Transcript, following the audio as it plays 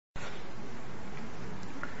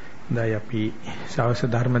දැන් අපි සවස්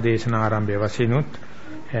ධර්ම දේශනා ආරම්භය වශයෙන්ුත්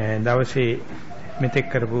දවසේ මෙතෙක්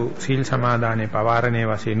කරපු සීල් සමාදානයේ පවාරණයේ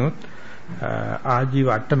වශයෙන්ුත් ආජීව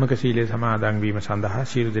අට්ටමක සීලේ සමාදන් වීම සඳහා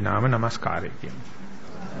සියලු දෙනාම নমස්කාරය කියමු.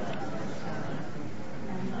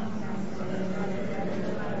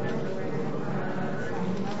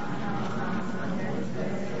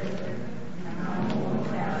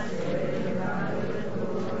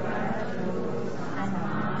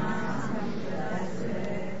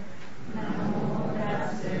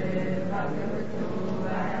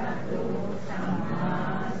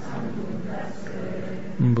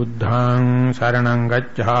 බුද්ධං සරණං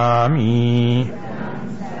ගච්ඡාමි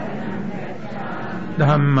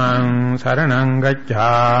ධම්මං සරණං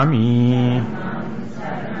ගච්ඡාමි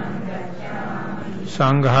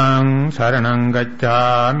සංඝං සරණං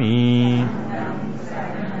ගච්ඡාමි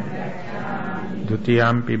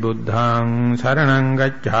ဒ ුතියම්පි බුද්ධං සරණං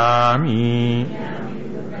ගච්ඡාමි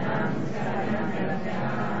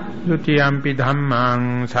ဒ ුතියම්පි ධම්මං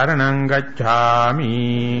සරණං ගච්ඡාමි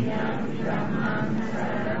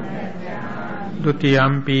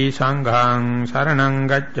ဒ ුතියම්පි සංඝං සරණං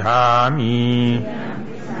ගච්ඡාමි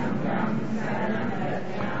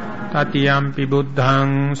တတိယံ පි බුද්ධං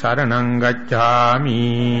සරණං ගච්ඡාමි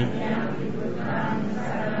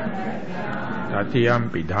တတိယံ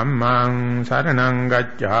පි ධම්මං සරණං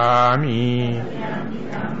ගච්ඡාමි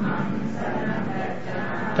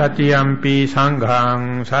တတိယံ පි සංඝං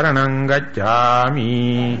සරණං ගච්ඡාමි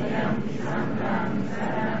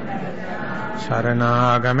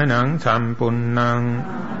සරණාගමනං සම්පුන්නං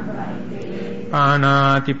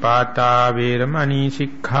පානාති පාතා වේරමණී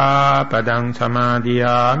සික්ඛාපදං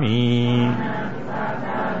සමාදියාමි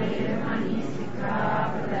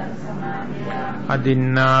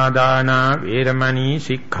අදින්නා දාන වේරමණී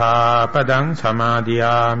සික්ඛාපදං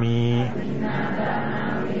සමාදියාමි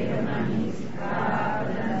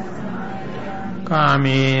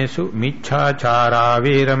කාමේසු මිච්ඡාචාරා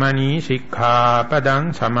වේරමණී සික්ඛාපදං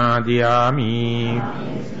සමාදියාමි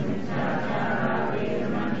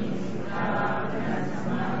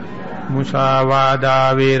මුසාවාදා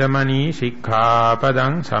වේරමණී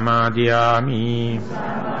සික්ඛාපදං සමාදියාමි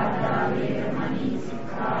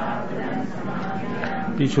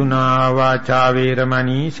පිසුනා වාචා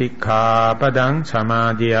වේරමණී සික්ඛාපදං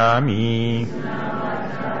සමාදියාමි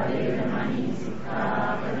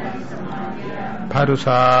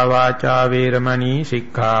පරුසා වාචා වේරමණී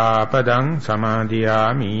සික්ඛාපදං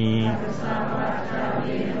සමාදියාමි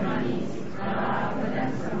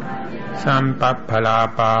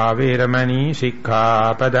සම්පප්ඵලාපා වේරමණී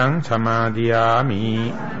සික්ඛාපදං සමාදියාමි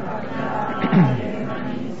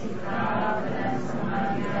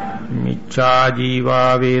මිච්ඡා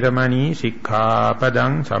ජීවා වේරමණී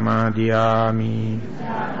සික්ඛාපදං සමාදියාමි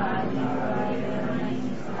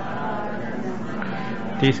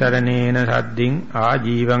තිසරණේන සද්දින්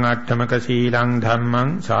ආජීවං අට්ඨමක සීලං ධම්මං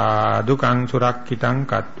සාදුකං සුරක්ඛිතං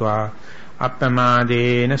කତ୍වා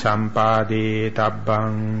අප්පමාදේන සම්පාදේ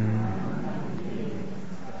තබ්බං.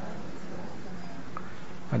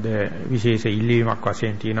 අද විශේෂ ඉල්ලීමක්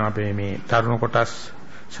වශයෙන් තියෙනවා අපේ මේ තරුණ කොටස්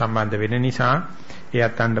සම්බන්ධ වෙන නිසා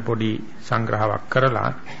එයත් අඬ පොඩි සංග්‍රහයක් කරලා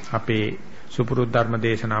අපේ සුපුරුදු ධර්ම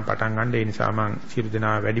දේශනා පටන් ගන්න. ඒ නිසා මම සියලු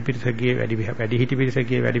දෙනා වැඩි හිටි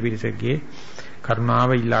පිරිසකගේ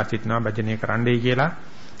කරුණාව ඉල්ලා සිටිනවා භජනය කරන්නයි කියලා.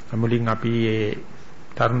 මුලින් අපි මේ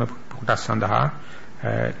තරුණ කොටස් සඳහා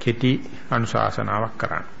කෙටි අනුශාසනාවක්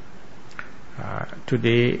කරන්න.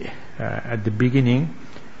 Today at the beginning,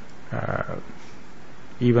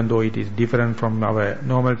 even though it is different from our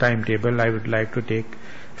normal timetable, I would like to take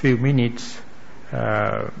few minutes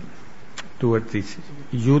towards this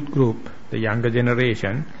youth group, the younger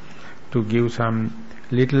generation, to give some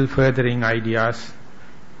little furthering ideas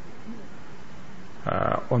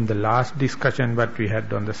on the last discussion that we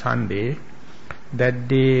had on the Sunday. That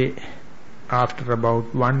day, after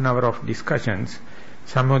about 1 hour of discussions,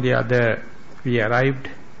 some of the other, we arrived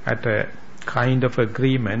at a kind of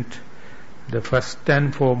agreement. The first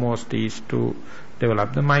and foremost is to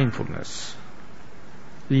develop the mindfulness.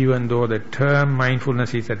 Even though the term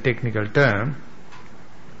mindfulness is a technical term,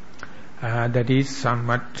 that is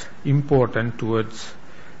somewhat important towards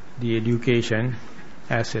the education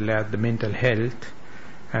as well as the mental health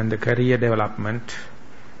and the career development,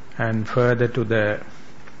 and further to the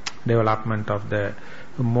development of the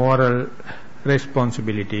moral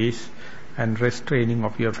responsibilities and restraining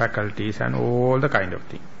of your faculties and all the kind of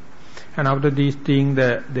thing. And after these things,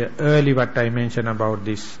 the early what I mentioned about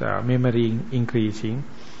this memory increasing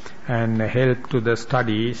and help to the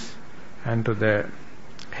studies and to the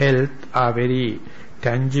health are very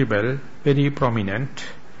tangible, very prominent.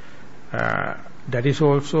 that is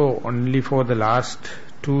also only for the last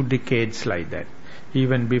 2 decades like that.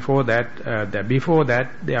 Even before that,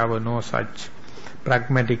 there were no such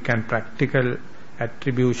pragmatic and practical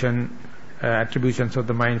attributions of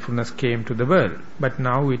the mindfulness came to the world. But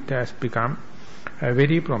now it has become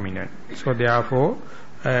very prominent. So therefore,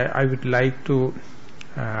 I would like to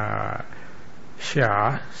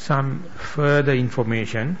share some further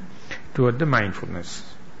information toward the mindfulness.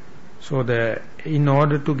 So in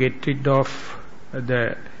order to get rid of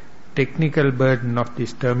the technical burden of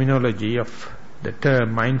this terminology of the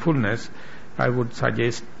term mindfulness, I would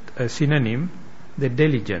suggest a synonym, the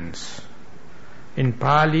diligence. In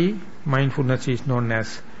Pali, mindfulness is known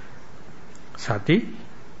as sati.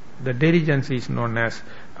 The diligence is known as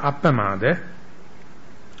appamada.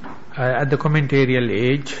 At the commentarial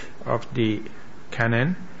age of the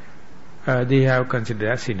canon, they have considered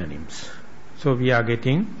as synonyms. So we are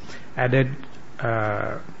getting added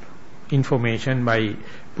information by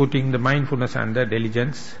putting the mindfulness and the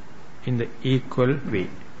diligence in the equal way.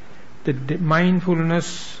 The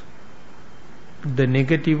mindfulness, the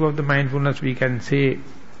negative of the mindfulness, we can say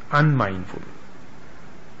unmindful.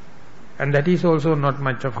 And that is also not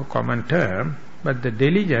much of a common term, but the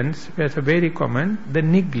diligence was a very common, the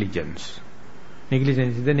negligence.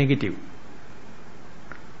 Negligence is the negative.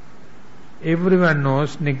 Everyone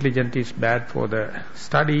knows negligence is bad for the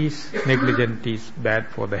studies, negligence is bad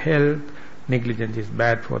for the health, negligence is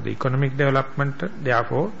bad for the economic development.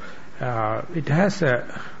 Therefore, it has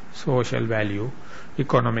a social value,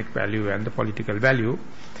 economic value and the political value.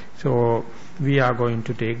 So we are going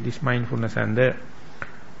to take this mindfulness and the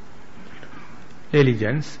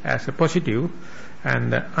diligence as a positive,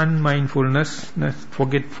 and the unmindfulness,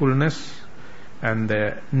 forgetfulness and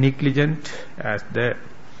the negligent as the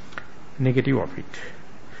negative of it.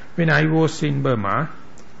 When I was in Burma,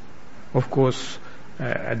 of course,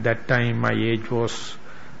 at that time my age was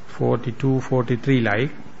 42, 43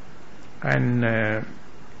 like, and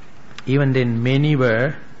even then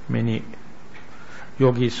many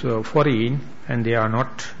yogis were foreign, and they are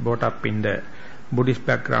not brought up in the Buddhist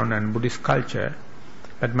background and Buddhist culture.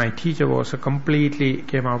 But my teacher was completely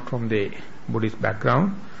came out from the Buddhist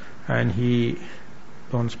background, and he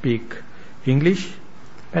don't speak English,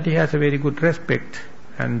 but he has a very good respect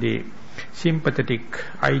and the sympathetic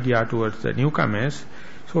idea towards the newcomers.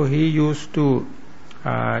 So he used to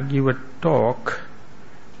give a talk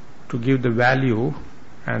to give the value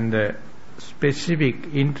and the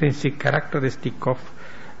specific intrinsic characteristic of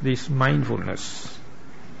this mindfulness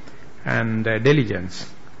and diligence.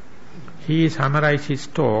 He summarized his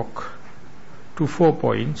talk to 4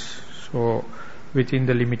 points. So within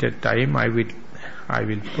the limited time I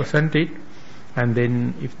will present it, and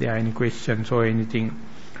then if there are any questions or anything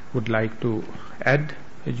would like to add,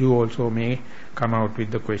 you also may come out with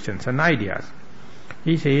the questions and ideas.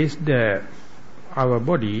 He says our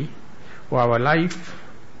body or our life,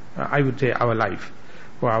 I would say our life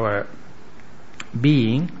or our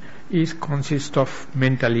being consists of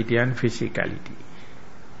mentality and physicality.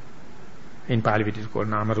 In Pali it is called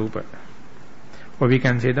nama rupa, or we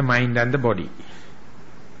can say the mind and the body.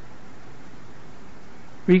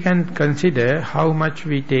 We can consider how much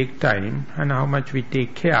we take time and how much we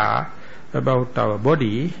take care about our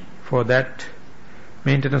body. For that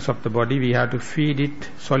maintenance of the body, we have to feed it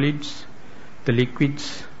solids, the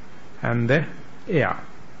liquids and the air.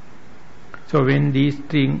 So when these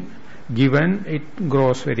things given, it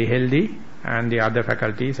grows very healthy, and the other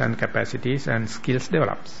faculties and capacities and skills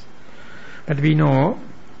develops. But we know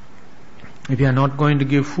if we are not going to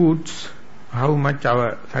give foods, how much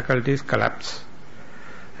our faculties collapse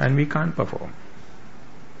and we can't perform.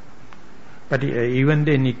 But even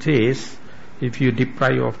then it says, if you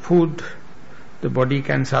deprive of food, the body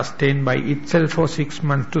can sustain by itself for 6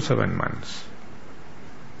 months to 7 months,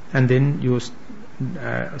 and then you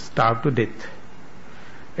starve to death.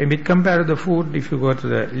 And with compared to the food, if you go to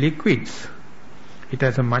the liquids, it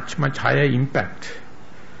has a much higher impact.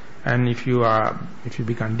 And if you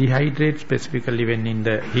become dehydrated, specifically when in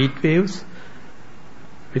the heat waves,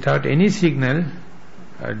 without any signal,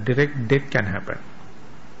 direct death can happen.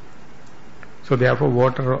 So therefore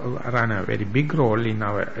water run a very big role in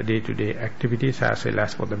our day-to-day activities as well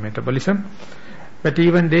as for the metabolism. But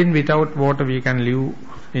even then, without water we can live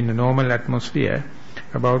in a normal atmosphere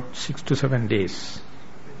about 6 to 7 days.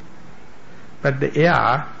 But the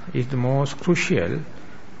air is the most crucial.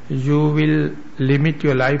 You will limit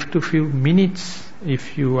your life to few minutes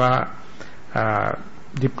if you are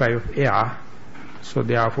deprived of air. So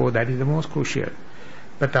therefore that is the most crucial.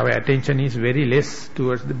 But our attention is very less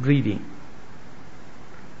towards the breathing.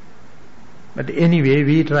 But anyway,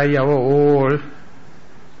 we try our all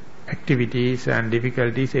activities and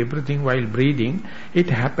difficulties, everything while breathing, it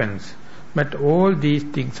happens. But all these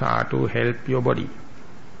things are to help your body.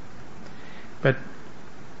 But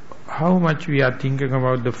how much we are thinking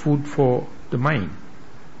about the food for the mind?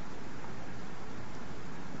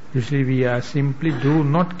 Usually we are simply do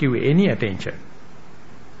not give any attention.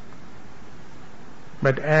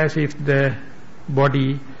 But as if the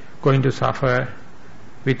body going to suffer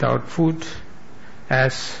without food,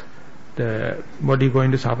 as the body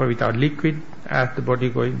going to suffer without liquid, as the body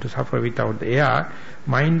going to suffer without the air,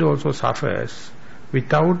 mind also suffers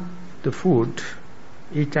without the food,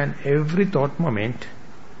 each and every thought moment.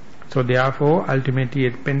 So therefore, ultimately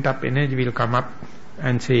a pent-up energy will come up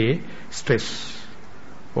and say stress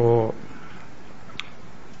or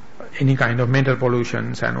any kind of mental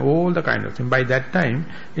pollutions and all the kind of things. By that time,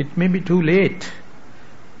 it may be too late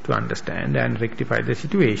to understand and rectify the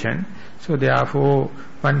situation. So therefore,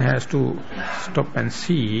 one has to stop and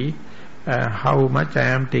see how much I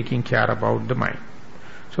am taking care about the mind.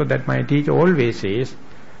 So that my teacher always says,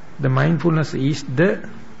 the mindfulness is the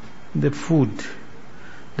food.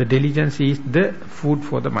 The diligence is the food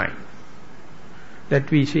for the mind. That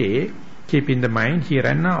we say, keep in the mind here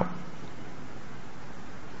and now.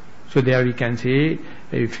 So there we can say,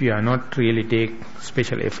 if you are not really take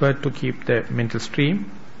special effort to keep the mental stream,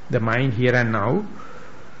 the mind here and now,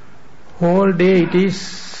 whole day it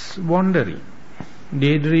is wandering,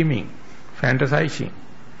 daydreaming, fantasizing.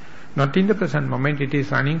 Not in the present moment, it is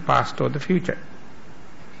running past or the future.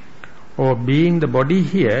 Or being the body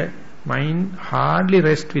here, mind hardly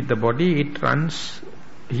rests with the body, it runs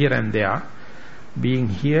here and there. Being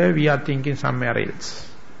here, we are thinking somewhere else.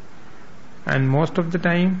 And most of the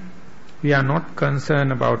time, we are not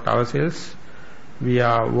concerned about ourselves. We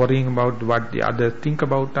are worrying about what the others think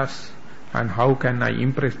about us and how can I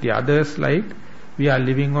impress the others, like we are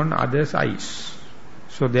living on others' eyes.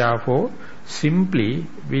 So therefore, simply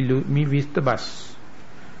we miss the bus.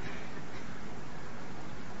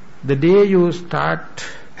 The day you start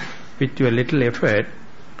with your little effort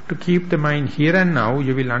to keep the mind here and now,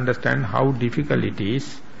 you will understand how difficult it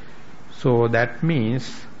is. So that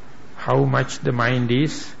means how much the mind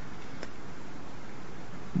is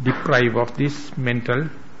deprived of this mental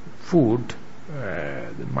food,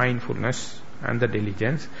 the mindfulness and the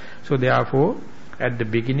diligence. So therefore, at the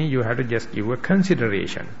beginning you have to just give a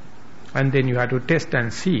consideration, and then you have to test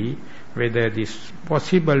and see whether it is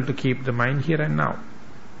possible to keep the mind here and now.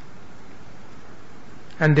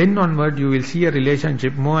 And then onward you will see a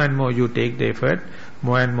relationship. More and more you take the effort,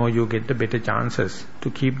 more and more you get the better chances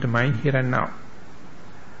to keep the mind here and now.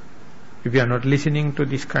 If you are not listening to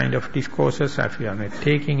this kind of discourses, if you are not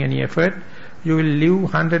taking any effort, you will live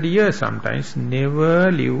 100 years sometimes,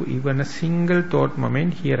 never live even a single thought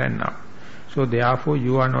moment here and now. So therefore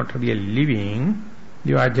you are not really living,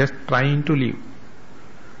 you are just trying to live.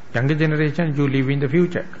 Younger generation, you live in the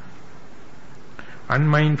future.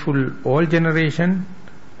 Unmindful old generation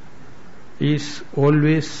is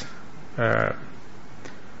always they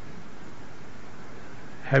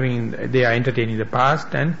are entertaining the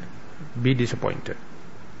past and be disappointed.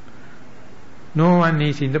 No one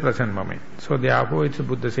is in the present moment. So therefore, it's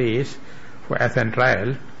Buddha says, as a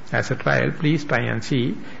trial, please try and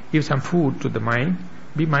see, give some food to the mind,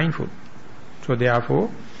 be mindful. So therefore,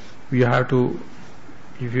 you have to,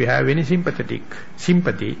 if you have any sympathy,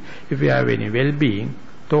 if you have any well-being,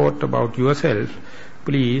 thought about yourself,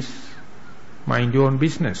 please mind your own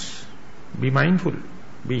business. Be mindful.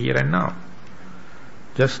 Be here and now.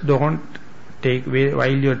 Just don't take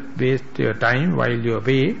while you waste your time, while you are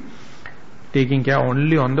away, taking care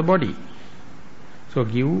only on the body. So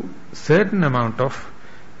give certain amount of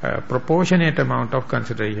proportionate amount of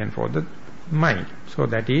consideration for the mind. So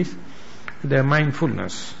that is the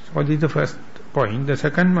mindfulness. So this is the first point. The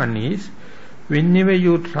second one is, whenever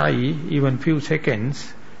you try even few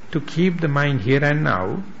seconds to keep the mind here and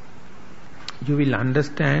now, you will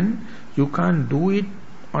understand you can't do it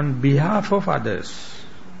on behalf of others.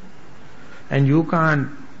 And you can't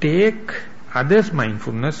take others'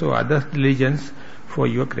 mindfulness or others' diligence for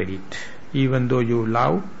your credit. Even though you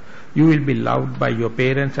love, you will be loved by your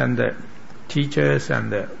parents and the teachers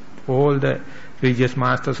and all the religious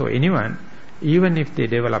masters or anyone. Even if they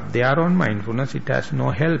develop their own mindfulness, it has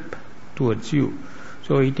no help towards you.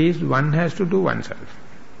 So it is, one has to do oneself.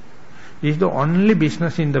 This is the only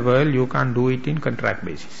business in the world you can't do it in contract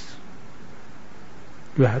basis.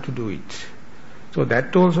 You have to do it. So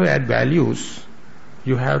that also add values.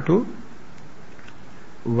 You have to,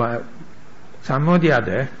 some or the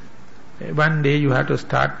other, one day you have to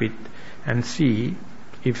start with and see,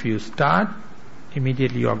 if you start,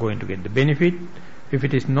 immediately you are going to get the benefit. If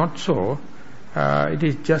it is not so, it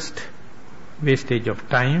is just wastage of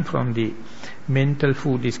time from the mental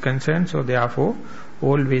food is concerned. So therefore,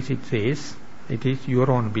 always it says, it is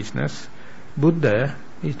your own business. Buddha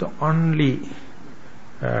is the only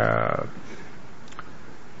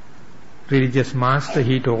religious master.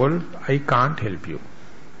 He told, I can't help you.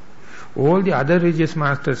 All the other religious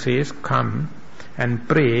masters says, come and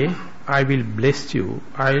pray, I will bless you,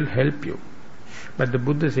 I will help you. But the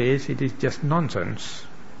Buddha says it is just nonsense.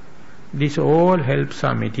 These all helps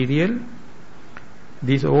are material,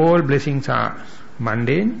 these all blessings are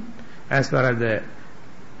mundane. As far as the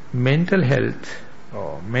mental health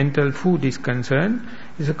or mental food is concerned,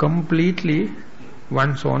 is a completely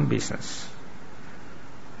one's own business.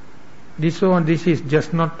 This is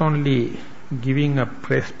just not only giving a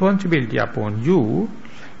responsibility upon you,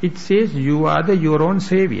 it says you are your own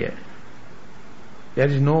savior. There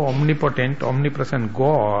is no omnipotent, omnipresent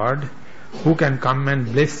God who can come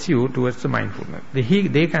and bless you towards the mindfulness.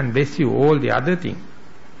 They can bless you all the other things,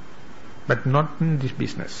 but not in this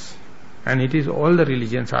business. And it is all the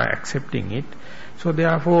religions are accepting it. So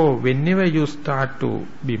therefore, whenever you start to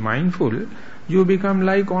be mindful, you become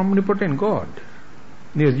like omnipotent God.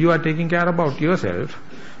 Because you are taking care about yourself.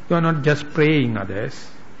 You are not just praying others.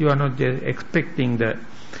 You are not just expecting the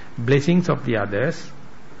blessings of the others.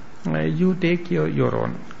 You take your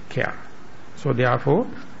own care. So therefore,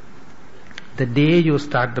 the day you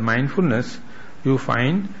start the mindfulness, you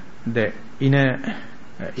find the inner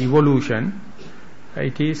evolution,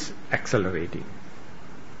 it is accelerating.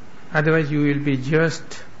 Otherwise you will be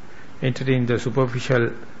just entering the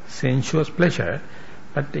superficial sensuous pleasure,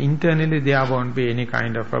 but internally there won't be any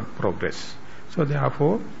kind of a progress. So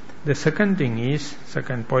therefore, the second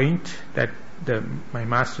point that my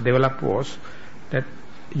master developed was that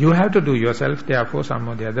you have to do yourself, therefore some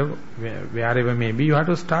or the other, wherever may be, you have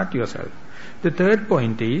to start yourself. The third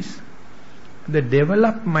point is, the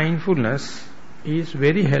developed mindfulness is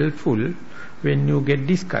very helpful when you get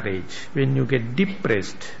discouraged, when you get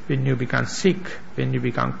depressed, when you become sick, when you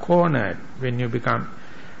become cornered, when you become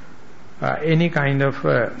any kind of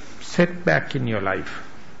setback in your life.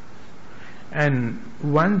 And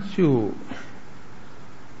once you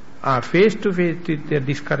are face to face with the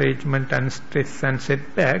discouragement and stress and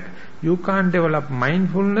setback, you can't develop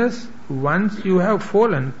mindfulness once you have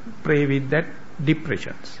fallen prey with that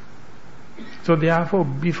depressions. So therefore,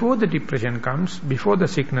 before the depression comes, before the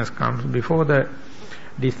sickness comes, before the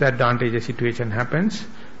disadvantageous situation happens,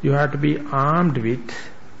 you have to be armed with,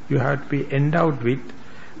 you have to be endowed with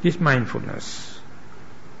this mindfulness.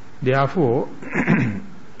 Therefore,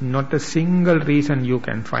 not a single reason you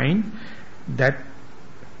can find that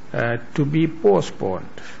to be postponed.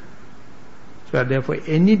 So therefore,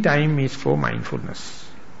 any time is for mindfulness.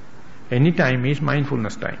 Any time is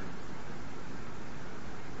mindfulness time.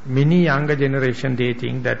 Many younger generation, they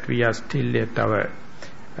think that we are still at our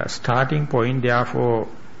starting point, therefore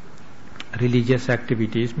religious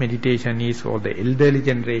activities, meditation is for the elderly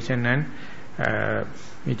generation, and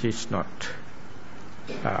it is not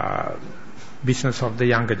business of the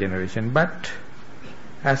younger generation. But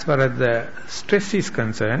as far as the stress is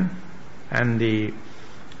concerned and the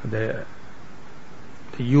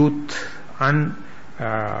youth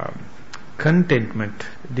contentment,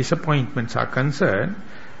 disappointments are concerned,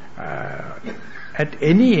 at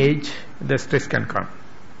any age the stress can come.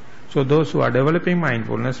 So those who are developing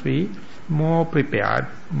mindfulness, be more prepared,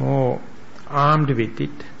 more armed with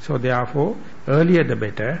it. So therefore, earlier the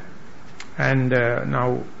better. And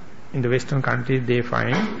now in the Western countries they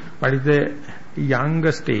find what is the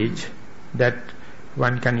younger stage that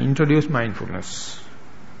one can introduce mindfulness.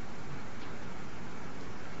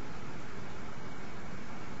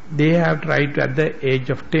 They have tried at the age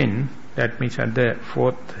of 10, that means at the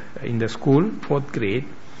in the school, 4th grade,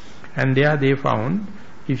 and there they found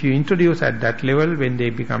if you introduce at that level, when they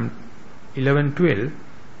become 11, 12,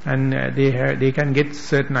 and they can get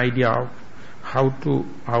certain idea of how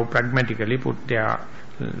pragmatically put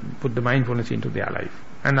the mindfulness into their life,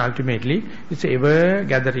 and ultimately it's ever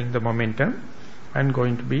gathering the momentum and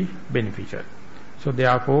going to be beneficial. So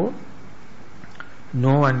therefore,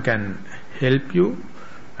 no one can help you,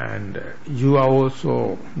 and you are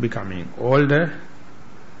also becoming older,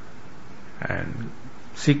 and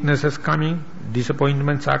sicknesses coming,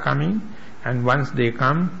 disappointments are coming, and once they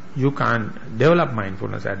come, you can't develop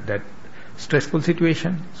mindfulness at that stressful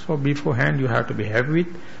situation. So beforehand you have to be happy with.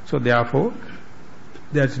 So therefore,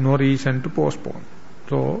 there's no reason to postpone.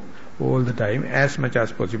 So all the time, as much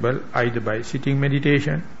as possible, either by sitting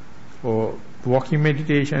meditation or walking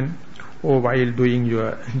meditation, or while doing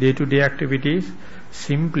your day-to-day activities,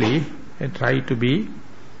 simply try to be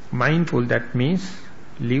mindful. That means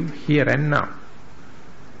live here and now.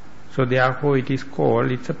 So therefore it is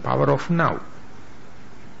called, it's a power of now.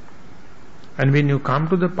 And when you come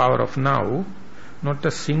to the power of now, not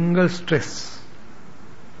a single stress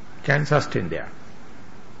can sustain there.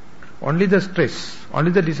 Only the stress,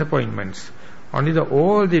 only the disappointments, only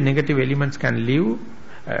all the negative elements can live,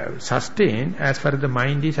 sustain as far as the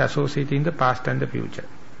mind is associating the past and the future.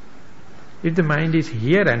 If the mind is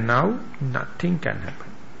here and now, nothing can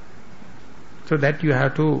happen. So that you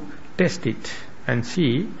have to test it and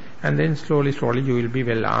see, and then slowly you will be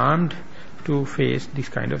well armed to face this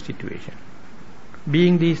kind of situation.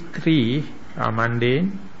 Being these three are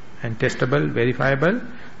mundane and testable, verifiable,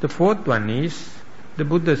 the fourth one is, the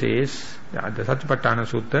Buddha says, the Sathipattana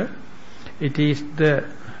Sutta, it is the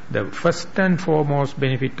first and foremost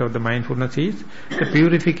benefit of the mindfulness is the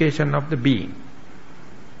purification of the being,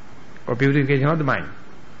 or purification of the mind.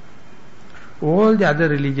 All the other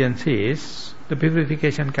religions says the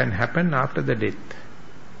purification can happen after the death.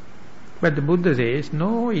 But the Buddha says,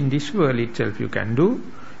 no, in this world itself you can do,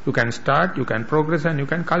 you can start, you can progress, and you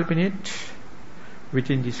can culminate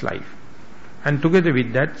within this life. And together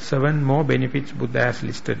with that, 7 more benefits Buddha has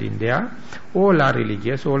listed in there. All are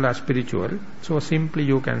religious, all are spiritual. So simply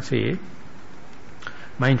you can say,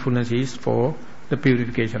 mindfulness is for the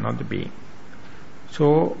purification of the being.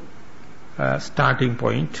 So, starting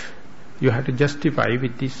point, you have to justify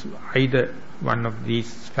with this either one of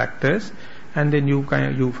these factors, and then you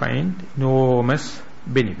find enormous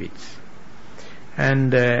benefits.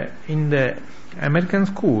 And in the American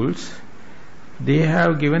schools, they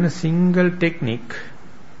have given a single technique,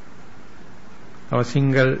 or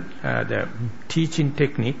the teaching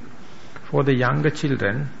technique for the younger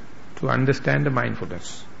children to understand the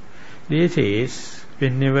mindfulness. They say,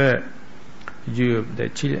 whenever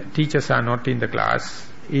the teachers are not in the class,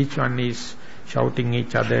 each one is shouting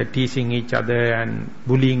each other, teasing each other, and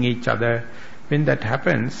bullying each other. When that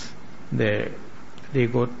happens, they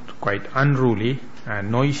got quite unruly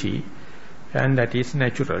and noisy, and that is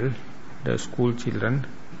natural. The school children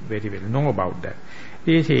very well know about that.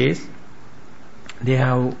 They say, they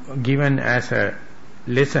have given as a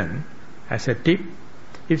lesson, as a tip,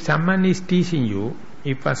 if someone is teasing you,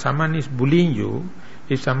 if someone is bullying you,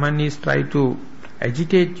 if someone is trying to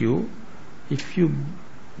agitate you, if you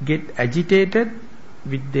get agitated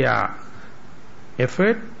with their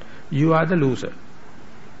effort, you are the loser.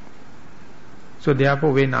 So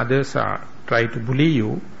therefore, when others are trying to bully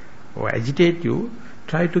you or agitate you,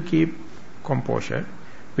 try to keep composure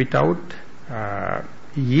without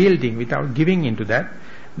yielding, without giving into that.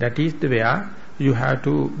 That is the way you have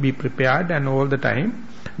to be prepared and all the time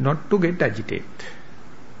not to get agitated.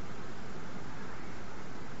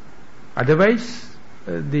 Otherwise,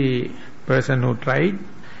 the person who tried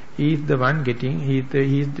is the one getting, he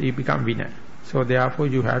become winner. So therefore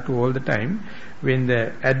you have to all the time, when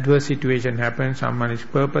the adverse situation happens, someone is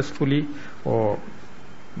purposefully or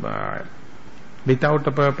without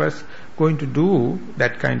a purpose going to do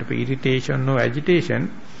that kind of irritation or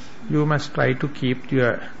agitation, you must try to keep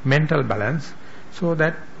your mental balance, so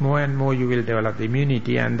that more and more you will develop the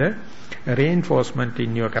immunity and the reinforcement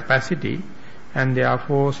in your capacity, and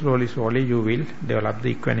therefore slowly you will develop the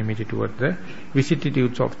equanimity towards the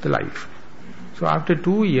vicissitudes of the life. So after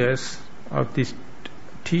 2 years of this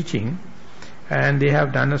teaching, and they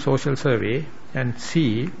have done a social survey and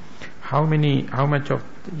see how much of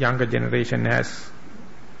the younger generation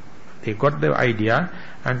they got the idea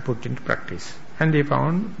and put into practice. And they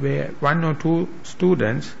found where 1 or 2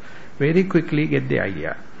 students very quickly get the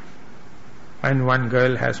idea. And one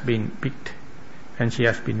girl has been picked, and she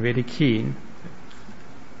has been very keen,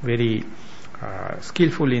 very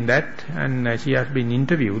skillful in that, and she has been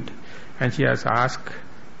interviewed, and she has asked,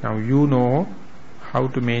 now you know how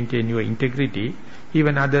to maintain your integrity,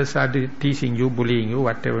 even others are teasing you, bullying you,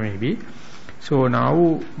 whatever may be. So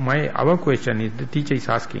now our question is, the teacher is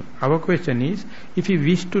asking, our question is, if you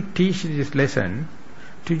wish to teach this lesson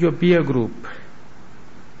to your peer group,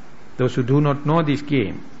 those who do not know this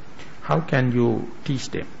game, how can you teach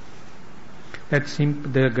them?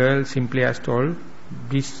 The girl simply has told,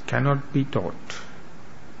 this cannot be taught.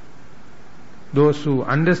 Those who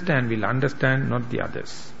understand will understand, not the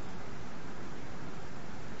others.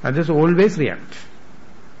 Others always react,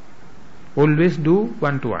 always do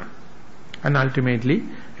one-to-one, and ultimately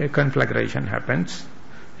a conflagration happens,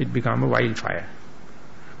 it becomes a wildfire.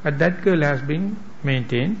 But that girl has been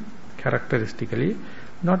maintained characteristically,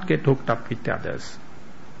 not get hooked up with the others.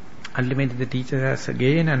 Ultimately the teacher has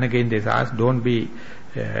again and again they ask, don't be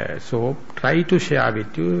so, try to share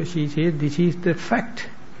with you. She says, this is the fact.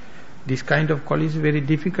 This kind of quality is very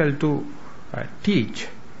difficult to teach.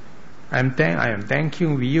 I am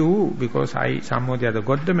thanking you because I somehow the other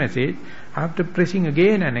got the message. After pressing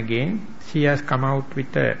again and again, she has come out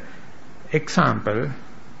with a example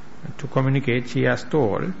to communicate. She has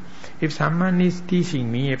told, if someone is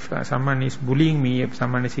teasing me, if someone is bullying me, if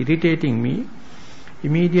someone is irritating me,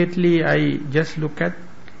 immediately I just look at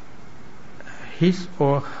his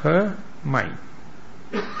or her mind.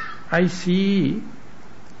 I see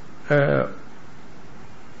a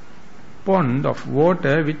pond of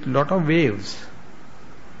water with lot of waves.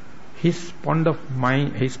 His pond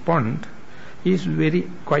is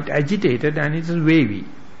quite agitated and it is wavy.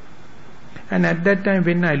 And at that time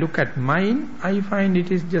when I look at mine, I find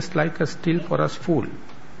it is just like a still forest pool.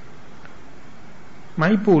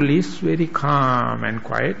 My pool is very calm and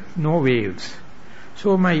quiet, no waves.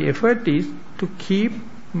 So my effort is to keep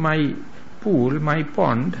my pool, my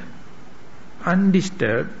pond,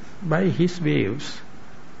 undisturbed by his waves.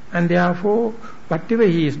 And therefore, whatever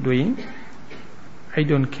he is doing, I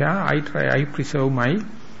don't care. I preserve my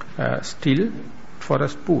still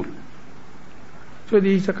forest pool. So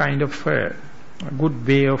this is a kind of good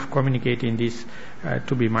way of communicating this,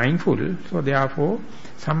 to be mindful. So therefore,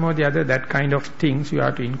 some or the other, that kind of things you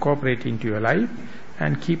have to incorporate into your life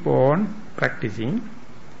and keep on practicing.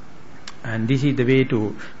 And this is the way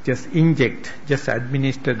to just inject, just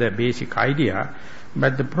administer the basic idea,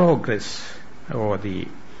 but the progress or the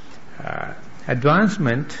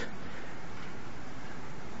advancement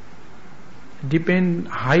depend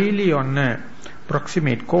highly on a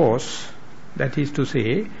proximate cause, that is to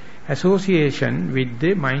say, association with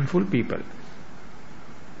the mindful people.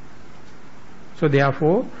 So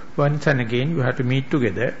therefore, once and again you have to meet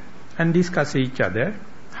together and discuss each other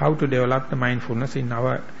how to develop the mindfulness in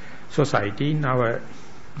our society, in our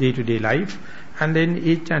day-to-day life, and then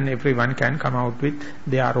each and everyone can come out with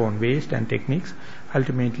their own ways and techniques.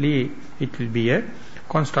 Ultimately, it will be a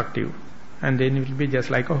constructive, and then it will be just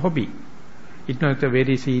like a hobby. It's not a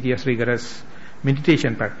very serious, rigorous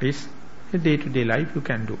meditation practice. A day-to-day life you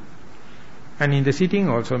can do. And in the sitting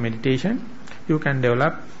also meditation, you can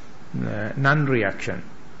develop non-reaction,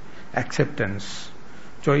 acceptance,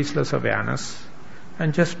 choiceless awareness,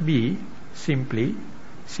 and just be, simply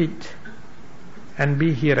sit and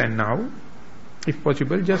be here and now. If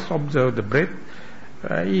possible, just observe the breath.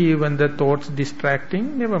 Even the thoughts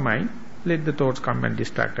distracting, never mind. Let the thoughts come and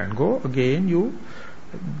distract and go. Again, you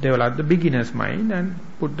develop the beginner's mind and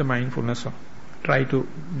put the mindfulness on. Try to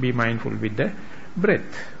be mindful with the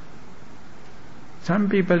breath. Some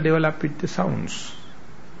people develop with the sounds.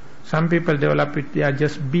 Some people develop with they are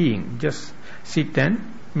just being, just sit and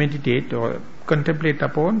meditate or contemplate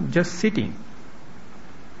upon just sitting.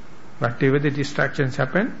 Whatever the distractions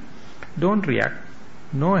happen, don't react.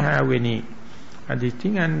 No have any this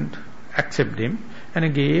thing and accept them. And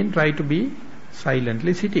again try to be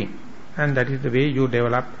silently sitting. And that is the way you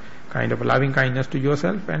develop kind of a loving kindness to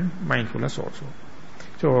yourself and mindfulness also.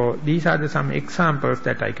 So these are some examples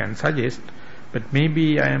that I can suggest. But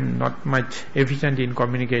maybe I am not much efficient in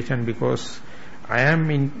communication because I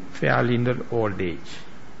am fairly in the old age.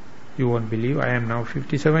 You won't believe I am now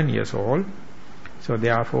 57 years old. So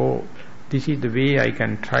therefore, this is the way I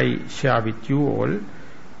can try share with you all.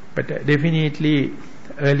 But definitely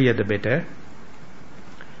earlier the better.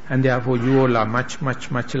 And therefore you all are much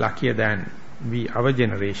luckier than our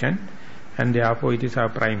generation. And therefore it is our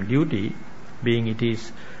prime duty, being it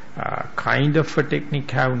is kind of a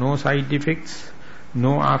technique, have no side effects,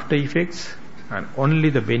 no after effects, and only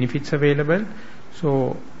the benefits available.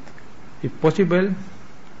 So if possible,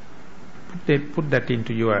 put that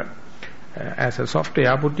into your as a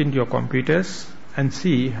software, put into your computers and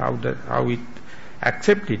see how it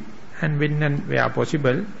accept it, and when and where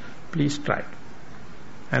possible, please try.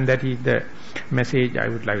 And that is the message I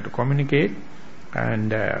would like to communicate.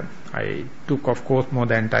 And I took, of course, more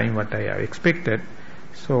than time what I have expected.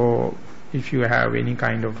 So if you have any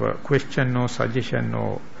kind of a question or suggestion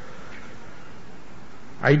or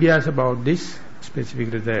ideas about this,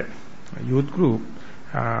 specifically the youth group,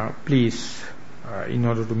 please, in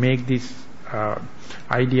order to make these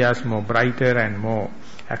ideas more brighter and more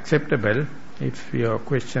acceptable, if your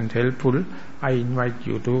questions helpful, I invite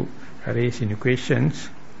you to raise any questions.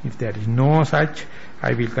 If there is no such,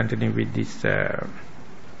 I will continue with this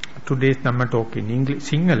today's Dhamma talk in English,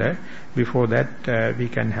 Sinhala. Before that, we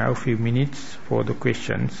can have few minutes for the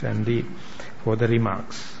questions and for the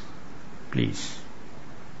remarks. Please.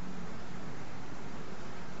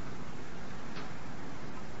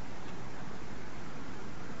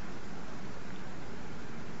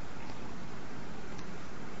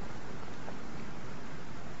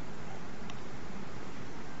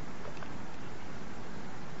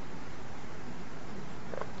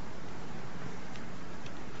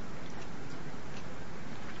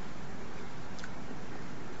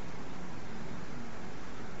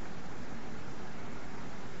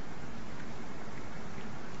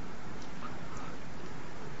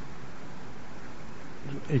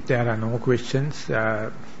 if there are no questions,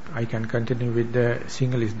 I can continue with the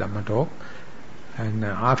Sinhalese Dhamma talk. And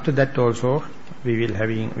after that also, we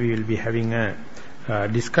will be having a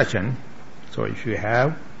discussion. So if you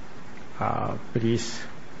have, please,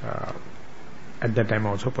 at that time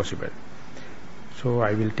also possible. So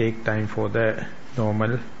I will take time for the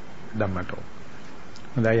normal Dhamma talk.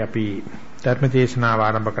 හොඳයි අපි ධර්ම දේශනාව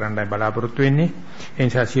ආරම්භ කරන්නයි බලාපොරොත්තු වෙන්නේ. ඒ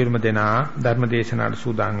නිසා සියලුම දෙනා ධර්ම දේශනාවට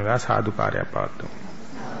සූදානම් වෙලා සාදුකාරයක් පවත්වමු.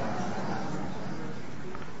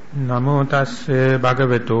 නමෝ තස්සේ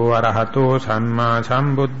භගවතු අරහතෝ සම්මා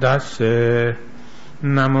සම්බුද්දස්සේ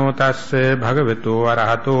නමෝ තස්සේ භගවතු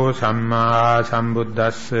අරහතෝ සම්මා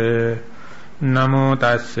සම්බුද්දස්සේ නමෝ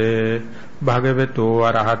තස්සේ භගවතු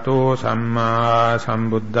අරහතෝ සම්මා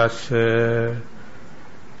සම්බුද්දස්සේ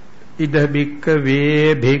ඉද බික්ක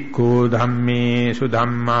වේ භික්ඛු ධම්මේ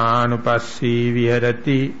සුධම්මානුපස්සී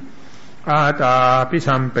විහෙරති ආතාපි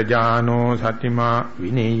සම්පජානෝ සතිමා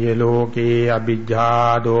විනේය ලෝකේ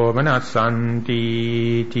අභිජ්ජා දෝමනසන්ති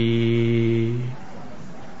තී.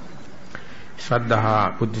 ශ්‍රද්ධා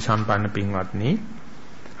බුද්ධ සම්පන්න පින්වත්නි,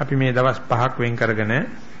 අපි මේ දවස් 5ක් වෙන් කරගෙන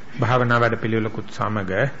භාවනා වැඩපිළිවෙලකුත්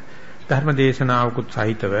සමග ධර්ම දේශනාවකුත්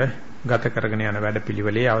සහිතව ගත කරගෙන යන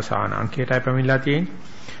වැඩපිළිවෙලේ අවසාන අංකයටයි පැමිණලා තියෙන්නේ.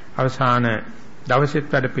 අවසාන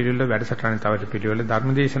දවසෙත් වැඩපිළිවෙල වැඩසටහන තවද පිළිවෙල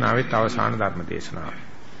ධර්මදේශනාවෙත් අවසාන ධර්මදේශනාව.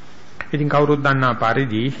 ඉතින් කවුරුත් දන්නා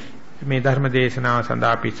පරිදි මේ ධර්මදේශනාව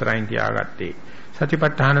සඳහා පිටසරයින් තියාගත්තේ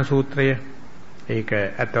සතිපට්ඨාන සූත්‍රය. ඒක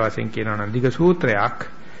ඇත්ත වශයෙන් කියනවා නම් දිග සූත්‍රයක්.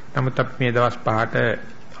 නමුත් අපි මේ දවස් 5ට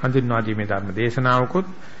හඳුන්වා දීමේ ධර්මදේශනාවකුත්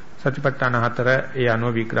සතිපට්ඨාන 4 ඒ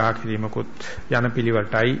අනුව විග්‍රහ කිරීමකුත් යන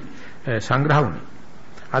පිළිවෙලටයි සංග්‍රහ වුණේ.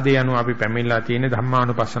 අද යනුව අපි පැමිණලා තියෙන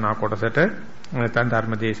ධම්මානුපස්සනා කොටසට නැත්නම්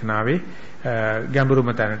ධර්ම දේශනාවේ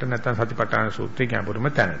ගැඹුරුම තැනට නැත්නම් සතිපට්ඨාන සූත්‍රයේ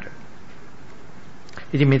ගැඹුරුම තැනට.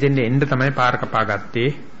 ඉතින් මෙතෙන් එන්න තමයි පාර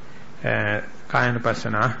කපාගත්තේ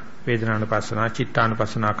කායනුපස්සනා, වේදනානුපස්සනා,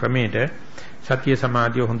 චිත්තානුපස්සනා ක්‍රමයට සතිය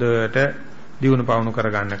සමාධිය හොඳට දියුණු පවුණු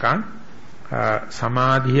කරගන්නකම්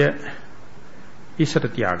සමාධිය ඉස්සර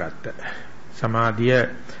තියාගත්ත. සමාධිය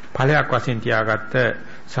ඵලයක් වශයෙන් තියාගත්ත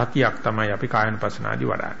සතියක් තමයි අපි කායනුපස්සනාදී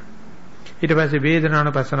වඩන්නේ. ඊට පස්සේ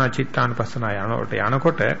වේදනානුපස්සනා, චිත්තානුපස්සනා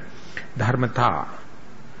යනකොට ධර්මතා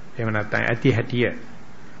එහෙම නැත්නම් ඇති හැටිය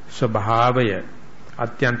ස්වභාවය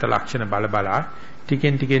අත්‍යන්ත ලක්ෂණ බල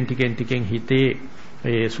ටිකෙන් හිතේ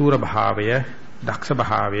ඒ සූර භාවය, දක්ෂ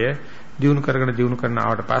භාවය දියුණු කරන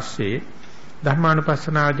ආවට පස්සේ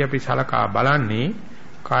ධර්මානුපස්සනාදී අපි සලකා බලන්නේ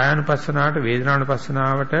කායානුපස්සනාවට,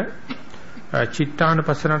 වේදනානුපස්සනාවට,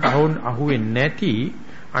 චිත්තානුපස්සනාවට අහු වෙන්නේ නැති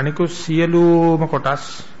අනිකුත් සියලුම කොටස්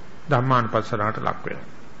ධම්මානුපස්සනාවට ලක් වෙනවා.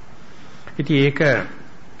 ඉතින් ඒක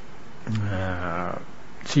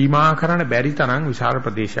සීමා කරන්න බැරි තරම් විශාල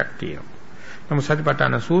ප්‍රදේශයක් තියෙනවා. නමුත්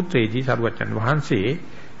සතිපට්ඨාන සූත්‍රයේදී සරුවචන් වහන්සේ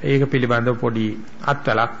ඒක පිළිබඳව පොඩි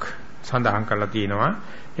අත්වලක් සඳහන් කරලා තියෙනවා.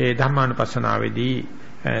 ඒ ධම්මානුපස්සනාවේදී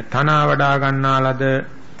තනවා වඩා ගන්නාලද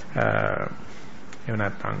එහෙම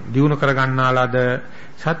නැත්නම් දියුණු කර ගන්නාලද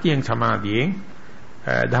සතියෙන් සමාධියෙන්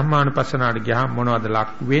ධම්මානුපස්සනාවට ගියාම මොනවද ලක්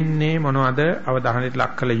වෙන්නේ, මොනවද අවධානයට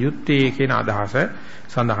ලක් කළ යුත්තේ කියන අදහස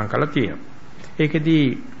සඳහන් කරලා තියෙනවා. ඒකෙදී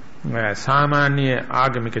සාමාන්‍ය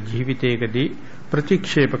ආගමික ජීවිතයකදී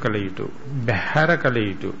ප්‍රතික්ෂේප කළ යුතු, බැහැර කළ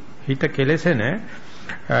යුතු, හිත කෙලෙසෙන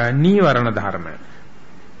නීවරණ ධර්ම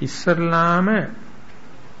ඉස්සරලාම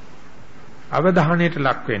අවධානයට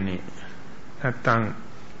ලක් වෙන්නේ නැත්නම්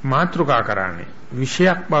මාත්‍රිකා කරන්නේ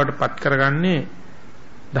විෂයක් බවට පත් කරගන්නේ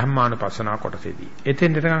ධම්මානුපස්සනා කොටසේදී.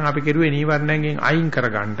 එතෙන් දෙතකන් අපි කෙරුවේ නීවරණයෙන් අයින්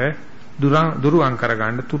කරගන්න, දුරුවන්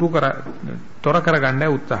කරගන්න, තොර කරගන්න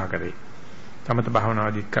උත්සාහ කරේ. සමත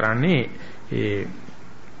භාවනාවදිත් කරන්නේ ඒ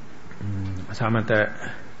සමත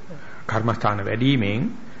කර්මස්ථාන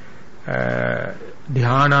වැඩිමෙන්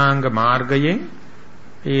ධානාංග මාර්ගයෙන්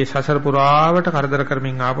ඒ සසර පුරාවට කරදර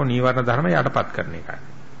කරමින් ආපු නීවරණ ධර්ම යටපත් කරන එකයි.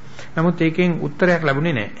 නමුත් ඒකෙන් උත්තරයක්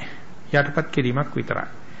ලැබුණේ නැහැ. යටපත් කිරීමක් විතරයි.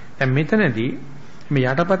 දැන් මෙතනදී මේ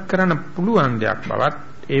යටපත් කරන්න පුළුවන් දෙයක් බවත්,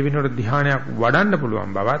 ඒ වෙනුවට ධානයක් වඩන්න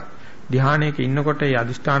පුළුවන් බවත්, ධානයක ඉන්නකොට ඒ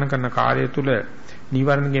අදිෂ්ඨාන කරන කාර්යය තුල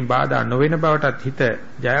නීවරණයෙන් බාධා නොවන බවටත් හිත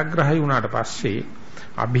ජයග්‍රහයි වුණාට පස්සේ,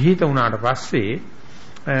 અભිහිත වුණාට පස්සේ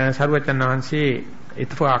සරුවචන් වහන්සේ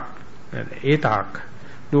ඒතාක්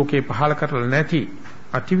ලෝකේ පහල කරලා නැති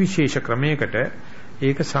අතිවිශේෂ ක්‍රමයකට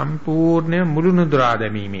ඒක සම්පූර්ණ මුළු නුදුරා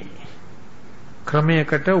දැමීමේ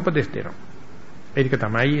ක්‍රමයකට උපදෙස් දෙනවා. ඒක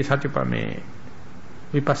තමයි සතිපමේ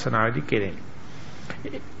විපස්සනාදී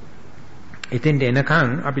කෙරෙන්නේ. එතෙන්ට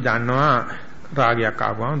එනකන් අපි දන්නවා රාගයක්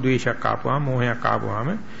ආවම, ද්වේෂයක් ආවම, මෝහයක්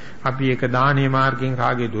ආවම අපි ඒක දානේ මාර්ගයෙන්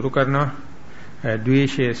රාගය දුරු කරනවා,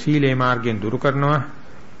 ද්වේෂය සීලේ මාර්ගයෙන් දුරු කරනවා,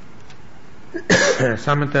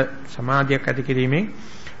 සමත සමාධියක් ඇති කිරීමෙන්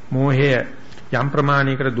මෝහය යම්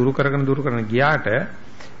ප්‍රමාණයකට දුරු කරගෙන ගියාට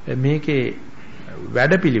මේකේ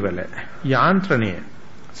වැඩපිළිවෙල යාන්ත්‍රණය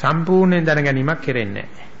සම්පූර්ණයෙන් දැන ගැනීමක් කෙරෙන්නේ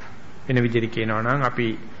නැහැ. වෙන විදිහට කියනවා නම් අපි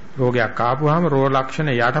රෝගයක් ආපුවාම රෝග ලක්ෂණ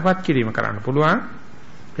යටපත් කිරීම කරන්න පුළුවන්.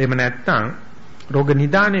 එහෙම නැත්නම් රෝග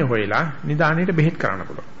නිදානය හොයලා නිදානයට බෙහෙත් කරන්න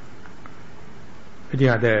පුළුවන්. ඉතින්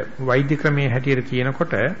අද වෛද්‍ය ක්‍රමයේ හැටියට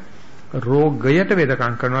කියනකොට රෝගයට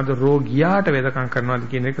වේදකම් කරනවද රෝගියාට වේදකම් කරනවද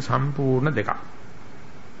කියන එක සම්පූර්ණ දෙකක්.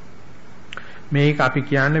 මේක අපි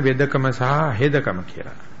කියන්නේ වේදකම සහ හෙදකම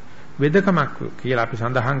කියලා. වේදකමක් කියලා අපි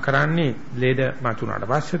සඳහන් කරන්නේ ලෙඩ මතුනාට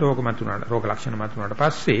පස්සේ රෝග ලක්ෂණ මතුනාට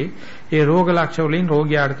පස්සේ ඒ රෝග ලක්ෂණ වලින්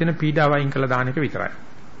රෝගියාට තියෙන පීඩාව අයින් කළා දාන එක විතරයි.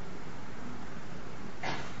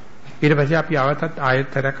 ඊට පස්සේ අපි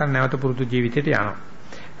ආයතරයක් නැවත පුරුදු ජීවිතයට යනවා.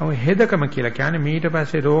 නමුත් හෙදකම කියලා කියන්නේ ඊට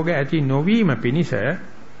පස්සේ රෝග ඇති නොවීම පිණිස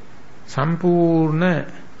සම්පූර්ණ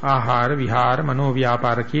ආහාර විහාර මනෝ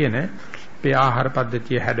ව්‍යාපාර කියන මේ ආහාර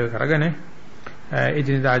පද්ධතිය හැඩ කරගෙන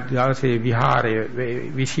එදිනදා දවසේ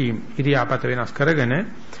විහාරයේ විශීම් ඉරියාපත වෙනස් කරගෙන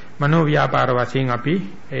මනෝ ව්‍යාපාර වශයෙන් අපි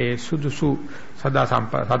ඒ සුදුසු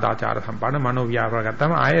සදාචාර සම්පන්න මනෝ ව්‍යාපාර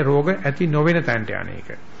ගත්තම ආයේ රෝග ඇති නොවන තැනට යන එක.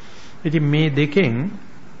 ඉතින් මේ දෙකෙන්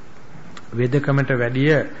වේදකමට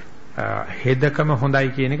වැඩිය හෙදකම හොඳයි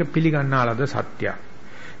කියන එක පිළිගන්නාලද සත්‍යයක්.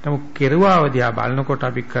 නමුත් කෙරුවාවදියා බලනකොට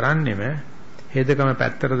අපි කරන්නේම හෙදකම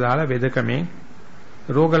පැත්තට දාලා වේදකමෙන්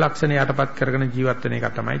රෝග ලක්ෂණ යටපත් කරගෙන ජීවත් වෙන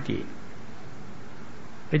එක තමයි තියෙන්නේ.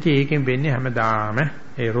 ඉතින් ඒකෙන් වෙන්නේ හැමදාම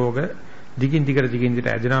ඒ රෝග දිගින් දිගට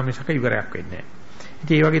ඇදෙනා මිසක ඉවරයක් වෙන්නේ නැහැ.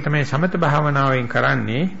 ඉතින් ඒ වගේ තමයි සමත භාවනාවෙන්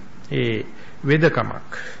කරන්නේ ඒ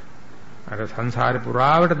වේදකමක්. අර සංසාරේ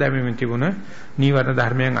පුරාවට දැමෙමින් තිබුණ නීවරණ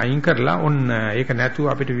ධර්මයන් අයින් කරලා ඔන්න ඒක නැතුව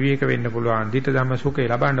අපිට විවේක වෙන්න පුළුවන්. ධිට ධම්ම සුඛය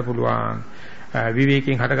ලබන්න පුළුවන්.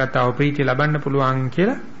 විවේකයෙන් හටගත්තා වූ ප්‍රීතිය ලබන්න පුළුවන්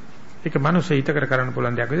කියලා ඒක මනුස්ස හිතකට කරන්න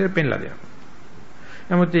පුළුවන් දෙයක් විදිහට පෙන්ලා දෙනවා.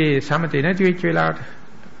 නමුත් මේ සමතේ නැති වෙච්ච වෙලාවට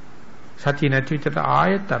සතිය නැති විතර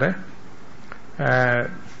ආයෙත් අර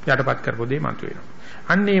යටපත් කරපු දේ මතුවෙනවා.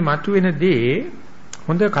 අන්න ඒ මතුවෙන දේ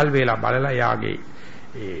හොඳ කල් වේලා බලලා යාගේ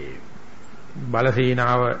ඒ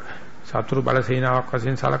බලසේනාව සතුරු බලසේනාවක්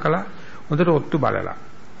වශයෙන් සලකලා හොඳට ඔත්තු බලලා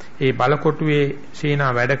ඒ බලකොටුවේ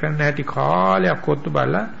සේනාව වැඩ කරන හැටි කාලයක් ඔත්තු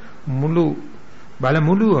බලලා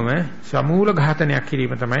මුළුවම සමූල ඝාතනයක්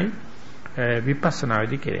කිරීම තමයි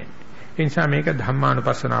විපස්සනාවේදී කෙරෙන්නේ. ඒ නිසා මේක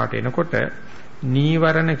ධම්මානුපස්සනාවට එනකොට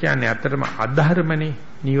නීවරණ කියන්නේ ඇත්තටම අධර්මනේ.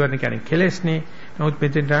 නීවරණ කියන්නේ කෙලෙස්නේ. නමුත්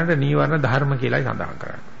මෙතෙන්ට නීවරණ ධර්ම කියලායි සඳහන්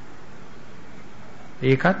කරන්නේ.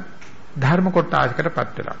 ඒකත් ධර්ම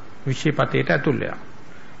කොටාසකටපත් වෙලා විශේෂපතේට ඇතුල් වෙලා.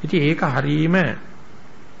 ඉතින් ඒක හරීම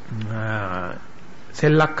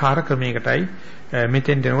සෙල්ලක්කාර ක්‍රමයකටයි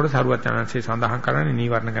මෙතෙන්ට එනකොට සරුවත් යනන්සේ සඳහන් කරන්නේ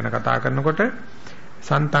නීවරණ ගැන කතා කරනකොට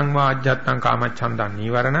සන්තං වා අජ්ජත්තං කාමච්ඡන්දං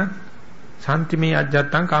නීවරණ සම්තිමේ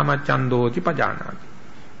අජ්ජත්තං කාමච්ඡන්දෝති පජානාති.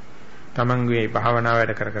 තමන්ගේ භාවනාව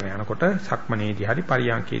වැඩ කරගෙන යනකොට සක්මනේදී හරි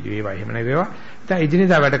පරියන්කේදී වේවා එහෙම නෙවෙවා. දැන්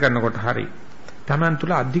ඉදිනදා වැඩ කරනකොට හරි තමන්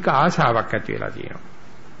තුල අධික ආශාවක් ඇති වෙලා තියෙනවා.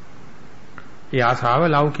 ඒ ආශාව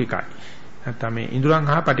ලෞකිකයි. නැත්නම් මේ ඉඳුරන්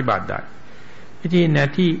හා ප්‍රතිබද්ධයි. ඉතින්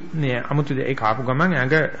නැති නේ 아무තු ඒක ආපු ගමන්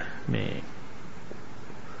ඇඟ මේ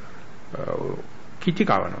කිචි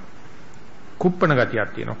කවනවා. කුප්පණ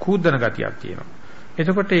ගතියක් තියෙනවා. කූද්දන ගතියක් තියෙනවා.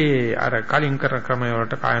 එතකොට ඒ අර කලින් කරන ක්‍රමය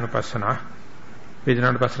වලට කායනුපස්සනා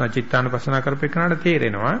වේදනානුපස්සනා චිත්තානුපස්සනා කරපේකනට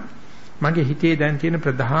තේරෙනවා මගේ හිතේ දැන් තියෙන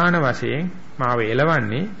ප්‍රධාන වශයෙන් මාව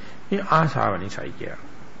එලවන්නේ මේ ආශාව නිසායි කියලා.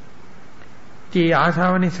 ඒ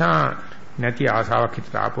ආශාව නිසා නැති ආශාවක්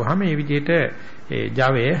හිතට ආපුවාම මේ විදිහට ඒ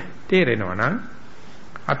Java තේරෙනවා නම්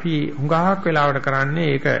අපි හුඟක් වෙලාවට කරන්නේ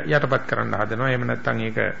ඒක යටපත් කරන්න හදනවා. එහෙම නැත්නම්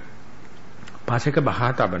ඒක පසෙක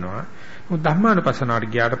බහා තබනවා. මොකද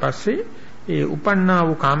ධම්මානුපස්සනාවට ගියාට පස්සේ ඒ උපන්නා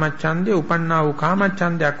වූ කාමච්ඡන්දේ උපන්නා වූ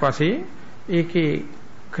කාමච්ඡන්දයක් වශයෙන් ඒකේ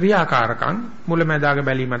ක්‍රියාකාරකම් මුලැමැදාග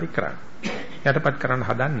බැලීමත් කරන්නේ. යටපත් කරන්න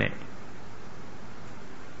හදන්නේ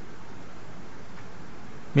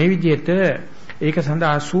මේ විදිහට ඒක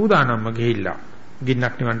සඳහා සූදානම්ම ගිහිල්ලා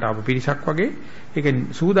ගින්නක් නිවන්ට ආපු පිරිසක් වගේ ඒක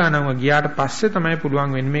සූදානම්ව ගියාට පස්සේ තමයි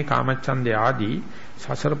පුළුවන් වෙන්නේ මේ කාමච්ඡන්දය ආදී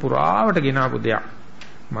සසර පුරාවට ගෙන ආපු දෙයක්.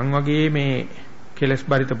 මං වගේ මේ කෙලස්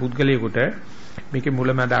බරිත පුද්ගලයෙකුට මේකේ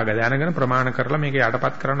මුලැමැදාග දැනගෙන ප්‍රමාණ කරලා මේක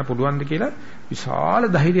යටපත් කරන්න පුළුවන්ද කියලා විශාල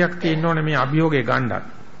ධෛර්යයක් තියෙන්න ඕනේ මේ අභියෝගේ ගන්නත්.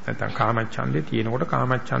 නැත්නම් කාමච්ඡන්දේ තියෙනකොට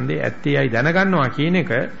කාමච්ඡන්දේ ඇත්තේයි දැනගන්නවා කියන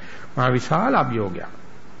එක මහා විශාල අභියෝගයක්.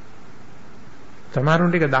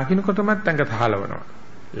 සමහරුන්ට ඒක දකින්නකොටමත් අංග තහලවනවා.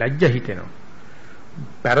 ලැජ්ජ හිතෙනවා.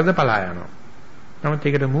 පෙරද පලා යනවා. නමුත්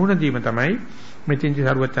ඒකට මූණ දීම තමයි මෙතින්දි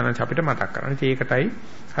සරුවත් යන අපිට මතක් කරන්නේ. ඒකටයි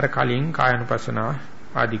අර කලින් කායනුපස්සනාව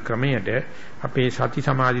ආදි ක්‍රමයට අපේ සති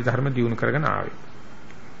සමාධි ධර්ම දියුණු කරගෙන ආවේ.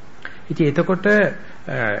 ඉතින් එතකොට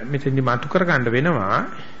මෙතෙන්දි මතු කර ගන්න වෙනවා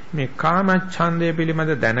මේ කාමච්ඡන්දය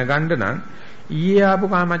පිළිබඳ දැනගන්න නම් ඊයේ ආපු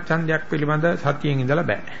කාමච්ඡන්දයක් පිළිබඳ සතියෙන් ඉඳලා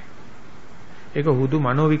බෑ. ඒක හුදු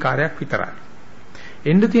මනෝ විකාරයක් විතරයි.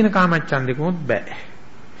 එන්න තියෙන කාමච්ඡන්දෙකමත් බෑ.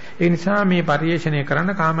 ඒ නිසා මේ පරිේශණය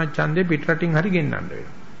කරන්න කාමච්ඡන්දේ පිටරටින් හරි ගෙන්නන්න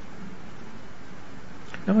වෙනවා.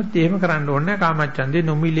 නමුත් එහෙම කරන්න ඕනේ කාමච්ඡන්දේ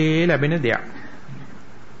නොමිලේ ලැබෙන දෙයක්.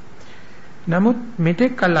 නමුත්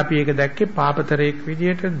මෙතෙක් කල් අපි ඒක දැක්කේ පාපතරයක්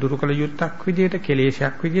විදියට, දුරුකල යුත්තක් විදියට,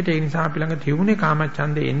 කෙලේශයක් විදියට. ඒ නිසා අපි ළඟ තිබුණේ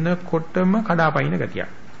කාමච්ඡන්දේ එන්නකොටම කඩාපයින් ගතියක්.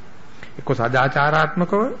 එක්ක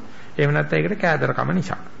සදාචාරාත්මකව, එහෙම නැත්නම් ඒකට කෑදරකම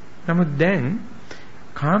නිසා. නමුත් දැන්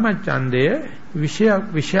කාමච්ඡන්දය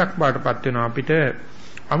විෂයක් බාටපත් වෙනවා, අපිට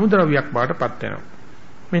අමුද්‍රව්‍යයක් බාටපත් වෙනවා.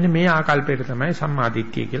 මෙන්න මේ ආකල්පයට තමයි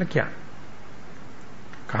සම්මාදිට්ඨිය කියලා කියන්නේ.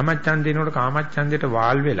 කාමච්ඡන්දිනේට කාමච්ඡන්දයට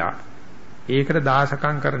වාල් වෙලා ඒකට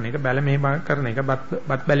දාසකම් කරන එක, බැල මෙහෙම කරන එක,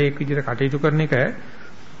 බත් බැලේක් විදිහට කටයුතු කරන එක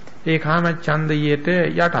ඒ කාමච්ඡන්දයට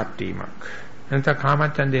යටත් වීමක්. එතන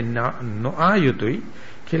කාමච්ඡන්දේ නොආයුතුයි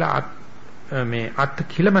කියලා මේ අත්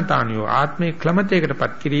කිලමතානියෝ ආත්මේ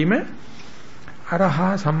ක්ලමතයකටපත් කිරීම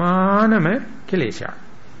අරහා සමානම කෙලේශයක්.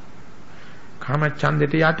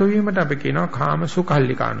 කාමච්ඡන්දයට යට වීමට අපි කියනවා කාම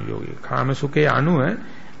සුඛල්ලිකානු යෝගය. කාම සුඛයේ අනුව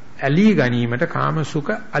ඇලී ගැනීමට කාම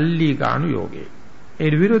සුඛ අල්ලීකානු යෝගය.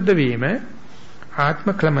 ඒ විරුද්ධ වීම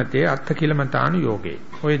ආත්ම ක්ලමතේ අත්ථ කිලමතානු යෝගේ.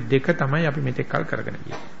 ওই දෙක තමයි අපි මෙතෙක් කල් කරගෙන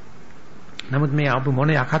ගියේ. නමුත් මේ ආපු මොන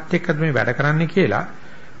යකත් එක්කද මේ වැඩ කරන්නේ කියලා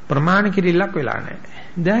ප්‍රමාණ කිරිල්ලක් වෙලා නැහැ.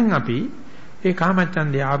 දැන් අපි මේ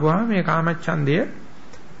කාමච්ඡන්දය ආවම මේ කාමච්ඡන්දය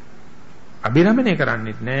අභිරමණය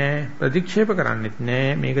කරන්නෙත් නැහැ, ප්‍රතික්ෂේප කරන්නෙත්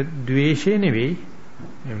නැහැ. මේක ද්වේෂය නෙවෙයි,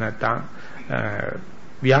 එහෙම නැත්නම්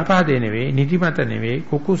ව්‍යාපාදේ නෙවෙයි, නිදිමත නෙවෙයි,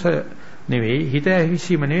 කුකුස නෙවෙයි, හිත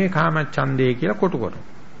ඇවිස්සීම නෙවෙයි කාමච්ඡන්දේ කියලා කොටු කරනවා.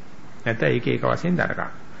 නැත්නම් ඒක ඒක වශයෙන්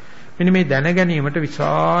දරගන්න. මෙන්න මේ දැන ගැනීමට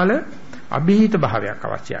විශාල අභීත භාවයක්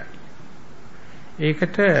අවශ්‍යයි.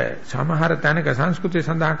 ඒකට සමහර තැනක සංස්කෘතිය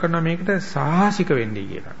සඳහන් කරනවා මේකට සාහසික වෙන්නේ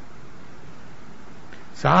කියලා.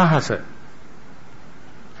 සාහස.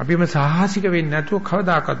 අපිම සාහසික වෙන්නේ නැතුව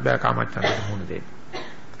කවදාකවත් බෑ කාමච්ඡන්දට මුහුණ දෙන්න.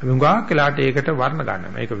 අපි උගා කළාට ඒකට වර්ණ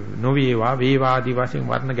ගන්නවා. මේක නොවේවා වේවා ආදී වශයෙන්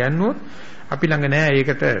වර්ණ ගන්නවොත් අපි ළඟ නෑ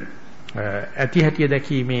ඒකට ඇති හැටිය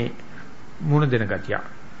දැකීමේ මුණ දෙන ගතිය.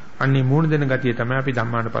 අන්නේ මුණ දෙන ගතිය තමයි අපි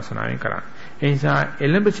ධම්මානුපස්සනාවෙන් කරන්නේ. ඒ නිසා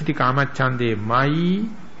එළඹ සිටි කාමච්ඡන්දේමයි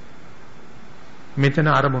මෙතන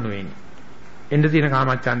අරමුණු වෙන්නේ. එන්න තියෙන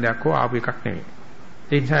කාමච්ඡන්දයක් හෝ ආපු එකක් නෙවෙයි.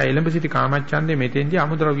 ඒ නිසා එළඹ සිටි කාමච්ඡන්දේ මෙතෙන්දී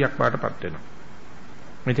අමුද්‍රව්‍යයක් වාටපත් වෙනවා.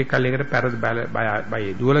 මෙතෙක් කල් ඒකට පෙරද බය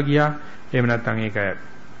දුවලා ගියා. එහෙම නැත්නම් ඒක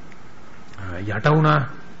යට වුණා.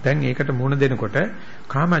 දැන් ඒකට මුණ දෙනකොට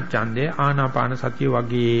කාමච්ඡන්දේ ආනාපාන සතිය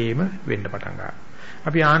වගේම වෙන්න පටන් ගන්නවා.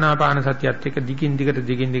 අපි ආනාපාන සතියත් එක්ක දිගින්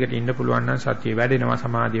දිගට ඉන්න පුළුවන් නම් සතිය වැඩෙනවා,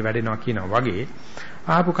 සමාධිය වැඩෙනවා කියනවා වගේ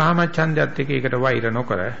ආපු කාමච්ඡන්දයත් එක්ක ඒකට වෛර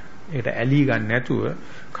නොකර, ඒකට ඇලී ගන්න නැතුව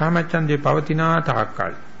කාමච්ඡන්දේ පවතිනා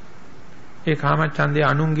තාක්කල් ඒ කාමච්ඡන්දේ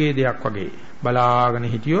අනුන්ගේ දෙයක් වගේ බලාගෙන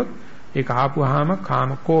හිටියොත් ඒක ආපුවාම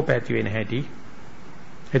කාම කෝප ඇති වෙන හැටි,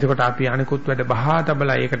 එතකොට අපි අනිකුත් වැඩ බහා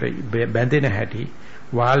තබලා ඒකට බැඳෙන හැටි,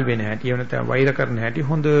 වාල් වෙන හැටි, එහෙම නැත්නම් වෛර කරන හැටි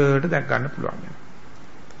හොඳට දැක් ගන්න පුළුවන්.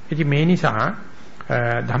 ඉතින් මේ නිසා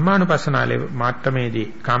ධම්මානුපස්සනාලේ මාත්‍රමේදී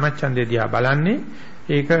කාමච්ඡන්දේ දිහා බලන්නේ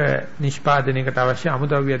ඒක නිෂ්පාදනයකට අවශ්‍ය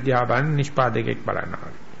අමුද්‍රව්‍ය දිහා බලන නිෂ්පාදකෙක්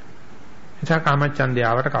බලනවා. එතන කාමච්ඡන්දේ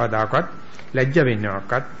ආවට කවදාකවත් ලැජ්ජ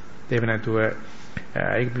වෙන්නවක්වත් එහෙම නැතුව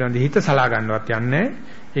ඒක පිළිබඳ හිත සලා ගන්නවත් යන්නේ.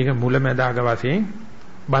 ඒක මුලැමැදාග වශයෙන්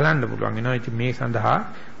බලන්න පුළුවන් වෙනවා. ඉතින් මේ සඳහා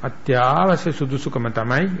අත්‍යවශ්‍ය සුදුසුකම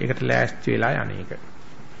තමයි ඒකට ලෑස්ති වෙලා යන්නේක.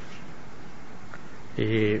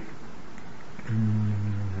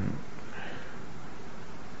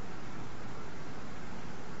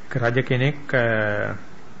 රජ කෙනෙක්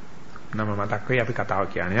නම මතක් වෙයි අපි කතාව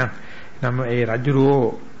කියන්නේ. නම ඒ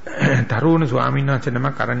රජුරෝ තරුණ ස්වාමීන් වහන්සේ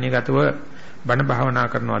නමක් අරණ්‍යගතව බණ භාවනා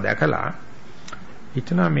කරනවා දැකලා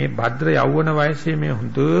හිතනවා මේ භද්‍ර යෞවන වයසේ මේ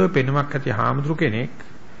හොඳ පෙනුමක් ඇති හාමුදුරු කෙනෙක්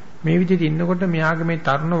මේ විදිහට ඉන්නකොට මෙයාගේ මේ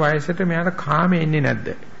තරුණ වයසට මෙයාට කාමෙ එන්නේ නැද්ද?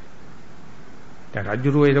 දැන්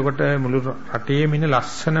රජුරෝ එතකොට මුළු රටේම ඉන්න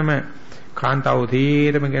ලස්සනම කාන්තාව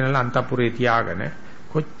තීරම ගෙනලා අන්තපුරේ තියාගෙන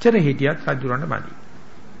කොච්චර හිටියත් රජුරන්ට මදි.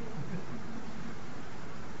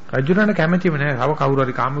 රජුරන්ට කැමැතිම නැහැ. තව කවුරු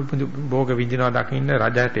හරි කාම භෝග විඳිනවා දකින්න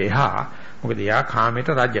රජයට එහා. මොකද එයා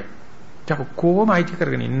කාමයට රජ. ඒක කොහොම අයිති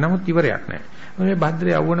කරගෙන ඉන්න නමුත් ඉවරයක් නැහැ. මේ භද්‍ර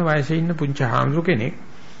යෞවන වයසේ ඉන්න පුංචි හාමුදුරු කෙනෙක්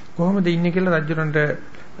කොහොමද ඉන්නේ කියලා රජුරන්ට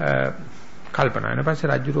කල්පනා වෙන පස්සේ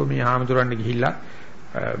රජුරෝ මේ හාමුදුරන්ට ගිහිල්ලා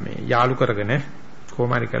මේ යාළු කරගෙන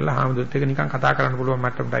කොහොම හරි කරලා හාමුදුරුත් එක්ක නිකන් කතා කරන්න පුළුවන්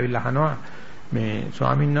මට්ටමට අවිල්ලා අහනවා මේ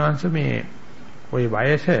ස්වාමීන් වහන්සේ මේ ওই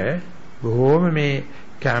වයස බොහොම මේ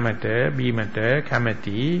කැමැට බීමට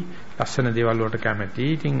කැමැති ලස්සන දේවල් වලට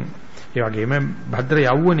කැමැති. ඉතින් ඒ වගේම භද්‍ර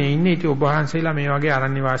යෞවනේ ඉන්නේ. ඉතින් ඔබ වහන්සේලා මේ වගේ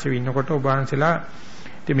අරණ්‍ය වාසීව ඉන්නකොට ඔබ වහන්සේලා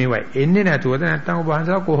ඉතින් මේවා එන්නේ නැතුවද නැත්නම් ඔබ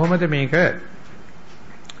වහන්සේලා කොහොමද මේක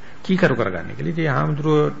කීකරු කරගන්නේ කියලා. ඉතින්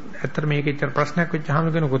හාමුදුරුවෝ ඇත්තට මේක ඇත්තට ප්‍රශ්නයක් වෙච්ච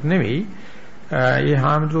හාමුදුරුවෝ නෙවෙයි. ඒ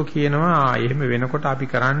හාමුදුරුවෝ කියනවා එහෙම වෙනකොට අපි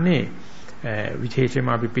කරන්නේ විශේෂයෙන්ම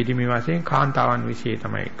අපි පිළිමි වශයෙන් කාන්තාවන් વિશે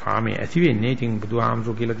තමයි කාමයේ ඇති වෙන්නේ. ඉතින්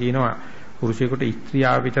බුදුහාමුදුරුවෝ කියලා තියෙනවා පුරුෂයෙකුට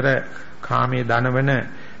ස්ත්‍රියාව විතර කාමයේ දනවන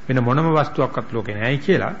වෙන මොනම වස්තුවක්වත් ලෝකේ නැහැ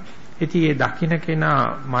කියලා. ඉතින් ඒ දකින්න කෙනා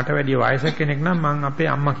මට වැඩි වයසක කෙනෙක් නම් මං අපේ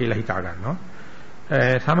අම්මා කියලා හිතා ගන්නවා.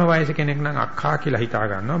 සම වයස කෙනෙක් නම් අක්කා කියලා හිතා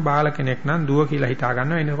ගන්නවා. බාල කෙනෙක් නම් දුව කියලා හිතා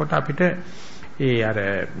ගන්නවා. එනකොට අපිට ඒ අර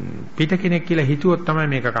පිට කෙනෙක් කියලා හිතුවොත් තමයි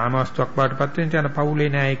මේක කාමවස්තුවක් බාටපත් වෙන්නේ. යන පවුලේ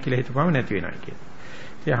නෑ කියලා හිතපම නැති වෙනවා කියලා.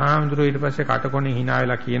 ඉතින් හාමුදුරුවෝ ඊට පස්සේ කටකොණේ hina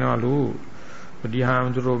වෙලා කියනවලු බුද්ධ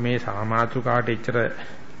හාමුදුරුවෝ මේ සාමාත්‍රිකාවට එච්චර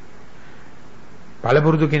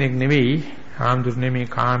බලපුරුදු කෙනෙක් නෙවෙයි. හාමුදුරනේ මේ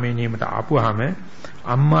කාමයේ නියමට ආපුවාම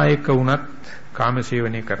අම්මා එක්ක වුණත් කාම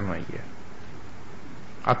සේවනය කරනවා කිය.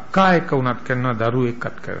 අක්කා එක්ක වුණත් කරනවා, දරුවෝ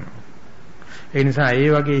එක්කත් කරනවා. ඒ නිසා ඒ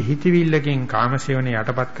වගේ හිතවිල්ලකින් කාම සේවනය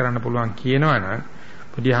යටපත් කරන්න පුළුවන් කියනවනම්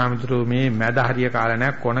බුදුහාමුදුරුවෝ මේ මැද හරිය කාලා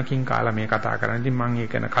නැහැ, කොනකින් කාලා මේ කතා කරන්නේ. ඉතින් මම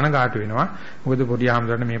ඒක කනගාටු වෙනවා. මොකද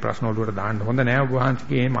බුදුහාමුදුරනේ මේ ප්‍රශ්න ඔළුවට දාන්න හොඳ නැහැ. ඔබ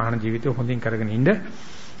වහන්සේගේ මේ මහාන ජීවිතය හොඳින් කරගෙන ඉන්න.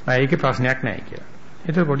 ඒකේ ප්‍රශ්නයක් නැහැ කියලා.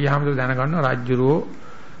 ඒතර බුදුහාමුදුරුවෝ දැනගන්නවා රාජ්‍යරෝ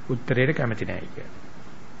උත්තරයට කැමති නැහැ කියලා.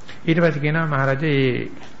 ඊට පස්සේ කියනවා මහරජා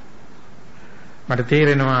මට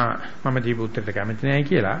තේරෙනවා මම දීපු උත්තරයට කැමති නැහැ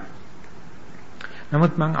කියලා.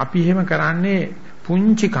 නමුත් අපි එහෙම කරන්නේ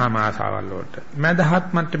පුංචි කාම ආසාවල් වලට.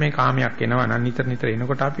 මදහත් මට්ටමේ කාමයක් එනවා නම් නිතර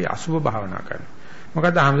එනකොට අපි අසුභ භාවනා කරනවා.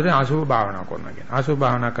 මොකද ආමුදුරේ අසුභ භාවනා කරනවා කියන්නේ. අසුභ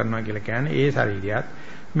භාවනා කරනවා කියලා කියන්නේ ඒ ශරීරයත්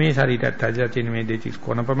මේ ශරීරයත් ඇදලා තියෙන මේ දෙතිස්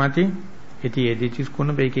කොනපමති. ඉතින් ඒ දෙතිස්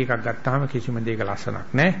කොන බේක එකක් ගත්තාම කිසිම දෙයක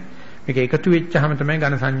ලස්සනක් නැහැ. මේක එකතු වෙච්චාම තමයි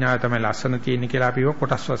ඝන සංඥාව තමයි ලස්සන තියෙන්නේ කියලා අපි ඒක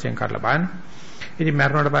කොටස් වශයෙන් කරලා බලන්න. ඉතින්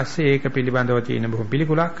මරණයට පස්සේ ඒක පිළිබඳව තියෙන බොහොම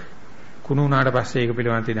පිළිකුලක්. කුණු වුණාට පස්සේ ඒක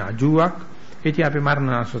පිළිබඳව තියෙන අජුවක්. ඉතින් අපි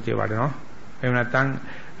මරණාසුතිය වඩනවා. එහෙම නැත්නම්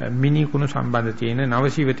මිනි කුණු සම්බන්ධ තියෙන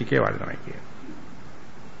නවසීවතිකේ වඩනවා කියන්නේ.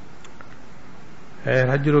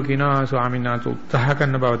 රජුරෝ කියනවා ස්වාමීන් වහන්සේ උත්සාහ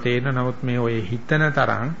කරන බව තේරෙන නමුත් මේ ඔය හිතන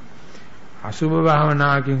තරම් අසුභ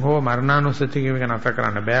භාවනාවකින් හෝ මරණානුස්සතියකින් මේක නතර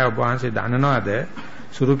කරන්න බෑ. ඔබ වහන්සේ දන්නවද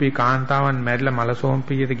සුරුපී කාන්තාවන් මැරිලා මලසෝම්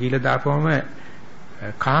පිළියට ගිහිලා දාපුවම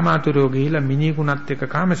කාමාතුරෝ ගිහිලා මිනිකුණත් එක්ක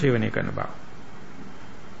කාම සේවනය කරන බව.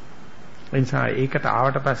 එනිසා ඒකට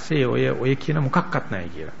ආවට පස්සේ ඔය කියන මොකක්වත් නැහැ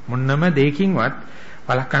කියලා. මොන්නම දෙයකින්වත්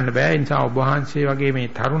වළක්වන්න බෑ. ඒ නිසා ඔබ වහන්සේ වගේ මේ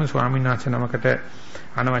තරුණ ස්වාමීන් වහන්සේ නමකට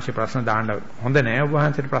අනවශ්‍ය ප්‍රශ්න දාන්න හොඳ නෑ. ඔබ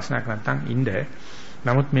වහන්සේට ප්‍රශ්නයක් නැත්තම් ඉන්න.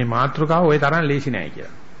 නමුත් මේ මාතෘකාව ওই තරම් ලේසි නෑ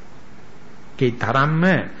කියලා. ඒ තරම්ම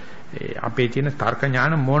අපේ තියෙන තර්ක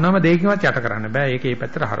ඥාන මොනම දෙයකින්වත් යට කරන්න බෑ. ඒක ඒ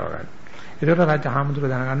පැත්තට හරව ගන්න. ඒකට රජහාමුදුර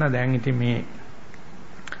දැනගන්නවා දැන් ඉතින් මේ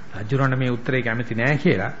රජුරණ මේ උත්තරේ කැමති නෑ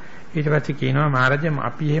කියලා. ඊට පස්සේ කියනවා මහරජා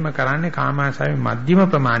අපි එහෙම කරන්නේ කාමාශාවේ මධ්‍යම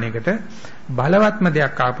ප්‍රමාණයකට බලවත්ම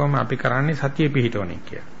දෙයක් ආපම අපි කරන්නේ සතිය පිහිටවන්නේ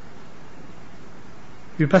කියලා.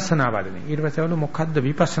 විපස්සනා වඩන්නේ. ඊට පස්සේ වල මොකද්ද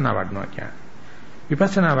විපස්සනා වඩනවා කියන්නේ?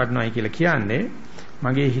 විපස්සනා වඩනවායි කියලා කියන්නේ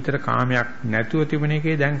මගේ හිතට කාමයක් නැතුව තිබුණ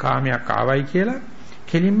එකේ දැන් කාමයක් ආවයි කියලා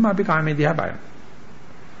කෙලින්ම අපි කාමයේ දිහා බලනවා.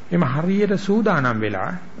 එimhe හරියට සූදානම්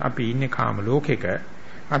වෙලා අපි ඉන්නේ කාම ලෝකෙක.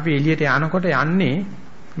 අපි එළියට යනකොට යන්නේ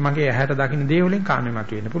මගේ ඇහැට දකින්න දේ වලින් කාමේ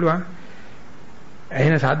මතුවෙන්න පුළුවන්.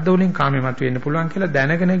 ඇහෙන ශබ්ද වලින් කාමේ මතුවෙන්න පුළුවන් කියලා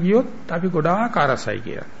දැනගෙන ගියොත් අපි ගොඩාක් ආරසයි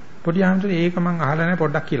කියලා. පොඩි ආමතුනේ ඒක මම අහලා නැහැ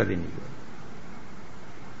පොඩ්ඩක් කියලා දෙන්න කිව්වා.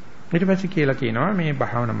 ඊට පස්සේ කියලා කියනවා මේ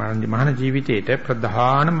භාවනා මහාන ජීවිතයේට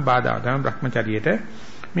ප්‍රධානම බාධා තමයි Brahmacharyaට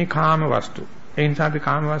මේ කාම වස්තු. ඒ නිසා අපි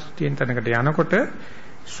කාම වස්තු තියෙන තැනකට යනකොට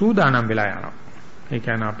සූදානම් වෙලා යනවා. ඒ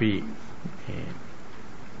කියන්නේ අපි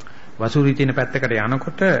වසූරි තියෙන පැත්තකට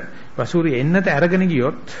යනකොට වසූරි එන්නට අරගෙන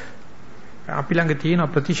ගියොත් අපි ළඟ තියෙන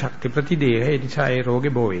ප්‍රතිශක්ති ප්‍රතිදේහ ඒ නිසා ඒ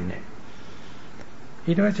රෝගේ බෝ වෙන්නේ නැහැ.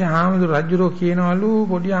 ඊට පස්සේ හාමුදුරු රජුරෝ කියනවලු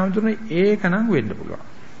පොඩි හාමුදුරනේ ඒක නම් වෙන්න පුළුවන්.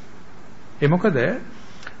 ඒ මොකද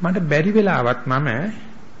මට බැරි වෙලාවත් මම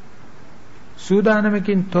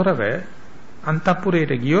සූදානමකින් තොරව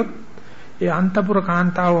අන්තපුරයට ගියොත් ඒ අන්තපුර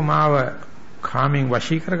කාන්තාව මාව කාමෙන්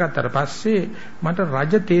වශී කරගත්තට පස්සේ මට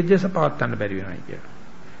රජ තේජස පවත්වන්න බැරි වෙනවා කියලා.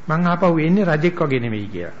 මං ආපහු එන්නේ රජෙක් වගේ නෙවෙයි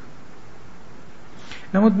කියලා.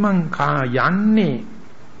 නමුත් මං යන්නේ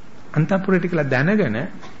අන්තපුරයට කියලා දැනගෙන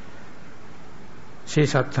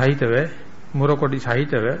ශේෂත් සහිතව මුරකොඩි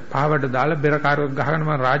සහිතව පාවඩ දාලා බෙර කාරුවක් ගහගෙන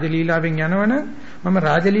මම රාජලීලාවෙන් යනවනම් මම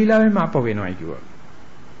රාජලීලාවෙන්ම ආපහු වෙනවයි කිව්වා.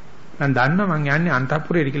 මම දන්නවා මං යන්නේ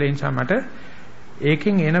අන්තපුරයට කියලා ඒ නිසා මට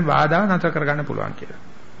ඒකෙන් එන බාධා නතර කරගන්න පුළුවන් කියලා.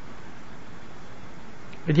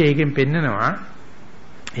 ඉතින් ඒකෙන් පෙන්නනවා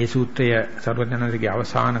ඒ සූත්‍රය සර්වඥාන්සේගේ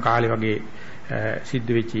අවසාන කාලේ වගේ සිද්ධ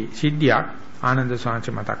වෙච්ච සිද්ධියක් ආනන්ද සාංශ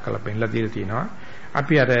මතක් කරලා පෙන්නලා දීලා තිනවා.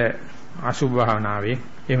 අපි අර අසුභ භාවනාවේ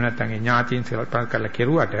එහෙම නැත්නම් ඥාතීන් සල්පන කරලා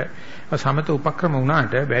කෙරුවට සමත උපක්‍රම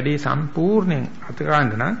වුණාට වැඩි සම්පූර්ණයෙන් අත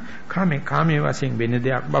ගන්න නම් කාමයේ වශයෙන් වෙන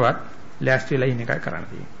දෙයක් බවත් ලෑස්ති වෙලා ඉන්න එකයි කරන්න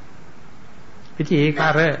තියෙන්නේ. ඉතින් ඒක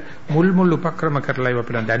අර මුල් උපක්‍රම කරලා ඉව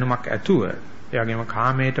පිළිබඳ දැනුමක් ඇතුව ඒ වගේම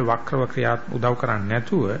කාමයට වක්‍රව ක්‍රියා උදව් කරන්නේ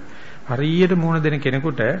නැතුව හරියට මුණ දෙන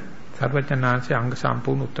කෙනෙකුට සර්වඥාන්සේ අංග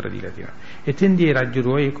සම්පූර්ණ උත්තර දීලා තියෙනවා. එතෙන්දී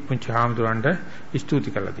රජුරෝ ඒක පුංචි හාමුදුරන්ට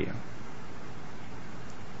ස්තුති කරලා තියෙනවා.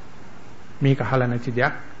 මේක අහලා නැති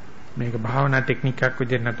දෙයක් මේක භාවනා ටෙක්නික් එකක්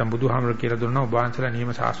විදිහට නැත්නම් බුදුහාමුදුරුවෝ කියලා දුන්නා ඔබ වහන්සේලා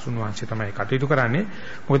නියම ශාස්ත්‍රුන් වහන්සේ තමයි කටයුතු කරන්නේ.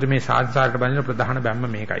 මොකද මේ සාධාරණට බඳින ප්‍රධාන බැම්ම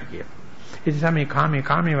මේකයි කියලා. ඒ නිසා මේ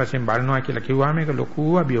කාමයේ වශයෙන් බලනවා කියලා කිව්වම මේක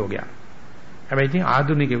ලොකු අභියෝගයක්. හැබැයි ඉතින්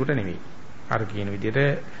ආධුනිකයෙකුට නෙවෙයි. අර කියන විදිහට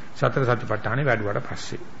සතර සතිපට්ඨානේ වැඩුවාට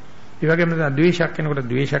පස්සේ. ඒ වගේම ද්වේෂයක් කෙනෙකුට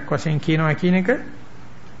ද්වේෂයක් වශයෙන් කියනවා කියන එක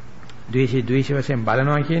ද්වේෂ වශයෙන්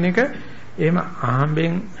බලනවා කියන එක එහෙම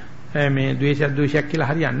අහම්බෙන් මේ ද්වේෂයක් කියලා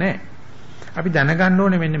හරියන්නේ නැහැ. අපි දැනගන්න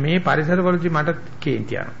ඕනේ මෙන්න මේ පරිසරවලදී මට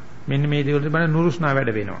කේන්ති යනවා. මෙන්න මේ දේවල්වල බලන නුරුස්නා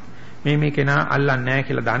වැඩ වෙනවා. මේ කෙනා අල්ලන්නේ නැහැ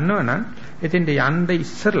කියලා දන්නවනම් එතෙන්ට යන්න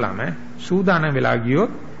ඉස්සරළම සූදානම් වෙලා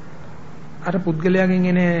ගියොත් අර පුද්ගලයාගෙන්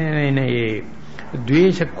එන මේ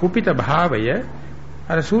ද්වේෂ කුපිත භාවය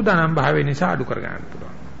අර සූදානම් භාවය නිසා අඩු කර ගන්න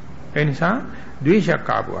පුළුවන්. ඒ නිසා ද්වේෂයක්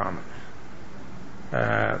ආපුවාම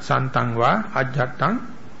සන්තං වා අජ්ජත්තං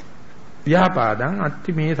ව්‍යාපාදං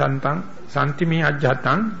අත්ති මේ සන්ති මේ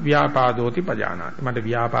අජ්ජත්තං ව්‍යාපාදෝති පජානාති. මට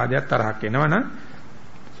ව්‍යාපාදයක් තරහක් එනවනම්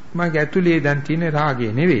මගේ ඇතුලේ දැන් තියෙන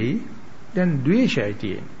රාගය නෙවෙයි දැන් ද්වේෂයයි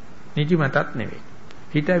තියෙන්නේ. නිදිමතත් නෙවෙයි.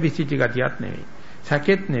 හිත විසිටි ගතියක් නෙවෙයි.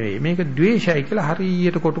 සැකෙත් නෙවෙයි. මේක ද්වේෂයයි කියලා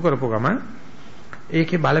හරියට කොටු කරපුව ගමන්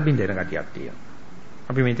ඒකේ බල බින්දෙන ගතියක් තියෙනවා.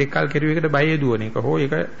 අපි මෙතෙක් කල් කෙරුව එකට බය දුවන එක හෝ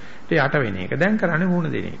ඒකට යට වෙන එක දැන් කරන්නේ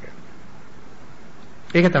මුණ දෙන එක.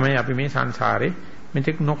 ඒක තමයි අපි මේ සංසාරේ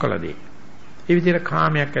මෙතෙක් නොකළ දේ. ඒ විදිහට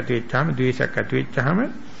කාමයක් ඇති වෙච්චාම ද්වේෂයක් ඇති වෙච්චාම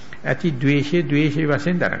ඇති ද්වේෂයේ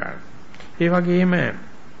වශයෙන් දැනගන්න. ඒ වගේම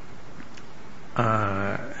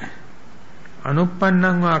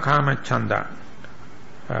අනුප්පන්නං වා කාමච්ඡන්දා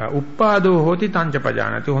උප්පාදෝ හෝති තංච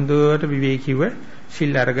පජානති. හොඳට විවේකීව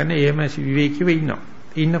සිල් අරගෙන එහෙම විවේකීව ඉන්නවා.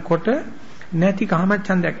 ඉන්නකොට නැති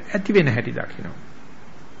කාමච්ඡන්දයක් ඇති වෙන හැටි දකිනවා.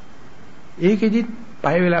 ඒකෙදි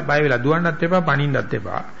බය වෙලා දුවන්නත් එපා පණින්නත්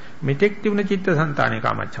එපා. මෙතෙක් තිබුණ චිත්තසංතානේ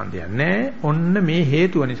කාමච්ඡන්දයක් නැහැ. ඔන්න මේ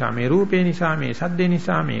හේතුව නිසා මේ රූපේ නිසා මේ සද්දේ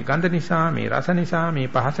නිසා මේ ගන්ධ නිසා මේ රස නිසා මේ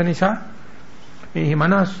පහස නිසා මේ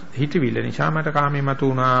මනස් හිතවිල්ල නිසා මට කාමේ මතු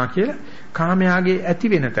වුණා කියලා කාමයාගේ ඇති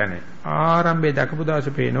වෙන තැන ආරම්භයේ දක්වපු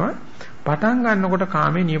දවසේ පේනවා පටන් ගන්නකොට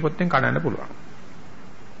කාමේ නියපොත්තෙන් කඩන්න පුළුවන්.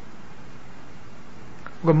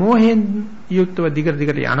 ඔක මොහෙන් යුක්තව දිගට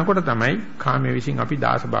යනකොට තමයි කාමයේ විසින් අපි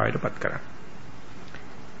දාස භාවයටපත් කරන්නේ.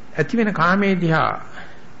 ඇති වෙන කාමයේ දිහා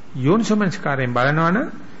යෝනිසමනස්කාරයෙන්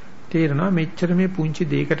බලනවනම් තේරෙනවා මෙච්චර මේ පුංචි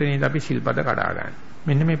දෙයකට නේද අපි සිල්පද කඩාගන්නේ.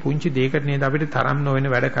 මෙන්න මේ පුංචි දෙයකට නේද අපිට තරම් නොවන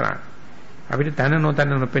වැඩ කරන්නේ. අපිට තන නොතන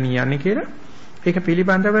නොපෙනී යන්නේ කියලා ඒක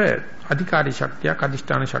පිළිබඳව අධිකාරී ශක්තියක්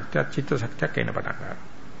අධිෂ්ඨාන ශක්තියක් චිත්ත ශක්තියක් එන පටන් ගන්නවා.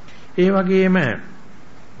 ඒ වගේම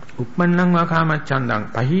උප්පන්නං වා කාමච්ඡන්දං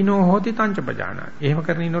පහිනෝ හෝති තංච පජානා. එහෙම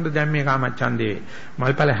කරගෙන ඉන්නකොට දැන් මේ කාමච්ඡන්දේ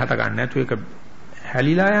මල්පල හැට ගන්න නැතු ඒක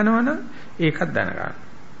හැලිලා යනවනම් ඒකත් දැනගන්න.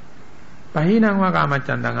 පහිනං වා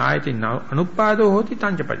කාමච්ඡන්දං ආයතින අනුප්පාදෝ හෝති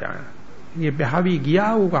තංච පජානා. මේ භාවී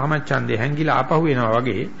ගියා වූ කාමච්ඡන්දේ හැංගිලා ආපහු එනවා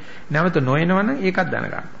වගේ නැවත නොඑනවනම් ඒකත්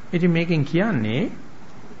දැනගන්න. ඉතින් මේකෙන් කියන්නේ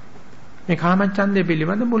මේ කාමච්ඡන්දේ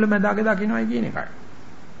පිළිබඳ මුලැමැදාග දකින්නයි කියන එකයි.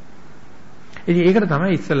 ඉතින් ඒකට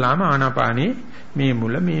තමයි ඉස්සල්ලාම ආනාපානේ මේ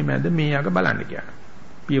මුල මේ මැද මේ අග බලන්න කියන්නේ.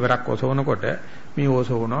 පියවරක් ඔසවනකොට මේ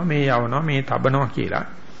ඔසවනවා මේ යවනවා මේ තබනවා කියලා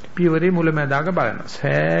පියවරේ මුලැමැදාග බලනවා.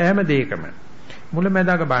 සෑම දෙයකම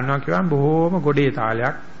මුලැමැදාග බලනවා කියවම් බොහොම ගොඩේ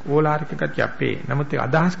තාලයක් ඕලාරික ගතියක් අපේ. නමුත් ඒ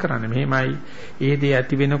අදහස් කරන්නේ මෙහෙමයි. ඒ දේ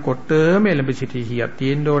ඇති වෙනකොටම එළඹ සිටී හියක්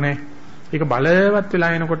තියෙන්න ඕනේ. ඒක බලවත්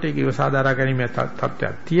වෙලා එනකොට ඒක ඉවසාදාරා ගැනීම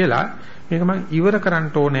තත්ත්වයක් තියලා මේක මම ඉවර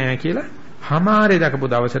කරන්න ඕනේ කියලා හමාරේ දකපු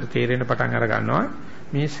දවසට තේරෙන පටන් අර ගන්නවා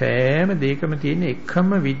මේ සෑම දෙයකම තියෙන එකම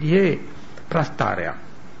විදිහේ ප්‍රස්තාරයක්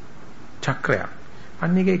චක්‍රයක්.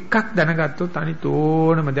 අන්න එක එකක් දැනගත්තොත් අනිත්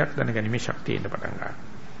ඕනම දෙයක් දැනගැනීමේ ශක්තිය එන්න පටන් ගන්නවා.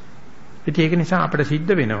 ඉතින් ඒක නිසා අපිට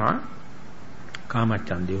සිද්ධ වෙනවා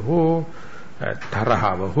කාමච්ඡන්දය හෝ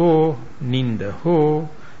තරහව හෝ නිନ୍ଦ හෝ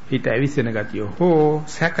හිත ඇවිස්සෙන ගතිය හෝ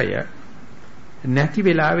සැකය නැති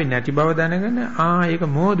වෙලාවේ නැති බව දැනගෙන ඒක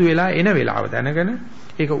මෝදු වෙලා එන වෙලාව දැනගෙන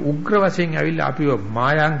ඒක උග්‍ර වශයෙන් ඇවිල්ලා අපිව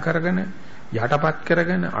මායම් කරගෙන යටපත්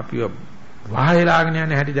කරගෙන අපිව වහයලාගෙන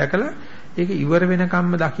යන හැටි දැකලා ඒක ඉවර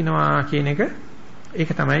වෙනකම්ම දකින්නවා කියන එක ඒක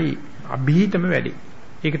තමයි අභීතම වැඩි.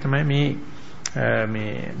 ඒක තමයි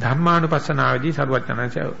මේ ධම්මානුපස්සනාවේදී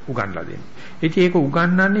සරුවචනංශය උගන්ලා දෙන්නේ. ඉතින් ඒක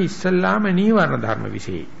උගන්වන්නේ ඉස්සල්ලාම නීවරණ ධර්ම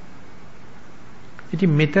විශේෂයි. ඉතින්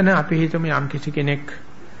මෙතන අපි හිතමු යම් කිසි කෙනෙක්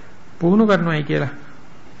පුහුණු කරනවායි කියලා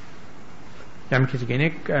යම් කිසි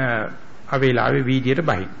කෙනෙක් අවේලාවේ වීදියට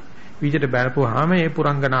බහි. වීදියට බැලපුවාම ඒ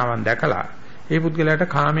පුරංගනාවන් දැකලා ඒ පුද්ගලයාට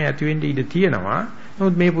කාමයේ ඇති වෙන්න ඉඩ තියෙනවා.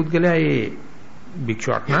 නමුත් මේ පුද්ගලයා ඒ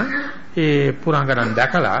භික්ෂුවක් නම් ඒ පුරංගනන්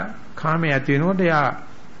දැකලා කාමයේ ඇති වෙනකොට එයා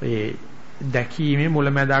ඒ දැකීමේ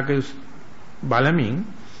මුලැමැදාක බලමින්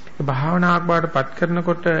භාවනාවක් බවට පත්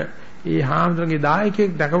කරනකොට ඒ හාමුදුරන්ගේ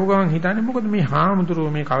දායකයෙක් දැකපු ගමන් හිතන්නේ මොකද මේ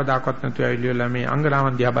හාමුදුරුවෝ මේ කවදාකවත් නැතුව ඇවිල්ලා මේ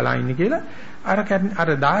අංගනාවන් දිහා බලා ඉන්නේ කියලා අර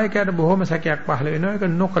දායකයාට බොහොම සැකයක් පහළ වෙනවා. ඒක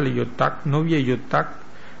නොකල යුත්තක් නොවිය යුත්තක්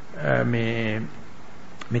මේ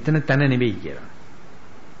මෙතන තැන නෙවෙයි කියලා.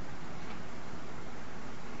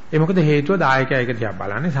 ඒ මොකද හේතුව දායකයා ඒක දිහා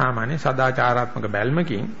බලන්නේ සාමාන්‍ය සදාචාරාත්මක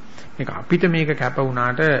බැල්මකින් මේක අපිට මේක කැප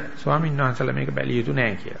වුණාට ස්වාමීන් වහන්සේලා මේක බැලිය යුතු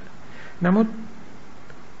නෑ කියලා. නමුත්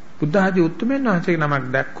බුද්ධ ආදී උතුම්යන් වහන්සේගේ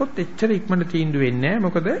නමක් දැක්කොත් එච්චර ඉක්මනට තීන්දුව වෙන්නේ නෑ.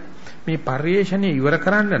 මොකද මේ පරිේශණය ඉවර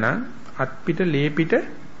කරන්න නම් අත් පිට ලේ පිට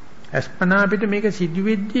අස්පනා පිට මේක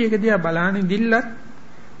සිදුවෙද්දී ඒක දිහා බලාන ඉඳිල්ලත්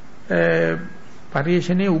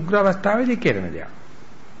පරිේශණයේ උග්‍ර අවස්ථාවේදී කරන දෙයක්.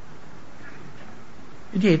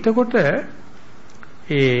 ඉතින් එතකොට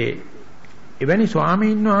එවැනි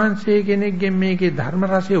ස්වාමීන් වහන්සේ කෙනෙක්ගෙන් මේකේ ධර්ම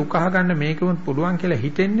රසය උකහා ගන්න මේකම පුළුවන් කියලා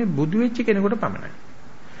හිතෙන්නේ බුදු වෙච්ච කෙනෙකුට පමණයි.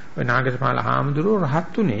 ඔය නාගසමාල හාමුදුරුවෝ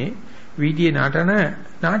රහත් උනේ වීදියේ නටන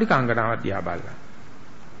නාටිකාංගනාවක් දිහා බලලා.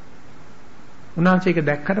 උන්වහන්සේ ඒක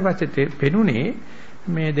දැක්කට පස්සේ පෙනුනේ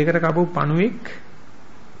මේ දෙකට කපු පණුවෙක්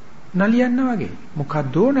නලියන්න වගේ.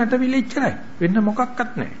 මොකද්ද නටවිල ඉච්චරයි. වෙන්න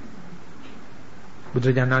මොකක්වත් නැහැ.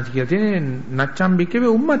 බුදුරජාණන් කියලා තියෙන්නේ නච්චම් බිකේ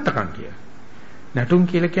උම්මත්තකම් කියලා. නටුම්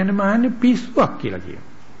කියලා කියන්නේ මහන්නේ පිස්සුවක් කියලා කියනවා.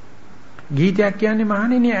 ගීතයක් කියන්නේ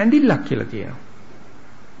මහන්නේ ඇඬිල්ලක් කියලා කියනවා.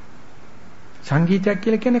 සංගීතයක්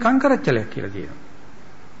කියලා කියන්නේ කංකරච්චලයක් කියලා කියනවා.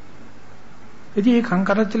 ඉතින් මේ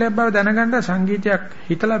කංකරච්චලයක් බව දැනගන්න සංගීතයක්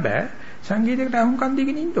හිතලා බෑ. සංගීතයකට අහුම්කම්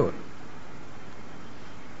දීගෙන ඉන්න ඕන.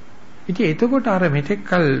 ඉතින් එතකොට අර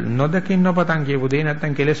මෙතෙක්කල් නොදකින් නොපතන් කියපු දේ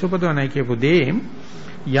නැත්තම් කෙලෙස් උපදවනයි කියපු දේ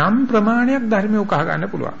යම් ප්‍රමාණයක් ධර්මයේ උකහා ගන්න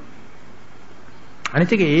පුළුවන්.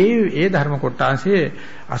 අනිත් එක ඒ ධර්ම කොටාසේ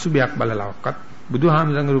අසුභයක් බලලවක්වත්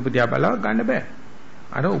බුදුහාමුදුරන්ගේ රූප දිහා බලව ගන්න බෑ.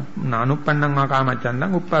 අර නානුප්පන්නං වා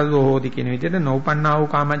කාමච්ඡන්දං උප්පදෝ හෝති කියන විදිහට නොඋපන්නා වූ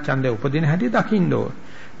කාමච්ඡන්දේ උපදින හැටි දකින්න ඕන.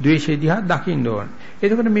 ද්වේෂය දිහා දකින්න ඕන.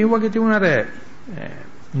 එතකොට මේ වගේ තිබුණ අර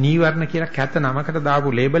නීවරණ කියලා කැත නමකට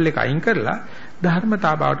දාපු ලේබල් එක අයින් කරලා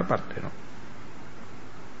ධර්මතා බවටපත් වෙනවා.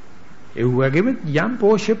 ඒ වගේම යම්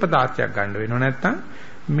පෝෂ්‍ය පදාර්ථයක් ගන්න වෙනව නැත්තම්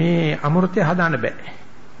මේ අමෘතය හදාන්න බෑ.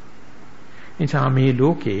 නිසා මේ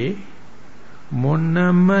ලෝකේ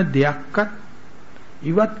මොනම දෙයක්වත්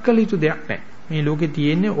ඉවත් කළ යුතු දෙයක් නැහැ. මේ ලෝකේ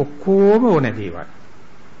තියෙන්නේ ඔක්කොම ඕන දේවල්.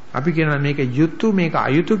 අපි කියනවා මේක යුතු මේක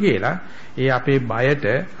අයුතු කියලා. ඒ අපේ බයට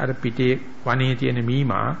අර පිටේ වනේ තියෙන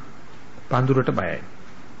මීමා පඳුරට බයයි.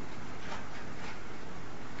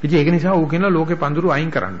 ඉතින් ඒක නිසා ඌ කියනවා ලෝකේ පඳුරු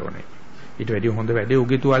අයින් කරන්න ඕනේ. ඊට වැඩිය හොඳ වැඩේ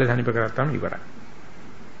ඌගේ තුවාලේ සනිප කරගත්තාම ඉවරයි.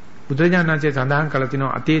 බුදුරජාණන් වහන්සේ සඳහන් කළ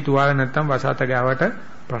තිනවා අතේ තුවාල නැත්තම් වසාත ගාවට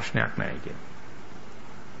ප්‍රශ්නයක් නැහැ කියලා.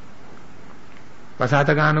 වසාත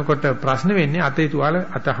ගන්නකොට ප්‍රශ්න වෙන්නේ අතේ තුවාල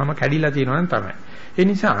අතහම කැඩිලා තියෙනවා නම් තමයි. ඒ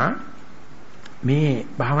නිසා මේ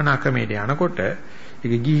භාවනා ක්‍රමයට යනකොට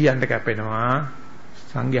ඒක ගිහියන්ට කැපෙනවා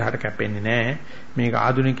සංඝයාට කැපෙන්නේ නැහැ. මේක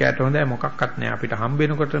ආධුනිකයට හොඳයි මොකක්වත් නැහැ. අපිට හම්බ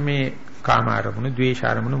වෙනකොට මේ කාම අරමුණු, ද්වේෂ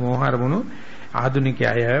අරමුණු, මෝහ අරමුණු ආධුනිකය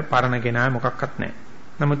පරණ කෙනා මොකක්වත් නැහැ.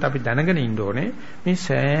 නමුත් අපි දැනගෙන ඉන්න ඕනේ මේ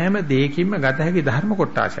සෑම දෙයකින්ම ගත හැකි ධර්ම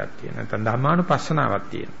කොටාශයක් තියෙනවා. නැත්නම් ධර්මානුපස්සනාවක්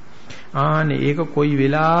තියෙනවා. ආනේ ඒක කොයි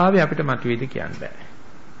වෙලාවෙ අපිට මතුවේද කියන්න බෑ.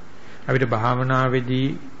 අපිට භාවනාවේදී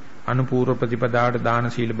අනුපූර්ව ප්‍රතිපදාවට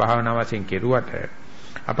දාන සීල භාවනා වශයෙන් කෙරුවට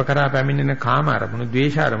අප කරා පැමිණෙන කාම අරමුණු,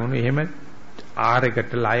 ද්වේෂ අරමුණු එහෙම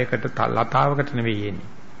ආරයකට, ලයකට, ලතාවකට නෙවෙයි එන්නේ.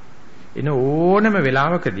 එන ඕනම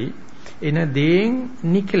වෙලාවකදී එන දේන්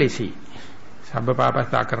නිකලෙසි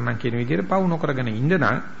සබ්බපාපස්ථා කරනම් කියන විදිහට පවු නොකරගෙන ඉන්න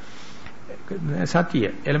නම් සතිය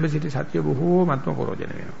එළඹ සිටි සතිය බොහෝමත්ම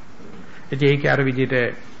ප්‍රයෝජන වෙනවා. ඉතින් ඒක අර විදිහට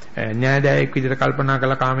න්‍යායදායක විදිහට කල්පනා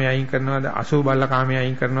කරලා කාමයේ අයින් කරනවද, අසුභ බල්ල කාමයේ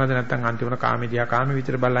අයින් කරනවද, නැත්නම් අන්තිමට කාමේදියා කාමේ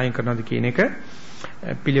විතර බල්ල අයින් කරනවද කියන එක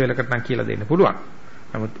පිළිවෙලකට නම් කියලා දෙන්න පුළුවන්.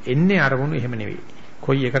 නමුත් එන්නේ අරමුණු එහෙම නෙවෙයි.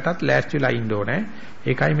 කොයි එකටත් ලෑස්තිලා ඉන්න ඕනේ.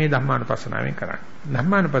 ඒකයි මේ ධම්මානුපස්සනාවෙන් කරන්නේ.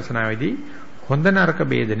 ධම්මානුපස්සනාවේදී හොඳ නරක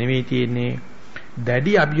ભેද නෙවෙයි තියෙන්නේ.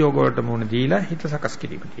 දැඩි අභියෝග වලට මුහුණ දීලා හිත සකස්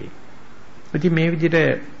කිරීම තියෙන්නේ. ඉතින් මේ විදිහට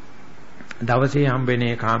දවසේ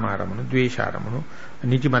හම්බෙන්නේ කාම අරමුණු, ද්වේෂ අරමුණු,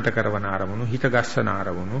 නිදිමත කරවන අරමුණු, හිත ගස්සන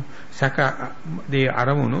අරමුණු, සැක දේ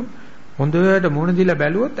අරමුණු හොඳට මුහුණ දීලා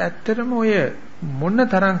බැලුවොත් ඇත්තටම ඔය මොන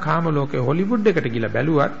තරම් කාම ලෝකේ හොලිවුඩ් එකට ගිහලා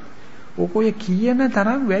බැලුවත් ඕක ඔය කියන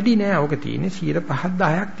තරම් වැඩි නෑ. ඕක තියෙන්නේ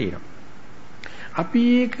 5-10ක් තියෙනවා. අපි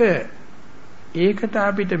ඒකට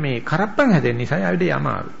අපිට මේ කරප්පන් හැදෙන නිසා අපිට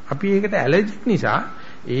යමාරු. අපි ඒකට ඇලර්ජික් නිසා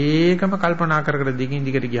ඒකම කල්පනා කර කර දිගින්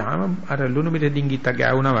දිගට ගියාම අර ලුණු මිර ඩිංගිත්තක්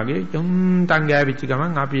ගෑවුනා වගේ යුන්ටන් ගෑවිච්ච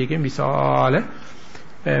ගමන් අපි එකෙන් විශාල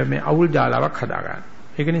මේ අවුල් ජාලාවක් හදා ගන්න.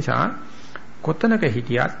 ඒක නිසා කොතනක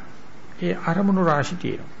හිටියත් ඒ අරමුණු රාශි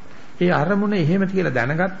තියෙනවා. ඒ අරමුණ එහෙම කියලා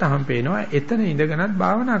දැනගත්තාම පේනවා එතන ඉඳගෙනත්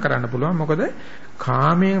භාවනා කරන්න පුළුවන්. මොකද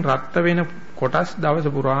කාමයෙන් රත් වෙන කොටස් දවස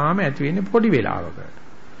පුරාම ඇති වෙන්නේ පොඩි වෙලාවක.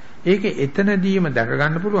 ඒක එතනදීම දැක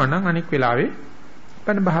ගන්න පුළුවන් නම් අනික් වෙලාවේ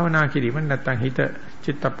පණ භාවනා කිරීම නැත්තම් හිත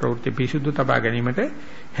චිත්ත ප්‍රවෘත්ති පිසුදු තබා ගැනීමට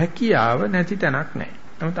හැකියාව නැති තැනක් නැහැ.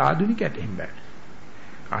 නමුත් ආධුනිකයට එහෙම බෑ.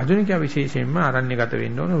 ආධුනිකයා විශේෂයෙන්ම අරණ්‍යගත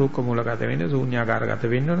වෙන්න ඕන, රුක්ක මූලගත වෙන්න, ශූන්‍යාකාරගත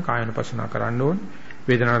වෙන්න ඕන, කායනුපස්සනා කරන්න ඕන,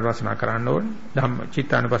 වේදනානුපස්සනා කරන්න ඕන, ධම්ම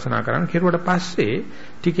චිත්තානුපස්සනා කරන්න කෙරුවට පස්සේ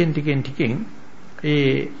ටිකෙන්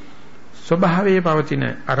ඒ ස්වභාවයේ පවතින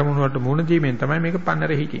අරමුණු වලට මුහුණ දීමෙන් තමයි මේක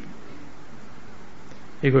පන්නර හිටින්නේ.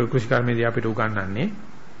 ඒක කුෂිකර්මයේදී අපිට උගන්වන්නේ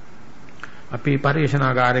අපි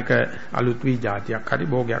පරිශනාගාරයක අලුත් වී જાතියක් හරි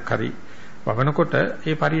භෝගයක් හරි වවනකොට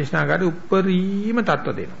ඒ පරිශනාගාරේ උප්පරීම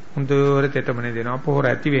තත්ත්ව දෙනවා. හොඳට තෙතමනේ දෙනවා, පොහොර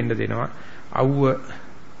ඇති වෙන්න දෙනවා, අවුව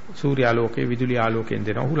සූර්යාලෝකයේ විදුලි ආලෝකයෙන්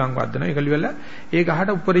දෙනවා, හුලං වද්දනවා. ඒක liwala ඒ ගහට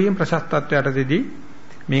උප්පරීම ප්‍රශස්තත්වයට දෙදී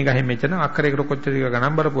මේ ගහෙන් මෙතන අක්කරයකට කොච්චර දිග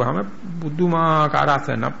ගණන් බලපුවාම බුදුමාකාර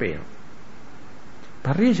අසනක් පේනවා.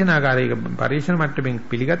 පරිශනාගාරයේ පරිශන මට්ටමින්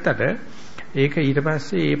පිළිගත්තට ඒක ඊට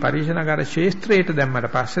පස්සේ මේ පරිශනාගාර ශේස්ත්‍රයට දැම්මට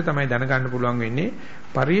පස්සේ තමයි දැනගන්න පුළුවන් වෙන්නේ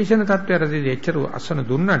පරිශන තත්ත්වයට එච්චර අසන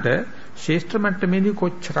දුන්නට ශේස්ත්‍ර මට්ටමේදී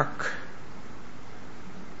කොච්චරක්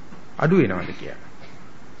අඩු වෙනවද කියලා.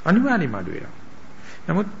 අනිවාර්යයෙන්ම අඩු වෙනවා.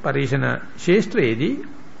 නමුත් පරිශන ශේස්ත්‍රයේදී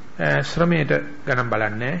ශ්‍රමයට ගණන්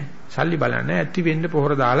බලන්නේ, සල්ලි බලන්නේ, ඇති වෙන්න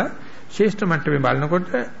පොහොර දාලා ශේෂ්ඨ මට්ටමේ බලනකොට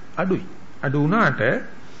අඩුයි. අඩු වුණාට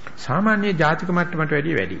සාමාන්‍ය ජාතික මට්ටමට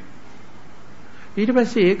වැඩිය වැඩි. ඊට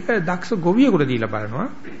පස්සේ ඒක දක්ෂ ගොවියෙකුට දීලා බලනවා.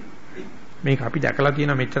 මේක අපි දැකලා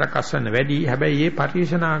තියෙන මෙච්චරක් අස්සන්න වැඩි. හැබැයි මේ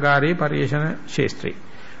පරිශනාගාරයේ පරිශන ශේෂ්ත්‍රේ.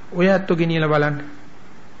 ඔය ඇත්තෝ ගෙනියලා බලන්න.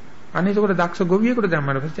 අනේ ඒකට දක්ෂ ගොවියෙකුට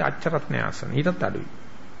දැම්මම පස්සේ අච්චරත් නෑ අස්සන. ඊටත් අඩුයි.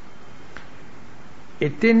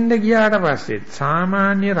 එතෙන්ද ගියාට පස්සේ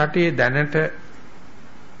සාමාන්‍ය රටේ දැනට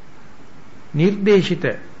නිර්දේශිත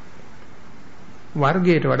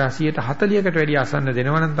වර්ගයට වඩා 140කට වැඩි අසන්න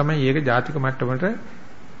දෙනවනම් තමයි ඒක ජාතික මට්ටමට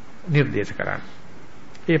නිර්දේශ කරන්නේ.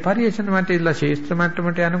 ඒ පරිේශන මට්ටමේ ශේෂ්ත්‍ර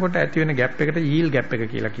මට්ටමට යනකොට ඇති වෙන ગેප් එකට ඊල් ගැප් එක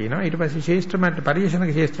කියලා කියනවා. ඊට පස්සේ ශේෂ්ත්‍ර මට්ටම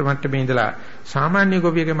පරිේශනක ශේෂ්ත්‍ර මට්ටමේ ඉඳලා සාමාන්‍ය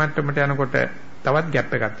ගොවියගේ මට්ටමට යනකොට තවත්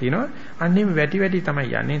ગેප් එකක් තියෙනවා. අන්නේම වැටි තමයි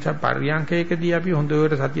යන්නේ. ඒ නිසා පරියංකයකදී අපි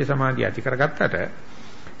හොඳට සතිය සමාධිය ඇති කරගත්තට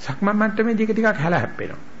සක්මන් මට්ටමේදී ඒක ටිකක් හැල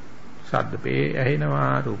හැප්පෙනවා. ශබ්ද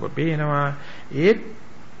ඇහෙනවා, රූප පේනවා. ඒක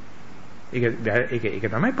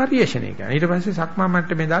තමයි පරිේශණය කියන්නේ. ඊට පස්සේ සක්මන්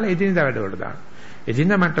මට්ටමේ දාලා එදිනෙදා වැඩවලට දානවා.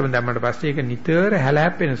 එදිනෙදා මට්ටම දැම්මට පස්සේ ඒක නිතර හැල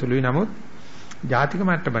හැප්පෙන සුළුයි. නමුත් ජාතික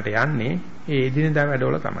මට්ටමට යන්නේ ඒ එදිනෙදා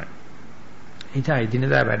වැඩවල තමයි. එනිසා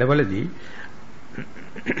එදිනෙදා වැඩවලදී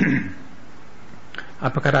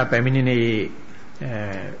අප කරා පැමිණෙන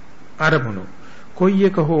අරමුණු කොයි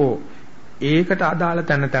එක හෝ ඒකට අදාළ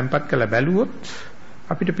තැන තැම්පත් කරලා බැලුවොත්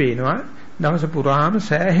අපිට පේනවා දවස පුරාම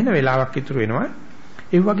සෑහෙන වෙලාවක් ඉතුරු වෙනවා.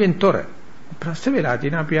 ඒ වගේන් තොර ප්‍රශ්න වෙලා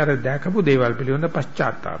තියෙන අපි අර දැකපු දේවල් පිළිබඳ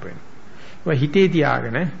පශ්චාත්තාප වෙනවා. ඒවා හිතේ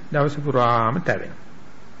තියාගෙන දවස පුරාම තැවෙනවා.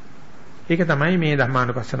 ඒක තමයි මේ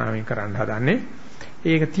ධර්මානුපස්සනාවෙන් කරන්න හදන්නේ.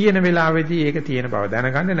 ඒක තියෙන වෙලාවෙදී ඒක තියෙන බව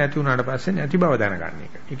දැනගන්න, නැති වුණාට පස්සේ නැති බව දැනගන්න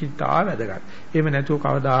එක. ඒක ඉතාල වැදගත්. එහෙම නැතුව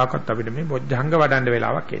කවදාකවත් අපිට මේ බොජ්ජංග වඩන්න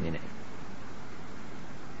වෙලාවක් එන්නේ නැහැ.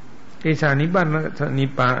 ඒසා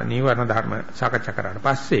නිවර්ණ ධර්ම සාකච්ඡා කරාට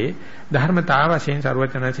පස්සේ ධර්මතාව වශයෙන්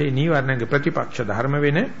ਸਰවචනසේ නිවර්ණගේ ප්‍රතිපක්ෂ ධර්ම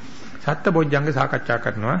වෙන සත්‍ය බොජ්ජංග සාකච්ඡා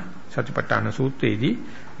කරනවා. සතිපට්ඨාන සූත්‍රයේදී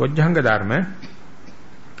බොජ්ජංග ධර්ම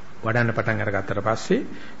වඩන්න පටන් අරගත්තට පස්සේ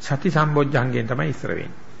සති සම්බොජ්ජංගයෙන් තමයි ඉස්සර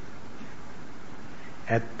වෙන්නේ.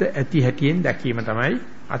 ඇත්ත ඇති හැටියෙන් දැකීම තමයි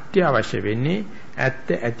අත්‍යවශ්‍ය වෙන්නේ.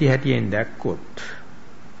 ඇත්ත ඇති හැටියෙන් දැක්කොත්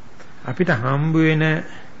අපිට හම්බ වෙන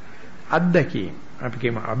අත්දැකීම් අපි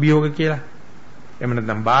කියමු අභියෝග කියලා. එහෙම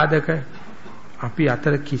නැත්නම් බාධක අපි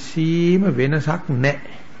අතර කිසිම වෙනසක්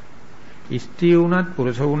නැහැ. ස්ත්‍රී වුණත්,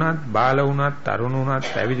 පුරුෂ වුණත්, බාල වුණත්, තරුණ වුණත්,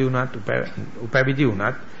 පැවිදි වුණත්, උපැවිදි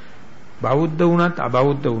වුණත්, බෞද්ධ වුණත්,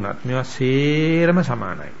 අබෞද්ධ වුණත් මේවා සේරම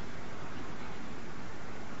සමානයි.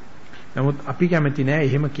 නමුත් අපි කැමති නෑ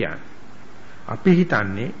එහෙම කියන්නේ. අපි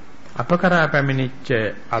හිතන්නේ අප කරා පැමිණිච්ච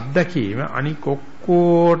අත්දැකීම අනික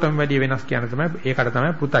ඔක්කොටම වැඩිය වෙනස් කියන තමයි ඒකට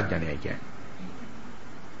තමයි පුතඥයයි කියන්නේ.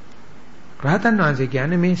 රහතන් වහන්සේ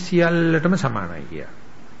කියන්නේ මේ සියල්ලටම සමානයි කියලා.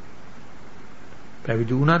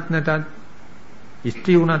 පැවිදි වුණත් නැතත්,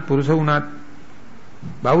 ස්ත්‍රී වුණත්, පුරුෂ වුණත්,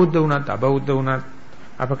 බෞද්ධ වුණත්, අබෞද්ධ වුණත්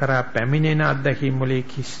අප කරා පැමිණෙන අත්දැකීම් වල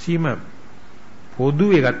කිසිම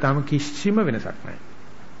පොදුවේ ගත්තාම කිසිම වෙනසක් නැහැ.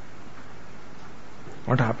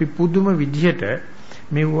 මොකට අපි පුදුම විදිහට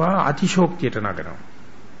මෙවුවා අතිශෝක්තියට නගනවා.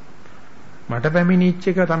 මට පැමිණිච්ච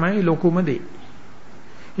එක තමයි ලොකුම දේ.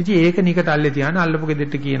 ඉතින් ඒක නිකට අල්ලේ තියාන අල්ලපු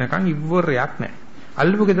ගෙදරට කියනකම් ඉවරයක් නැහැ.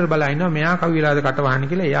 අල්ලපු ගෙදර බලා ඉන්නවා මෙයා කවි විලාද කට වහන්නේ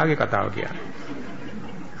කියලා එයාගේ කතාව කියන්නේ.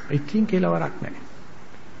 ඉතින් කෙලවරක් නැහැ.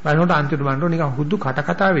 බලනකොට අන්තිමට බලනකොට නිකන් හුදු කට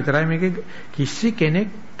කතාව විතරයි මේකේ කිසි කෙනෙක්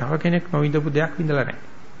තව කෙනෙක් නොවිඳපු දෙයක් විඳලා නැහැ.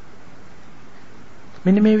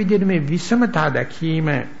 මෙන්න මේ විදිහට මේ විෂමතා දැකීම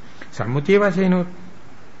සම්මුතිය වශයෙන් උත්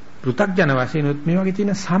පෘථග්ජන වශයෙන් උත් මේ වගේ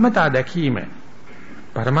තියෙන සමතා දැකීම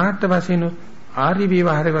පරමාර්ථ වශයෙන් උත් ආර්ය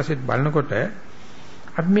විවහාරයේ වශයෙන් බලනකොට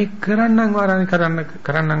අපි මේ කරන්නම්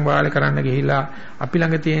වාලේ ගිහිලා අපි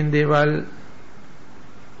ළඟ තියෙන දේවල්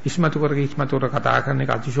ඉස්මතු කර කතා කරන එක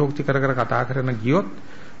අතිශෝක්ති කර කතා කරන ගියොත්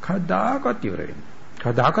කවදාකවත් ඉවර වෙන්නේ.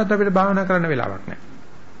 කවදාකවත් අපිට භාවනා කරන්න වෙලාවක් නැහැ.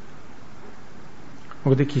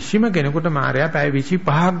 මොකද කිසිම කෙනෙකුට මායя පැය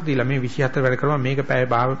 25ක් දීලා මේ 24 වැඩ කරනවා මේක පැය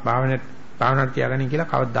භාවනාවට තියාගන්න කියලා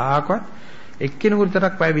කවදාකවත් එක්කෙනෙකුට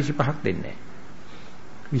තරක් පැය 25ක් දෙන්නේ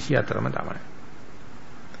නැහැ. 24ම තමයි.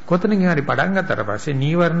 කොතනින් හරි පටන් ගත්තට පස්සේ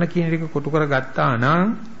නීවරණ කියන එක කොටු කර ගත්තා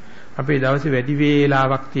නම් අපේ දවසේ වැඩි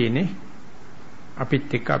වේලාවක් තියෙන්නේ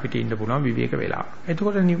අපිත් එක්ක අපිට ඉන්න පුළුවන් විවේක වේලාව.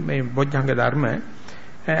 එතකොට මේ බොජ්ජංග ධර්ම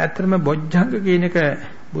ඇත්තටම බොජ්ජංග කියන එක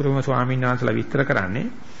බුරුම ස්වාමීන් වහන්සේලා විස්තර කරන්නේ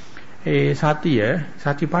ඒ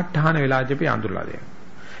සතිපට්ඨාන වෙලාවදී අපි අඳුරලා දෙනවා.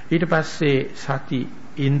 ඊට පස්සේ සති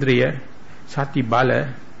ඉන්ද්‍රිය සති බල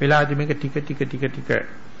වෙලාවදී මේක ටික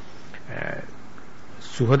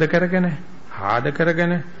සුහද කරගෙන ආද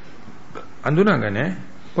කරගෙන අඳුනගෙන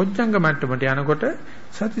බොජ්ජංග මට්ටමට යනකොට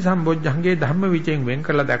සති සම්බොජ්ජංගේ ධම්ම විචයෙන් වෙන්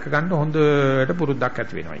කරලා දැක ගන්න හොඳට පුරුද්දක්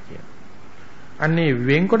ඇති වෙනවයි කියන්නේ. අන්නේ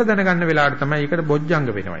වෙන්කොට දැනගන්න වෙලාවට තමයි ඒකට බොජ්ජංග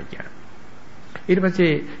වෙනවයි කියන්නේ. ඊට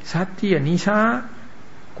පස්සේ සත්‍ය නිසා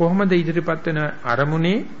කොහොමද ඉදිරිපත් වෙන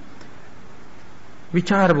අරමුණේ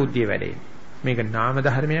විචාර බුද්ධිය වැඩේ. මේක නාම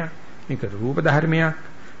ධර්මයක්, මේක රූප ධර්මයක්,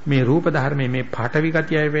 මේ රූප ධර්මයේ මේ පාඨවි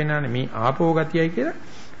ගතියයි වෙනානේ, මේ ආපෝ ගතියයි කියලා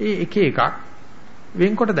ඒ එක එකක්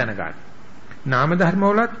වෙන්කොට දැනගන්න. නාම ධර්ම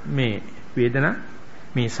වලත් මේ වේදනා,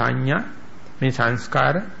 මේ සංඥා, මේ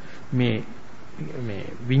සංස්කාර, මේ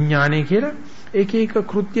විඥානය කියලා එක එක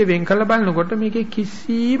කෘත්‍ය වෙන් කරලා බලනකොට මේකේ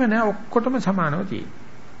කිසිම නෑ ඔක්කොටම සමානව තියෙනවා.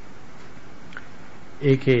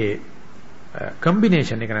 ඒකේ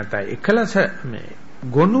කම්බිනේෂන් එක නැත්නම් එකලස මේ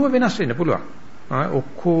ගොනුව වෙනස් වෙන්න පුළුවන්.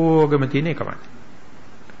 ඔක්කොගම තියෙන එකමයි.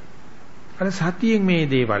 අර සතියෙන් මේ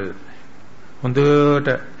දේවල් හොඳට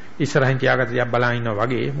ඉස්සරහින් තියාගත්ත දිහා බලන් ඉන්නවා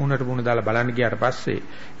වගේ මුණට මුණ දාලා බලන්න ගියාට පස්සේ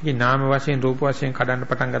ඒකේ නාම වශයෙන් රූප වශයෙන් කඩන්න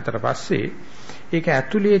පටන් ගත්තට පස්සේ ඒක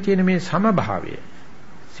ඇතුලේ තියෙන මේ සමභාවය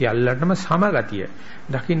සියල්ලටම සමගතිය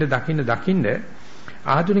දකින්න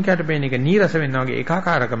ආධුනිකයට පේන එක නීරස වෙනවා වගේ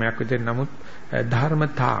ඒකාකාරකමක් විතර. නමුත්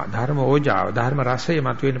ධර්ම ඕජාව ධර්ම රසය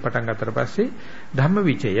මතුවෙන්න පටන් ගත්තට පස්සේ ධම්ම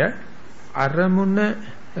විචය අරමුණ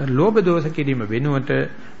ලෝභ දෝෂ කිරීම වෙනුවට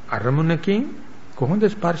අරමුණකින් කොහොමද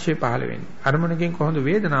ස්පර්ශය පහළ වෙන්නේ, අරමුණකින් කොහොමද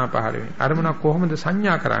වේදනාව පහළ වෙන්නේ, අරමුණ කොහොමද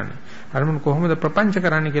සංඥා කරන්නේ, අරමුණ කොහොමද ප්‍රපංච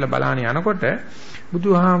කරන්නේ කියලා බලාගෙන යනකොට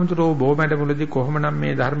බුදුහාමුදුරෝ බොමැඩ මුලදී කොහොමනම්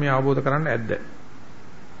මේ ධර්මය අවබෝධ කරන්න ඇද්ද,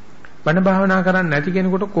 බණ භාවනා කරන්නේ නැති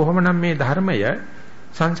කෙනෙකුට කොහොමනම් මේ ධර්මය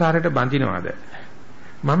සංසාරයට බඳිනවද,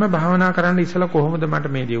 මම භාවනා කරන්න ඉස්සලා කොහොමද මට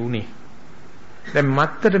මේ දේ උනේ, දැන්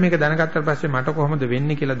මත්තර මේක දැනගත්තට පස්සේ මට කොහොමද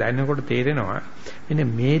වෙන්නේ කියලා දැනනකොට තේරෙනවා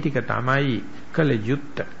එන්නේ මේ ටික තමයි කළ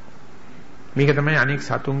යුත්තේ. මේක තමයි අනෙක්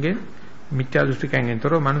සතුන්ගේ මිත්‍යා දෘෂ්ටිකයෙන්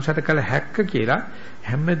තොරව මනුෂ්‍යට කළ හැක්ක කියලා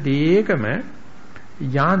හැම දෙයකම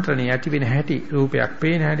යාන්ත්‍රණය ඇති වෙන හැටි, රූපයක්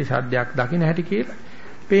පේන හැටි, සද්දයක් දකින්න හැටි කියලා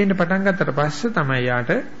පේන්න පටන් ගත්තට පස්සේ තමයි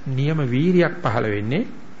යාට නියම වීරියක් පහළ වෙන්නේ.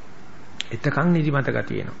 එතකන් නිදිමත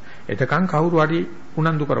ගතිය එනවා. එතකන් කවුරු හරි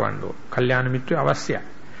උනන්දු කරවන්න ඕන. කල්යාණ මිත්‍රය අවශ්‍යයි.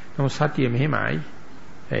 නමුත් සතිය මෙහෙමයි.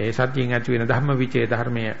 ඒ සතියෙන් ඇති වෙන ධම්ම විචේ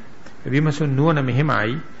ධර්මයේ විමසුන් නුවණ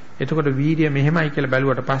මෙහෙමයි. එතකොට වීරිය මෙහෙමයි කියලා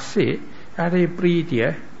බැලුවට පස්සේ ආරේ ප්‍රීතිය,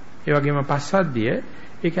 ඒ වගේම පස්සද්ධිය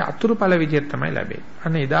ඒකේ අතුරුඵල විදියට තමයි ලැබෙන්නේ.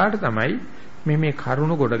 අන්න එදාට තමයි මේ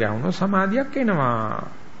කරුණ ගොඩ ගැහුණොත් සමාධියක් එනවා.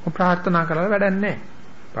 ප්‍රාර්ථනා කරලා වැඩක් නැහැ.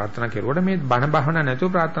 ප්‍රාර්ථනා කෙරුවට මේ බණ බහන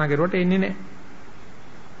නැතුව ප්‍රාර්ථනා කෙරුවට එන්නේ නැහැ.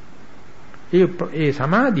 ඒ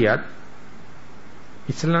සමාධියත්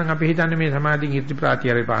ඉස්සෙල්ලා අපි හිතන්නේ මේ සමාධියෙන් ඉර්ධි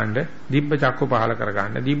ප්‍රාතිහාරය පාන්න, දිබ්බ චක්ක පහල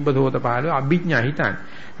කරගන්න, දිබ්බ සෝත පහල අභිඥා හිතන්නේ.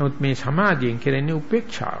 නමුත් මේ සමාධියෙන් කෙරෙන්නේ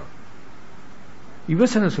උපේක්ෂාව.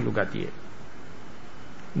 ඉවසන සුළු ගතිය.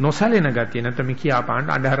 නොසලෙන ගතිය නැත්නම් කියා පාන්න,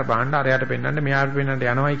 අඳහර පාන්න, අරයට පෙන්වන්න, මෙයාට පෙන්වන්න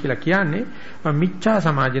යනවායි කියලා කියන්නේ මිච්ඡා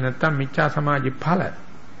සමාධි නැත්නම් මිච්ඡා සමාධි ඵල.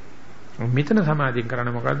 මෙතන සමාධියෙන්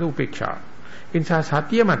කරන්නේ මොකද්ද? උපේක්ෂාව. ඒ නිසා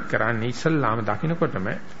සතියමත් කරන්නේ ඉස්සල්ලාම දකින්නකොටම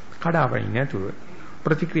කඩාවයින් නැතුව,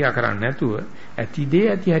 ප්‍රතික්‍රියා කරන්නේ නැතුව ඇති දේ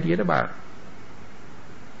ඇති හැටියට බලන්න.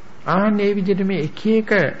 ආන්නේ විදිහට මේ එක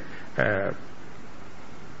එක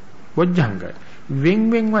බොජ්ජංග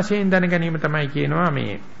වෙන් වශයෙන් දැන ගැනීම තමයි කියනවා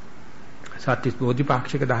මේ සත්‍තිස්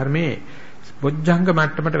බෝධිපාක්ෂික ධර්මයේ බොජ්ජංග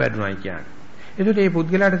මට්ටමට වැඩුණායි කියන්නේ. ඒකට මේ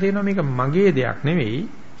පුද්ගලයාට තේරෙනවා මේක මගේ දෙයක් නෙවෙයි.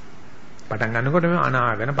 පටන් ගන්නකොට මේ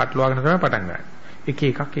අනාගෙන පටලවාගෙන තමයි පටන් ගන්න. එක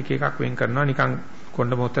එකක් වෙන් කරනවා නිකන්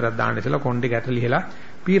කොණ්ඩ මොහොතරක් දාන්න ඉස්සලා කොණ්ඩේ ගැට ලිහලා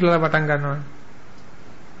පීරලා පටන් ගන්නවා.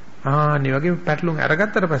 මේ වගේ පැටලුම්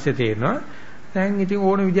අරගත්තට පස්සේ තේරෙනවා දැන් ඉතින්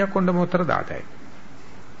ඕන විදියක් කොණ්ඩ මොහොතර දාතයි.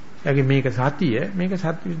 යකි මේක සතිය, මේක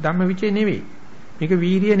සත්‍ය ධම්ම විචේ නෙවෙයි. මේක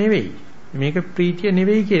වීරිය නෙවෙයි. මේක ප්‍රීතිය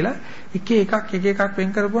නෙවෙයි කියලා එක එකක්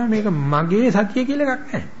වෙන් කරපුවා මේක මගේ සතිය කියලා එකක්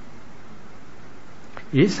නැහැ.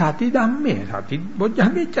 ඒ සති ධම්මේ සති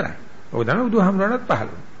බොජ්ජංගේ ඉච්චරයි. ඔක තමයි බුදුහාමුදුරණත් පහළ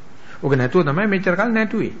වුනේ. ඔක නැතුව තමයි මෙච්චර කල්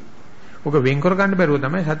නැටුවේ. ඔක වෙන් කර ගන්න බැරුව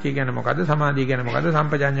තමයි සතිය කියන්නේ මොකද්ද, සමාධිය කියන්නේ මොකද්ද,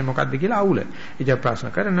 සම්පජාඤ්ඤය මොකද්ද කියලා අවුල. ඉතින්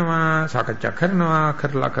ප්‍රශ්න කරනවා, සාකච්ඡා කරනවා,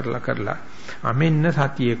 කරලා මෙන්න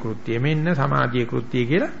සතියේ කෘත්‍යය, මෙන්න සමාධියේ කෘත්‍යය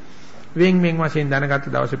කියලා වෙන් වශයෙන් දැනගත්ත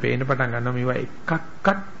දවසේ පේන්න පටන් ගන්නවා මේවා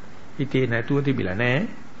එකක්වත් හිතේ නැතුව තිබිලා නැහැ.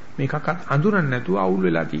 මේකක්වත් අඳුරන්නේ නැතුව අවුල්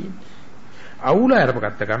වෙලා තියෙන්නේ. අවුල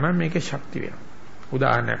අරපගත්ත ගමන් මේකේ ශක්තිය වෙනවා.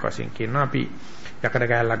 උදාහරණයක් වශයෙන් කියනවා අපි යකඩ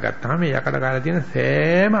කෑල්ලක් ගත්තාම මේ යකඩ කෑල්ලේ තියෙන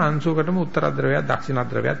සෑම අංශුවකටම උත්තර ද්‍රවයක් දක්ෂිණ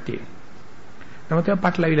ද්‍රවයක් තියෙනවා. නමුත් ඒක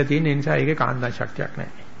පටලවිලා තියෙන නිසා ඒකේ කාන්දා ශක්තියක්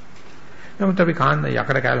නැහැ. නමුත් අපි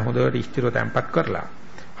යකඩ කෑල්ල හොඳට ස්ථිරව තැම්පත් කරලා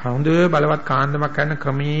හොඳ බලවත් කාන්දමක් කරන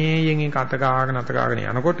ක්‍රමයෙන් ඒක අතගාගෙන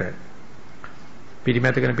යනකොට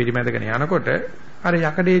පිරිමැදගෙන යනකොට අර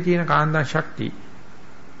යකඩේ තියෙන කාන්දා ශක්තිය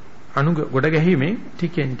ගොඩ ගැහිමේ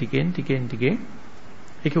ටිකෙන්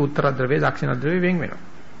ඒකේ උත්තර ද්‍රවය දක්ෂිණ ද්‍රවය වෙන් වෙනවා.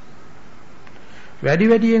 වැඩි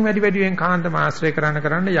වැඩියෙන් කාන්දම ආශ්‍රය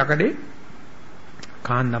කරන යකඩේ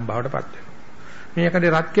කාන්දම් බවට පත් වෙනවා. මේ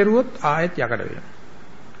යකඩේ රත් කෙරුවොත් ආයෙත් යකඩ වෙනවා.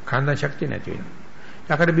 කාන්දා ශක්තිය නැති වෙනවා.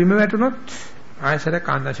 යකඩ බිම වැටුනොත් ආයෙසර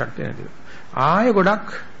කාන්දා ශක්තිය නැති වෙනවා. ආයෙ ගොඩක්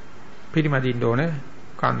පිරිමදින්න ඕනේ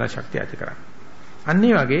කාන්දා ශක්තිය ඇති කරගන්න. අන්න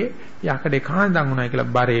ඒ වගේ යකඩේ කාන්දම් වුණා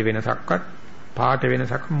කියලා බරේ වෙනසක්වත් පාට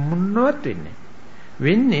වෙනසක් මොනවත්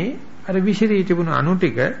වෙන්නේ අර විසිරී තිබුණු අණු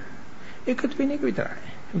ටික එකතු වෙන එක විතරයි.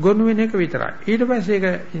 ගොනු වෙන එක විතරයි. ඊට පස්සේ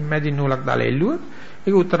ඒක මැදින් නූලක් දාලා එල්ලුවොත්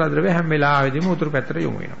ඒක උත්තර ද්‍රවය හැම වෙලාවෙදිම උතුරු පැත්තට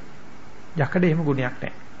යොමු වෙනවා. යකඩේ එහෙම ගුණයක්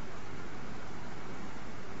නැහැ.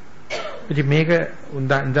 ඉතින් මේක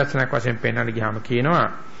ඉන්දස්නක් වශයෙන් පෙන්වන්න ගියාම කියනවා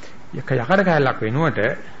යකඩ කැලලක් වෙනුවට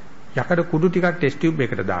යකඩ කුඩු ටිකක් ටෙස්ට් ටියුබ්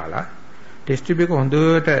එකට දාලා ටෙස්ට් ටියුබ් එක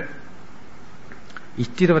හොඳට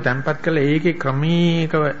ස්ථිරව තැම්පත් කරලා ඒකේ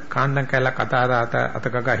ක්‍රමීකව කාන්දම් කැලලක්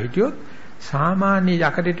අතකග හිටියොත් සාමාන්‍ය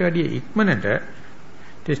යකඩට වැඩිය ඉක්මනට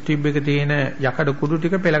ටෙස්ට් ටියුබ් එකේ තියෙන යකඩ කුඩු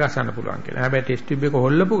ටික පෙළ ගසන්න පුළුවන් කියලා. හැබැයි ටෙස්ට් ටියුබ් එක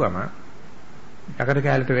හොල්ලපු ගම යකඩ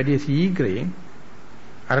කැලලට වැඩිය ශීඝ්‍රයෙන්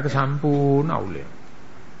අරක සම්පූර්ණ අවුල් වෙනවා.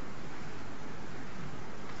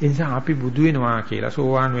 ඒ නිසා අපි බුදු වෙනවා කියලා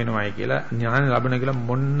සෝවාන් වෙනවායි කියලා ඥාන ලැබන කියලා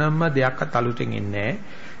මොන්නම දෙයක්වත් අලුතෙන් එන්නේ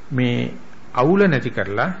මේ අවුල නැති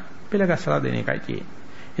කරලා පෙළ ගස්සලා දෙන එකයි තියෙන්නේ.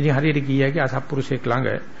 ඉතින් හරියට කීයකේ අසත්පුරුෂයෙක් ළඟ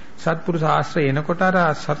සත්පුරුෂ ආශ්‍රය එනකොට අර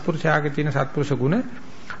සත්පුරුෂයාගේ තියෙන සත්පුරුෂ ගුණ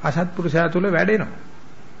අසත්පුරුෂයා තුල වැඩෙනවා.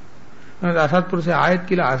 අසත්පුරුෂයා ආයෙත්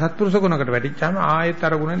කියලා අසත්පුරුෂ ගුණකට වැටිච්චාම ආයෙත්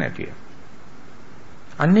අර ගුණ නැති වෙනවා.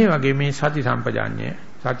 අන්න ඒ වගේ මේ සති සම්පජාඤ්ඤය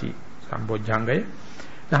සති සම්බොජ්ජංගය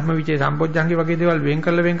ධම්මවිචේ සම්බොජ්ජංගේ වගේ දේවල් වෙන්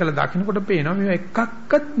කරලා දකින්නකොට පේනවා මේවා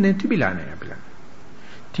එකක්වත් නැතිබිලා නැහැ අපිලා.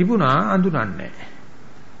 තිබුණා අඳුනන්නේ නැහැ.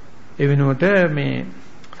 ඒ වෙනුවට මේ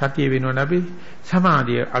සතිය වෙනුවට අපි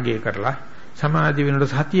සමාධිය අගය කරලා සමාධිය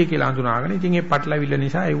වෙනුවට සතිය කියලා අඳුනාගෙන ඉතින් ඒ පටලවිල්ල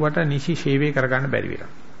නිසා ඒවට නිසි සේවය කරගන්න බැරි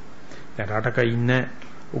වෙලා. දැන් රටක ඉන්න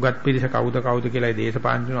උගත් පිරිස කවුද කියලා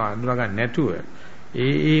දේශපාලනඥයෝ අඳුනා ගන්න නැතුව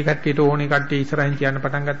ඒ කට්ටියට ඕනේ කට්ටිය ඉස්සරහින් කියන්න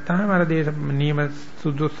පටන් ගත්තාම අර නියම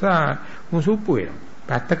සුදුස්සා මුසුප්පු වෙනවා.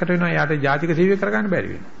 පැත්තකට වෙනවා යාට ජාතික සේවය කරගන්න බැරි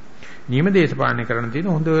වෙනවා. නියම දේශපාලනය කරන තියෙන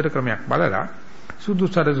හොඳට ක්‍රමයක් බලලා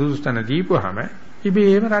සුදුස්තන දීපුවාම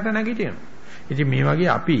ඉබේම රට නැගිටිනවා. ඉතින් මේ වගේ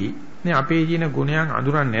අපි අපේ ජීන ගුණයන්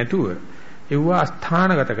අඳුරන්නේ නැතුව ඒව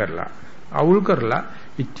අස්ථානගත කරලා අවුල් කරලා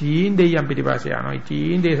ඉතින් දෙයියන් පිටිපස්සේ යනවා.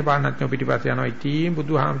 ඉතින් දේශපාලනඥයෝ පිටිපස්සේ යනවා. ඉතින්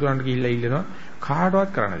බුදුහාමුදුරන්ට ගිහිල්ලා ඉල්ලනවා.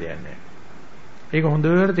 කාටවත් කරන්න දෙයක් නැහැ. ඒක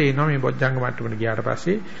හොඳට තේරෙනවා මේ බොජ්ජංග මට්ටමට ගියාට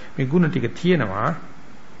පස්සේ මේ ಗುಣ ටික තියෙනවා.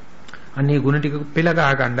 අන්නේ ಗುಣ ටික පෙළ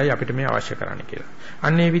ගහ ගන්නයි අපිට මේ අවශ්‍ය කරන්නේ කියලා.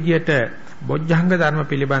 අන්නේ විදිහට බොජ්ජංග ධර්ම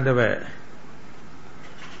පිළිබඳව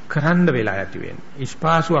කරන්න වෙලා ඇති වෙන්නේ.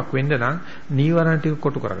 ඉස්පාසුවක් වෙන්න නම් නීවරණ ටික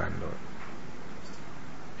කොටු කර ගන්න ඕනේ.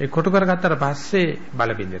 ඒ කොටු කරගත්තට පස්සේ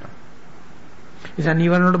බල බින්දෙනවා. නිසා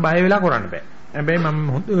නීවරණ වලට බය වෙලා කරන්න බෑ. හැබැයි මම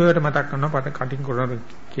හොඳට මතක් කරනවා කටින් කරන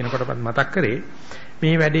කියනකොටපත් මතක් කරේ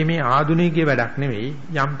මේ වැඩේ මේ ආධුනිකයේ වැඩක් නෙවෙයි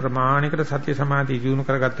යම් ප්‍රමාණයකට සත්‍ය සමාධිය දිනු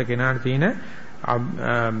කරගත්ත කෙනාට තියෙන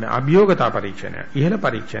අභියෝගතා පරීක්ෂණය ඉහළ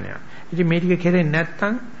පරීක්ෂණය. ඉතින් මේ ටික කෙරෙන්නේ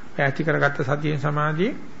නැත්නම් ඇති කරගත්ත සතිය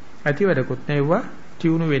සමාධිය ඇති වැඩකුත් නෙවුවා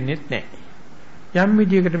තියුණු වෙන්නේ නැහැ. යම්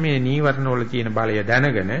විදියකට මේ නීවරණ වල තියෙන බලය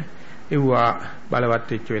දැනගෙන ඒවා බලවත්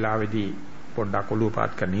වෙච්ච වෙලාවේදී පොඩ්ඩක් ඔලුව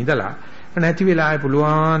පාත් කරන ඉඳලා නැති වෙලාවේ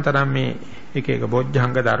පුළුවන් තරම් මේ එක එක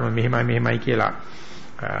බොජ්ජංග ධර්ම මෙහෙමයි කියලා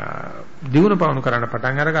දිනු පවණු කරන්න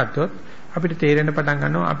පටන් අරගත්තොත් අපිට තේරෙන්න පටන්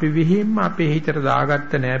ගන්නවා අපි විහිම්ම අපේ හිතට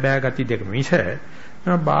දාගත්ත නෑ බෑ ගති දෙක මිස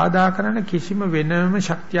බාධා කරන කිසිම වෙනම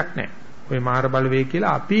ශක්තියක් නැහැ. ඔය මාර බලවේග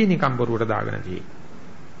කියලා අපි නිකම් බොරුවට දාගෙන තියෙන්නේ.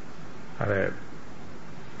 අර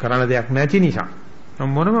කරන දෙයක් නැති නිසා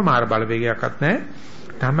මොනම මාර බලවේගයක්වත් නැහැ.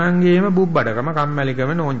 Tamangeema බුබ්බඩකම,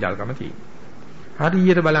 කම්මැලිකම, නෝන්ජල්කම තියෙනවා.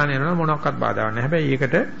 හරියට බලන්න යනවා මොනක්වත් බාධාවක් නැහැ. හැබැයි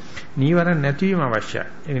ඒකට නීවරණ නැතිවීම අවශ්‍යයි.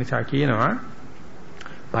 ඒ නිසා කියනවා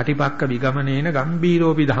පටිපක්ක විගමනේන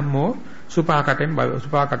ගම්බීරෝපි ධම්මෝ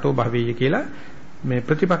සුපාකටෝ භවෙය කියලා මේ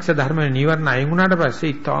ප්‍රතිපක්ෂ ධර්ම නීවරණ අයින් වුණාට පස්සේ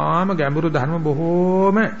ඊටාම ගැඹුරු ධර්ම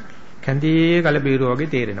බොහෝම කැඳේ ගලබීරෝ වගේ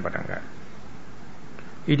තේරෙන පටන් ගන්නවා.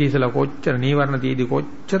 ඊට ඉස්සලා කොච්චර නීවරණ තියදී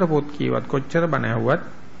කොච්චර පොත් කියවත් කොච්චර බණ ඇහුවත්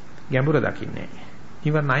ගැඹුර දකින්නේ නැහැ.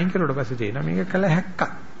 නීවරණ අයින් කළොට පස්සේ තේරෙනවා මේක කළ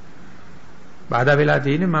හැක්කක්. බාධා වෙලා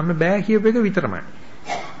තියෙන්නේ මම බෑ කියප එක විතරමයි.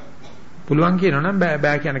 පුළුවන් කියනවනම්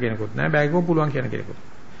බෑ කියන කෙනෙකුත් නැහැ. බෑ කියව පුළුවන් කියන කෙනෙකුත්.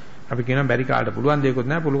 අපි කියනවා බැරි කාලට පුළුවන් දෙයක්වත්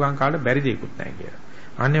නැහැ, පුළුවන් කාලට බැරි දෙයක්වත් නැහැ කියලා.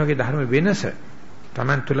 අන්නේ වගේ ධර්ම වෙනස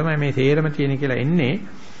Taman තුලමයි මේ තේරම තියෙන කියලා එන්නේ.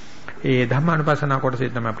 ඒ ධම්මානුපස්සනා කොටසේ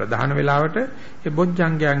තමයි ප්‍රධාන වෙලාවට ඒ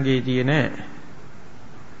බොජ්ජංගයන්ගේ තියෙන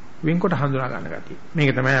වින්කොට හඳුනා ගන්න ගැතියි.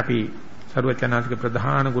 මේක තමයි අපි සරුවචනාතික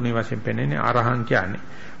ප්‍රධාන ගුණය වශයෙන් පෙන්වන්නේ අරහං කියන්නේ.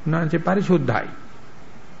 උන්වහන්සේ පරිසුද්ධයි.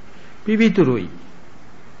 පිවිතුරුයි.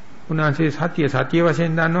 උන්වහන්සේ සතිය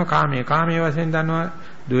වශයෙන් දන්නවා, කාමයේ වශයෙන් දන්නවා,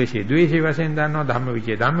 ද්වේෂය වශයෙන් දන්නවා,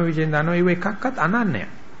 ධම්මවිචේ වශයෙන් දන්නවා. ඒව එකක්වත් අනන්‍යයි.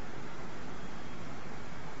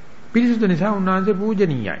 පිරිසුදු නිසා උන්වහන්සේ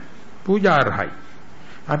පූජනීයයි. පූජාර්හයි.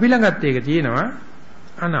 අපි ළඟත් ඒක තියෙනවා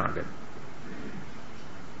අනාගත.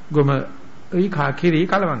 ගොම ඒ කාකිරි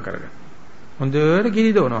කලවම් කරගන්න. හොඳට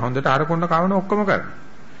කිරි දෝනවා. හොඳට අර කොණ්ඩ කවන ඔක්කොම කරනවා.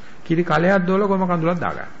 කිරි කලයක් දෝලා ගොම කඳුලක්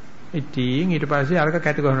දාගන්න. ඉතින් ඊට පස්සේ අරක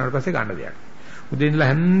කැට ගහනාට පස්සේ ගන්න දෙයක්. උදේ ඉඳලා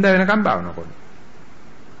හැන්ද වෙනකම් භාවනා කරනවා.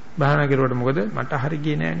 භාවනා කරුවට මොකද මට හරි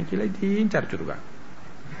ගියේ නෑ නේ කියලා ඉතින් චර්චුරු ගන්න.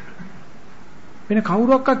 වෙන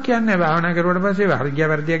කවුරක්වත් කියන්නේ නැහැ භාවනා කරුවට පස්සේ හරි ගියා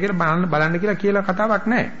වැරදියා කියලා බලන්න කියලා කතාවක්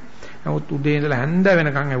නැහැ. නමුත් උදේ ඉඳලා හැන්ද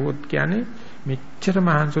වෙනකන් ඇහුවොත් කියන්නේ මෙච්චර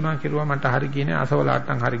මහන්සුණා කිරුවා මට හරි ගියේ නෑ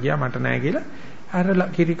අසවලාට්ටම් හරි ගියා මට නෑ කියලා අර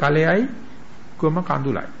කිරි කලෙයි ගොම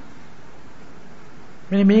කඳුලයි.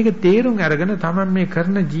 මේක තේරුම් අරගෙන තමයි මේ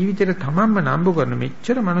කරන ජීවිතේට තමන්ම නම්බු කරන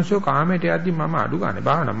මෙච්චර මිනිස්සු කාමයට යද්දි මම අඩු ගන්න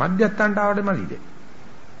භාවනා මධ්‍යස්ථානට ආවද මදිද?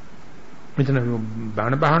 මෙතන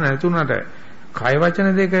භාවනා නැතුණාට කය වචන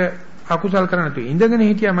දෙක අකුසල් කරන තු ඉඳගෙන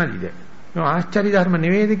හිටියා මදිද? මේ ආශ්චර්ය ධර්ම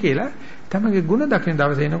නෙවෙයිද කියලා තමගේ ಗುಣ දකින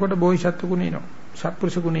දවසේ එනකොට බෝධිසත්ව ගුණ එනවා.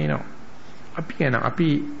 සත්පුරුෂ ගුණ එනවා. අපි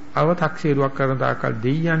අව탁සීරුවක් කරන තාකල්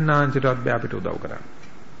දෙයයන්ාන්තරවත් බෑ අපිට උදව් කරන්න.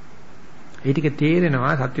 ඒ ටික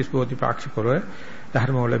තේරෙනවා සත්‍විස් බෝධිපාක්ෂිකව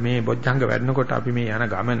ධර්මවල මේ බොජ්ජංග වැඩනකොට අපි මේ යන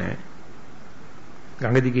ගමන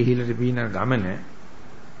ගඟ දිගේ හිලට බීන ගමන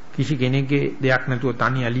කිසි කෙනෙක්ගේ දෙයක් නැතුව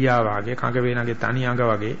තනි අලියා වාගේ කඟ වේනගේ තනි අඟ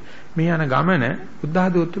වගේ මේ යන ගමන බුද්ධ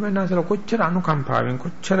ධර්මයන්වල කොච්චර අනුකම්පාවෙන්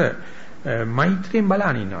කොච්චර මෛත්‍රියෙන්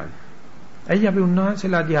බලන ඉන්නවද? ඇයි අපි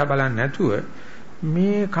උන්වහන්සේලා දිහා බලන්නේ නැතුව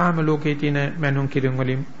මේ කාම ලෝකයේ තියෙන මනුන් කිරුම්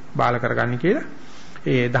වලින් බාල කරගන්නේ කියලා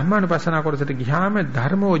ඒ ධම්මානුපස්සනා කොටසට ගියාම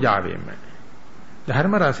ධර්මෝජාවෙම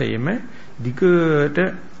ධර්ම රසයෙම දිගට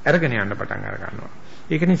අරගෙන යන්න පටන් අර ගන්නවා.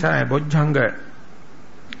 ඒක නිසා බොජ්ජංග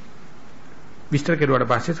විස්තර කෙරුවාට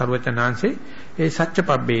පස්සේ සරුවචනාංශේ ඒ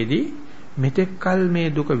සත්‍යපබ්බේදී මෙතෙක්කල් මේ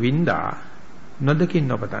දුක වින්දා නොදකින්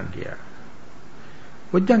නොපතන් කියා.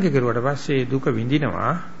 බොජ්ජංග කෙරුවාට පස්සේ දුක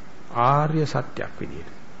විඳිනවා ආර්ය සත්‍යයක්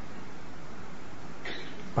විදියට.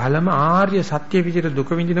 පළම ආර්ය සත්‍ය විදියට දුක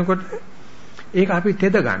විඳිනකොට ඒක අපි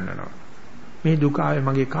තෙද ගන්නවා. මේ දුක ආවේ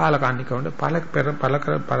මගේ කාලකන්නිකවන්ට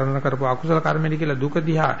පරණ කරපු අකුසල කර්මෙදි කියලා දුක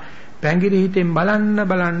දිහා පැංගිරි හිතෙන්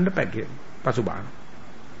බලන්න පසුබාන.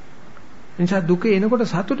 එනිසා දුක එනකොට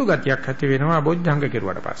සතුටු ගතියක් ඇති වෙනවා බොජ්ජංග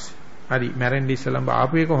කෙරුවට පස්සේ. හරි මැරෙන්න ඉස්සෙල්ලම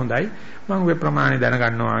ආපු එක හොඳයි. මම ඔය ප්‍රමාණය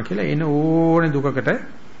දැනගන්නවා කියලා එන ඕනේ දුකකට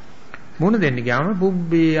මුණ දෙන්න ගියාම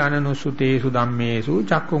බුබ්බේ අනනුසුතේසු ධම්මේසු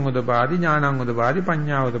චක්කුං උදපාදි ඥානං උදපාදි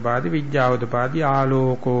පඤ්ඤා උදපාදි විඥා උදපාදි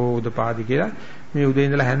ආලෝකෝ උදපාදි කියලා මේ උදේ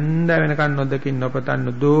ඉඳලා හැන්ද වෙනකන් නොදකින් නොපතන්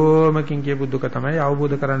නොදෝමකින් කියපු දුක තමයි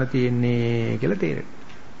අවබෝධ කරගන්න තියෙන්නේ කියලා තේරෙනවා.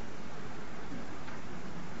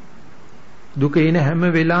 දුක එන හැම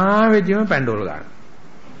වෙලාවෙදීම පැන්ඩෝල් ගන්න.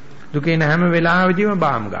 දුක එන හැම වෙලාවෙදීම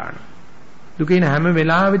බාම් ගන්න. දුක එන හැම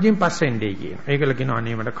වෙලාවෙදීම පස්සෙන්ඩේ කියන. ඒකල කියනවා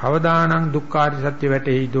අනේ මට කවදානම් දුක්ඛාරි සත්‍ය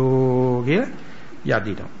වැටෙයිදෝ කියලා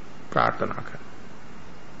යදිනවා. ප්‍රාර්ථනා කරනවා.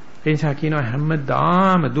 ඒ නිසා කියනවා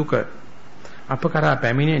හැමදාම දුක අප කරා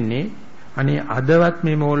පැමිණෙන්නේ අනේ අදවත්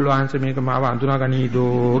මේ මෝල් වහන්සේ මේක මාව අඳුනා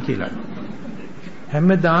ගනීදෝ කියලා.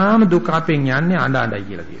 හැමදාම දුක අපෙන් යන්නේ අඬ අඬයි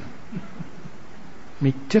කියලා කියනවා.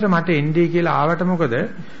 මෙච්චර මට එන්නේ කියලා ආවට මොකද?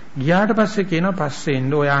 ගියාට පස්සේ කියනවා පස්සේ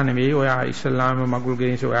එන්න ඔයා නෙවෙයි ඔයා ඉස්ලාම මගුල්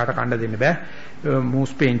ගෙනිස ඔයාට කණ්ඩ දෙන්න බෑ.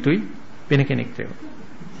 මූස් පේන්තුයි වෙන කෙනෙක් තේරෙනවා.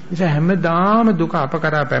 නිසා හැමදාම දුක අප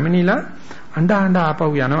කරා පැමිණිලා අඬ අඬ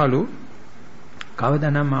ආපහු යනවලු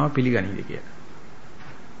කවදානම් මාව පිළිගනිද කියලා.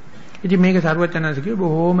 ඉතින් මේක සරුවචනන්සේ කිව්ව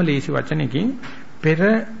බොහොම ලේසි වචනකින් පෙර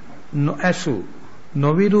නොඇසු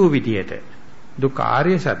නොවිරු විදියට දුක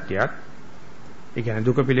ආර්ය සත්‍යයක් ඒ කියන්නේ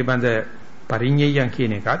දුක පිළිබඳ පරිඤ්ඤයයන්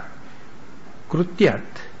කියන එකත්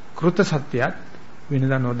කෘත්‍යයත් කෘත සත්‍යයත්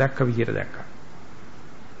වෙනදා නොදැක්ක විදියට දැක්කා.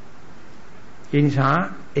 ඒ නිසා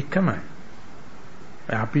එකමයි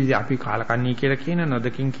අපි කාලකන්ණී කියලා කියන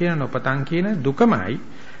නොදකින් කියන නොපතන් කියන දුකමයි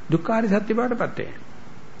දුක්ඛාරි සත්‍ය බවටපත් වෙන්නේ.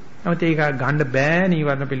 නමුත් ඒක ගන්න බෑ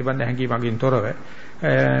නීවරණ පිළිබඳ හැඟීමකින් තොරව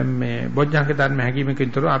මේ බොජ්ජංග ධර්ම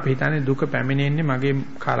හැඟීමකින් තොරව අපි හිතන්නේ දුක පැමිණෙන්නේ මගේ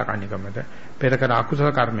කාලකන්ණිකමට පෙර කර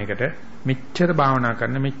අකුසල කර්මයකට මෙච්චර භාවනා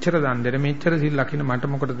කරන මෙච්චර දන් දෙන මෙච්චර සිල් ලකින මට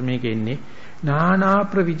මොකටද මේක එන්නේ නානා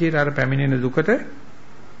ප්‍රවිචාර අර පැමිණෙන දුකට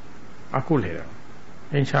අකුල් හේරන.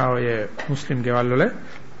 එනිසා ඔය මුස්ලිම් ගෙවල් වල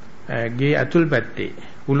ගේ ඇතුල් පැත්තේ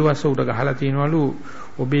උළුවස්ස උඩ ගහලා තියනවලු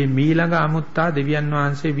ඔබේ මීළඟ අමුත්තා දෙවියන්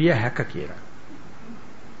වහන්සේ විය හැක කියලා.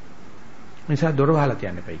 නිසා දොර වහලා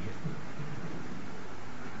තියන්න එපයි කියලා.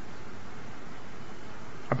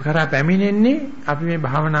 අපි කරා පැමිණෙන්නේ අපි මේ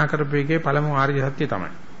භාවනා කරපු එකේ පළමු ආර්ය සත්‍ය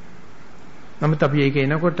තමයි. නමුත් අපි ඒක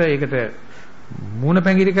එනකොට ඒකට මූණ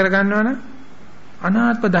පැංගිරි කරගන්නවනම්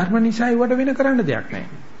අනාත්ම ධර්ම නිසා ඒවට වෙන කරන්න දෙයක් නැහැ.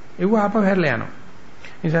 ඒව ආපහු හැරලා යනවා.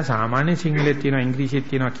 නිසා සාමාන්‍ය සිංහලෙත් තියෙනවා ඉංග්‍රීසියෙත්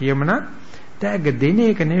තියෙනවා කියමන තෑග්ග දෙන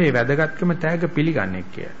එක නෙවෙයි වැදගත්කම තෑග්ග පිළිගන්න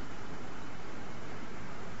එක කියලා.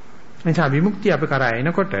 නිසා විමුක්තිය අපි කරා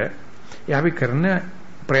එනකොට ඒ අපි කරන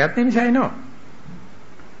ප්‍රයත්න නිසා එනවා.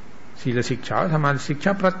 සීල ශික්ෂා, සමාධි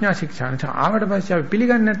ශික්ෂා, ප්‍රඥා ශික්ෂා නිසා ආවට පස්සේ අපි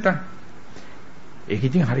පිළිගන්නේ නැත්තම් ඒක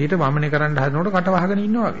ඉතින් හරියට වමනේ කරන්න හදනකොට කට වහගෙන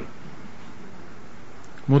ඉන්නවා වගේ.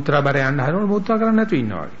 මුත්‍රා බර යන්න හදනකොට මුත්‍රා කරන්න නැතුව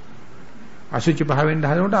ඉන්නවා වගේ. අසුචි පහ වෙන්න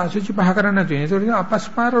හදනකොට අසුචි පහ කරන්න නැතුව ඉන්නේ. ඒක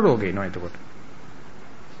අපස්මාර රෝග එනවා එතකොට.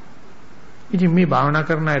 ඉතින් මේ භාවනා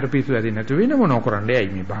කරන අයට පිස්සු ඇදෙන්නේ නැතුව වෙන මොනව කරන්නේ?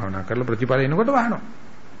 ඇයි මේ භාවනා කරලා ප්‍රතිඵල එනකොට වහනවා.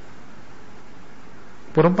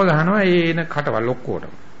 පොරොප්ප ගහනවා ඒ එන කටවල්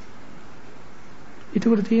ඔක්කොටම.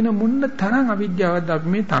 ඒකට තියෙන මුන්න තරම් අවිද්‍යාවක්ද අපි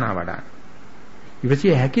මේ තන වඩා.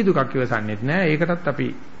 ඉවසිය හැකි දුකක් ඉවසන්නේත් නෑ. ඒකටත් අපි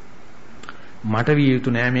මට විය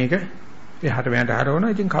යුතු නෑ මේක. එහාට මෙහාට හරවනවා.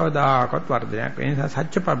 ඉතින් කවදාකවත් වර්ධනයක් වෙන්නේ නැහැ.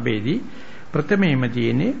 සත්‍යපබ්බේදී ප්‍රථමයෙන්ම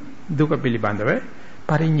තියෙන්නේ දුක පිළිබඳව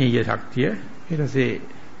පරිඤ්ඤය ශක්තිය. ඊටසේ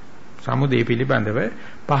සමුදේ පිළිබඳව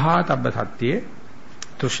පහතබ්බ සත්‍යය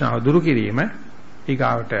තෘෂ්ණාව දුරු කිරීම.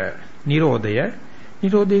 ඊගාවට නිරෝධය.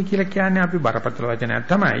 නිරෝධය කියලා කියන්නේ අපි බරපතල වචනයක්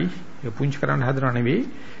තමයි. ඒ පුංචි කරන්න හදනව නෙවෙයි.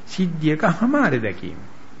 සිද්ධියක හැමාරේ දැකීම.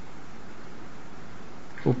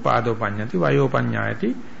 උපාදෝ පඤ්ඤති වයෝ පඤ්ඤායති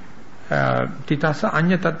තිතස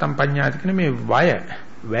අඤ්ඤතත්තම් පඤ්ඤායති කියන මේ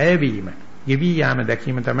වැයවීම ගෙවි යාම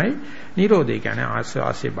දැකීම තමයි නිරෝධය කියන්නේ.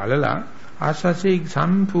 ආස්වාසිය බලලා ආස්වාසිය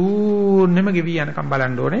සම්පූර්ණයෙන්ම ගෙවි යනකම්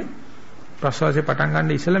බලන්න ඕනේ. ප්‍රස්වාසය පටන්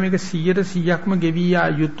ගන්න ඉස්සෙල්ලා මේක 100%ක්ම ගෙවි යා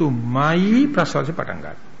යුතුමයි ප්‍රස්වාසය පටන්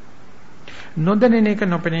ගන්න. නොදැනෙන එක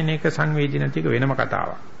නොපෙනෙන එක සංවේදීන ටික වෙනම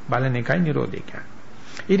කතාවක්. බලන එකයි නිරෝධය කියන්නේ.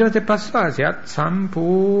 ඊට පස්සේ ප්‍රස්වාසයත්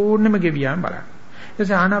සම්පූර්ණයෙන්ම ගෙවි යාම බලන්න.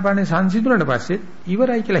 ඊට ආනාපානේ සංසිඳුණාට පස්සේ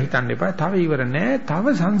ඉවරයි කියලා හිතන්න එපා. තව ඉවර නෑ.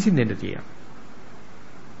 තව සංසිඳෙන්න තියෙනවා.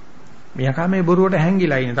 මෙයා කාමේ බොරුවට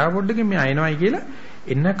හැංගිලා ඉන්නේ. තව පොඩ්ඩකින් මෙයා එනවයි කියලා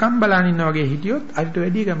එන්නකම් බලන් ඉන්න වගේ හිටියොත් අරිට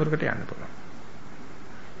වැඩි ගැඹුරකට යන්න පුළුවන්.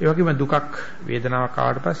 ඒ වගේම දුකක් වේදනාවක්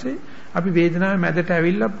ආවට පස්සේ අපි වේදනාවේ මැදට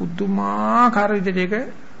ඇවිල්ලා පුදුමාකාර විදිහට ඒක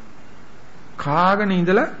කාගෙන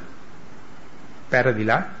ඉඳලා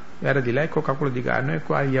වැරදිලා එක්ක කකුල දිග ගන්නවා එක්ක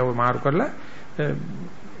ආයියව මාරු කරලා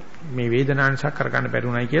මේ වේදනාංශක් කරගන්න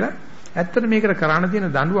බැරුණයි කියලා ඇත්තට මේකට කරන්න තියෙන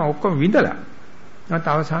දඬුවම් ඔක්කොම විඳලා නැත්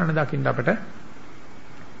අවසාන දකින්න අපිට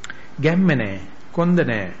ගැම්ම නැහැ කොන්ද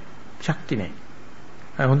නැහැ ශක්ති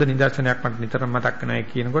නැහැ. හොඳ නිදර්ශනයක් මට නිතරම මතක් වෙනවා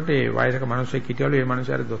කියනකොට ඒ වයසක මිනිස්සෙක් හිටියලු ඒ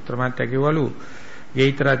මිනිස්සාර දොස්තර මහත්තයා කිව්වලු ගේ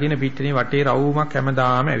ඉතරා තියෙන පිටිනේ වටේ රවුමක්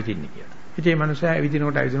හැමදාම ඇවිදින්න කියලා. ඉතින් මේ මිනිස්සයා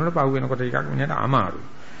ඇවිදිනකොට පහු වෙනකොට ටිකක් මිනිහට අමාරුයි.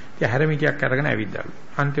 ඉතින් හැරමිටියක් අරගෙන ඇවිද්දාලු.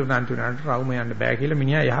 අන්තිමට රවුම යන්න බෑ කියලා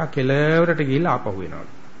මිනිහා යහ කෙළවරට ගිහිල්ලා ආපහු වෙනවලු.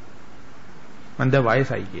 මන්ද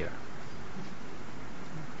වයසයි කියලා.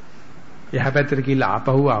 යහ පැත්තට ගිහිල්ලා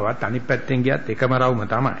ආපහු ආවත් අනිත් පැත්තෙන් ගියත් එකම රවුම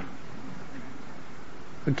තමයි.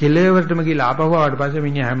 කෙළවරටම ගිහිල්ලා ආපහු ආවට පස්සේ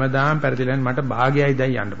මිනිහා හැමදාම පෙරදිලා මට භාගයයි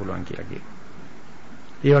දැන් යන්න පුළුවන් කියලා කියනවා.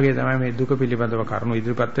 ඒ වගේ තමයි මේ දුක පිළිබඳව කරුණු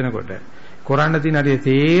ඉදිරිපත් වෙනකොට කොරන්න තියෙන හරිය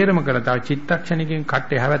තේරම කරලා තව චිත්තක්ෂණිකෙන්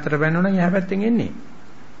කට්ට එහා පැත්තට බැන්නොනම් එහා පැත්තෙන් එන්නේ.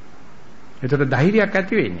 ඒතර ධෛර්යයක්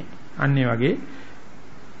ඇති වෙන්නේ. අන්න ඒ වගේ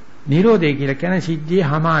නිරෝධය කියලා කියන්නේ සිද්ධියේ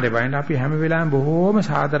හැමාරේ වයින් අපි හැම වෙලාවෙම බොහෝම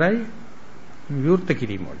සාදරයි විවෘත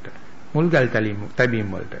කිරීම වලට. මුල්ගල්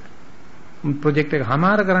තැබීම් වලට. ප්‍රොජෙක්ට් එක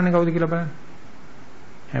හමාර කරන්නේ කවුද කියලා බලන්න.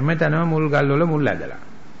 හැමතැනම මුල් ගල් වල මුල් ඇදලා.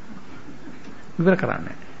 ඉවර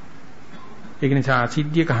කරන්නේ. ඒක නිසා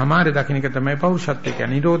සිද්ධියක හමාරේ දකින්න එක තමයි පෞරුෂත්වය කියන්නේ.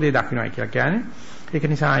 නිරෝධය දකින්නයි කියලා කියන්නේ. ඒක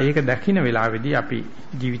නිසා ඒක දකින්න වෙලාවේදී අපි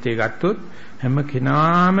ජීවිතේ ගත්තොත් හැම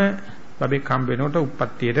කෙනාම බබෙක් හම්බ වෙනකොට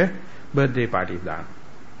උප්පත්තියට බර්ත්ඩේ පාටියක් දානවා.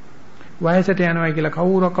 වයසට යනවායි කියලා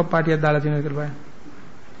කවුරක්වත් පාටියක් දාලා තියෙනවද කියලා බලන්න.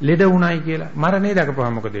 ලෙඩ වුණයි කියලා මරණය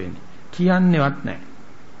දකපුවා මොකද වෙන්නේ? කියන්නේවත් නැහැ.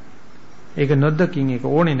 ඒක නොදකින් ඒක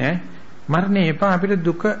ඕනේ නැහැ. මරණය එපා අපිට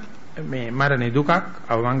දුක මේ මරණේ දුකක්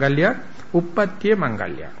අවමංගල්‍යයක් උප්පත්තිය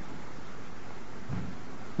මංගල්‍යයක්.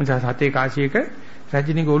 මුචා සතේ කාශියක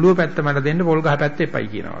රජිනිගේ ඔළුව පැත්ත මට දෙන්න පොල් ගහ පැත්ත එපයි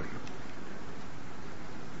කියනවා වගේ.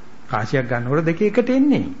 කාශියක් ගන්නකොට දෙක එකට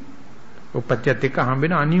එන්නේ. උප්පත්තියත් එක්ක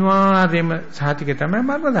හම්බෙන අනිවාර්යම සාතිකේ තමයි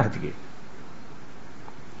මරණ සාතිකේ.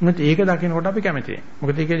 මොකද ඒක දකිනකොට අපි කැමති නැහැ.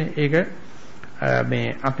 මොකද ඒක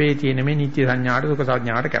මේ අපේ තියෙන මේ නිත්‍ය සංඥාට දුක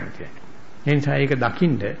සංඥාට කැමති නැහැ. ඒ නිසා ඒක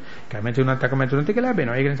දකින්න කැමති උනත් අකමැති උනත් ඒක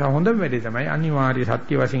ලැබෙනවා. ඒක නිසා හොඳම වැඩේ තමයි අනිවාර්ය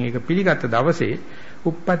සත්‍ය වශයෙන් ඒක පිළිගත්ත දවසේ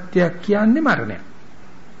උප්පත්තියක් කියන්නේ මරණයක්.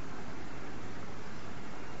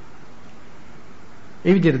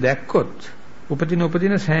 ඒ විදිහට දැක්කොත්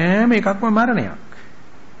උපදින සෑම එකක්ම මරණයක්.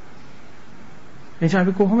 එනිසා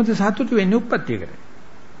අපි කොහොමද සතුටු වෙන්නේ උප්පත්තියකට?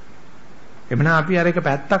 එමනම් අපි අර එක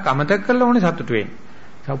පැත්තක් අමතක කරලා ඕනේ සතුටු වෙන්න.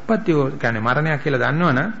 උප්පත්තිය කියන්නේ මරණයක් කියලා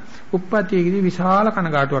දන්නවනම් උප්පත්තියේදී විශාල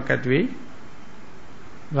කනගාටුවක් ඇති වෙයි.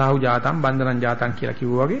 රාහු ජාතම් බන්ධනං ජාතම් කියලා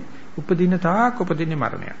කිව්වා වගේ උපදින තාක් උපදින්නේ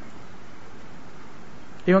මරණයක්.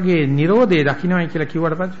 ඒ වගේ Nirodhe දකින්නයි කියලා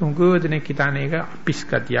කිව්වට පස්සේ හුඟ දෙනෙක් හිතන්නේ ඒක අපිස්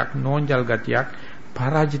ගතියක්, නෝන්ජල් ගතියක්,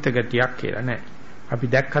 පරාජිත ගතියක් කියලා නෑ. අපි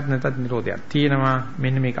දැක්කත් නැතත් Nirodhayak තියෙනවා.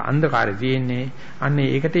 මෙන්න මේක අන්ධකාරේ තියෙන්නේ. අන්න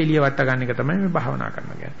ඒකට එළිය වට ගන්න එක තමයි මේ භාවනා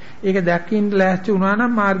කරනවා කියන්නේ. ඒක දැක්කින් ලෑස්ති වුණා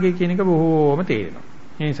නම් මාර්ගය කියන එක බොහෝම තේරෙනවා.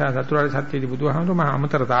 ඒ නිසා චතුරාර්ය සත්‍යයේදී බුදුහාමුදුරුවෝ මහා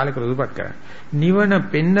අමතර තාලයක උදුපත් කරන්නේ. නිවන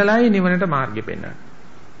පෙන්නලයි නිවනට මාර්ගය පෙන්නන්නේ.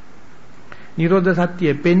 නිරෝධ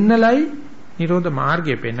සත්‍යය පෙන්නලයි නිරෝධ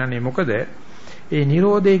මාර්ගය පෙන්නන්නේ. මොකද ඒ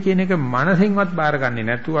නිරෝධය කියන එක මනසෙන්වත් බාරගන්නේ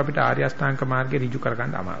නැතුව අපිට ආර්ය අෂ්ටාංග මාර්ගය ඍජු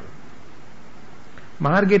කරගන්න අමාරුයි.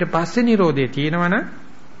 මාර්ගයට පස්සේ නිරෝධය තියෙනවනම්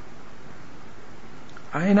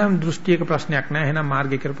ආයෙනම් දෘෂ්ටියක ප්‍රශ්නයක් නැහැ. එහෙනම්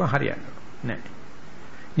මාර්ගය කරපුවා හරියන්නේ නැහැ.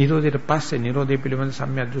 නිරෝධයට පස්සේ නිරෝධය පිළිබඳ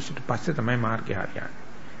සම්‍යක් දෘෂ්ටියට පස්සේ තමයි මාර්ගය හරියන්නේ.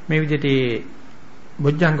 මේ විදිහට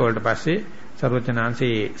බොජ්ජංග වලට පස්සේ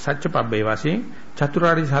සර්වඥාන්සේ සත්‍යපබ්බේ වශයෙන්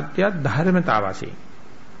චතුරාර්ය සත්‍ය ධර්මතාව වශයෙන්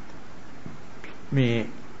මේ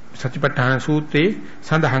සතිපට්ඨාන සූත්‍රයේ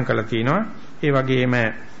සඳහන් කරලා තියෙනවා. ඒ වගේම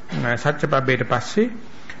සත්‍යපබ්බේට පස්සේ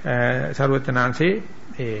සර්වඥාන්සේ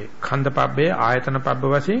ඒ ඛණ්ඩපබ්බේ ආයතන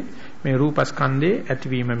පබ්බ වශයෙන් මේ රූපස්කන්ධේ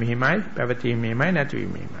ඇතිවීම මෙහිමයි, පැවතීම මෙහිමයි,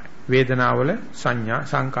 නැතිවීම මෙහිමයි. වේදනාවල සංඥා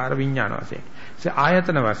සංකාර විඥාන වශයෙන්. ඒ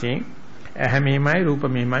ආයතන වශයෙන් ඇහැ මෙහිමයි, රූප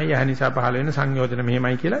මෙහිමයි, ඇහැ නිසා පහළ වෙන සංයෝජන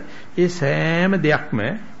මෙහිමයි කියලා ඒ සෑම දෙයක්ම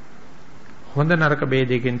හොඳ නරක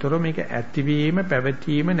ભેදයකින් තොරව මේක ඇතිවීම,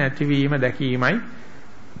 පැවතීම, නැතිවීම දැකීමයි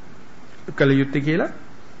කල යුත්තේ කියලා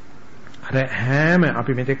අර හැම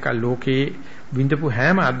අපි මෙතෙක් ලෝකේ විඳපු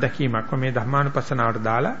හැම අත්දැකීමක්ම මේ ධර්මානුපස්සනාවට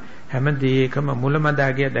දාලා හැම දෙයකම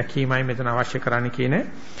මුලමදාගිය දැකීමයි මෙතන අවශ්‍ය කරන්නේ කියන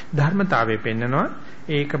ධර්මතාවය පෙන්නනවා.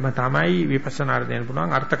 ඒකම තමයි විපස්සනාට දෙන්න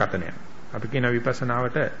පුළුවන් අර්ථකථනය. අපි කියන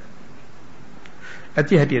විපස්සනාවට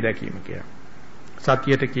ඇති හැටිය දැකීම කියලා.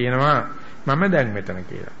 සතියට කියනවා මම දැන් මෙතන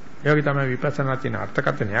කියලා. ඒ වගේ තමයි විපස්සනා තියෙන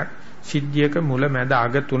අර්ථකථනයක් සිද්ධියක මුල මැද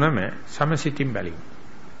අග තුනම සමසිතින් බැලීම.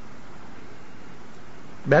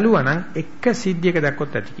 බැලුවා නම් එක සිද්ධියක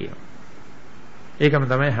දැක්කොත් ඇති කියනවා. ඒකම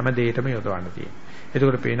තමයි හැම දෙයකම යොදවන්න තියෙන්නේ.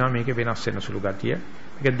 එතකොට පේනවා මේකේ වෙනස් වෙන සුළු ගතිය.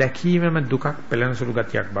 මේක දැකීමම දුකක් පෙළෙන සුළු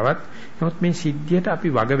ගතියක් බවත්. නමුත් මේ සිද්ධියට අපි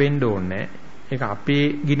වග වෙන්න ඕනේ. ඒක අපේ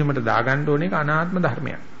ගිනුමට දාගන්න ඕනේ. ඒක අනාත්ම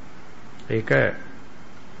ධර්මයක්. ඒක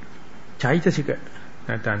චෛතසික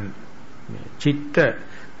නැත්නම් මේ චිත්ත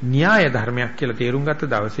න්‍යාය ධර්මයක් කියලා තේරුම් ගත්ත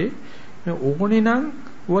දවසේ මේ ඕනේ නම්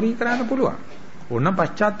වරි කරන්න පුළුවන්. ඕන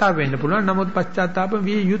පශ්චාත්තාප වෙන්න පුළුවන්. නමුත් පශ්චාත්තාප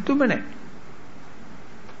විය යුතුයම නැහැ.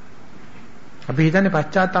 අපි හිතන්නේ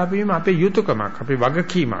පශ්චාත්තාප වීම අපේ යුතුයකමක්, අපේ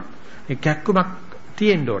වගකීමක්, ඒ කැක්කුමක්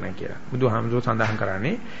තියෙන්න ඕනේ කියලා. බුදුහාමුදුරුවෝ සඳහන්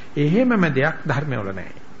කරන්නේ එහෙමම දෙයක් ධර්මවල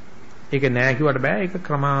නැහැ. ඒක නෑ කිව්වට බෑ. ඒක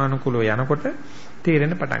ක්‍රමානුකූලව යනකොට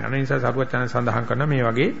තේරෙන්න පටන් ගන්නවා. ඒ නිසා සරුවචන සඳහන් කරන මේ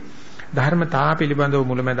වගේ ධර්මතා පිළිබඳව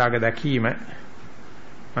මුලැමැදාග දැකීම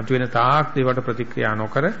මතුවෙන තාක් දේවට ප්‍රතික්‍රියා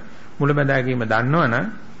නොකර මුලැමැදාගීම දන්නවනම්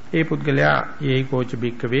ඒ පුද්ගලයා යේයි කෝච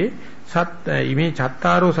බික්කවේ සත් ඉමේ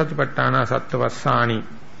චත්තාරෝ සතිපට්ඨාන සත්වස්සානි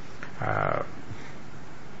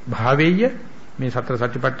භාවේය මේ සතර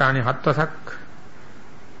සතිපට්ඨානේ හත්වසක්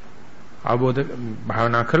අවබෝධ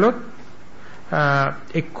භාවනා කළොත්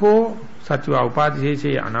එක්කෝ සත්‍ව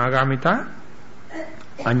උපාදිශේෂේ අනාගාමිතා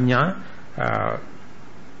අඤ්ඤා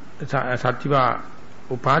සත්‍ව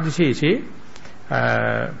උපාදිශේෂේ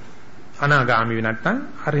අනාගාමී වෙ නැත්නම්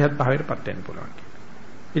අරිහත් භාවයටපත් වෙන්න පුළුවන්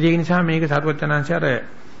කියලා. ඒ නිසා මේක සර්වඥාන්සේ අර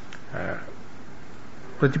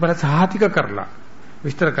ප්‍රතිපල සහතික කරලා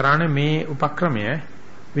විස්තර කරන්නේ මේ උපක්‍රමය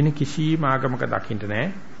වෙන කිසිම ආගමක දකින්න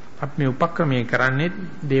නැහැ. අපි මේ උපක්‍රමයේ කරන්නේ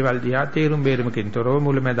දේවල් දිහා තේරුම් බේරුමකින් තොරව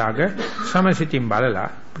මුලැමැදාග සමසිතින් බලලා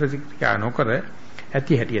ප්‍රතික්‍රියා නොකර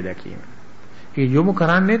ඇති හැටිය දැකීම. ඒ යොමු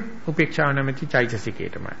කරන්නේ උපේක්ෂා නැමැති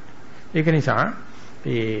චෛතසිකයටමයි. ඒක නිසා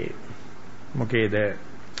ඒ මොකේද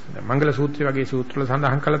මංගල සූත්‍රය වගේ සූත්‍රවල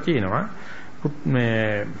සඳහන් කරලා තියෙනවා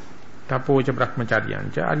මේ තපෝච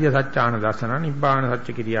බ්‍රහ්මචර්යංච ආර්ය සත්‍යාන දර්ශන නිබ්බාන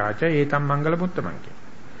සත්‍ය කිරියාච ඒතම් මංගල මුත්තමං කිය.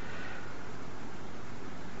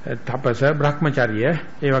 තපස බ්‍රහ්මචර්ය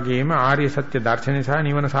ඒ වගේම ආර්ය සත්‍ය දර්ශනය සහ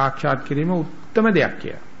නිවන සාක්ෂාත් කිරීම උත්තම දෙයක්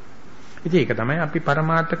කියලා. ඉතින් ඒක තමයි අපි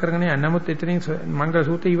පරමාර්ථ කරගෙන යන්නේ. නමුත් එතනින් මංගල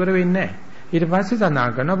සූත්‍රය ඉවර වෙන්නේ නැහැ. ඊට පස්සේ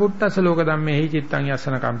සඳහන් කරනවා පුත්තස ලෝක ධම්මේහි චිත්තං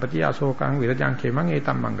යස්සන කම්පති අශෝකං විරජං කේමං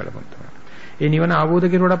ඒතම් මංගල මුත්තමං. ඒ නිවන අවබෝධ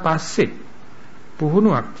කෙරුවට පස්සේ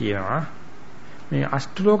පුහුණුවක් තියෙනවා. මේ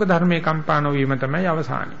අෂ්ටලෝක ධර්මයේ කම්පා නොවීම තමයි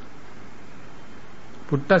අවසානයි.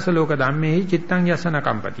 පුත්තස ලෝක ධම්මේහි චිත්තං යසන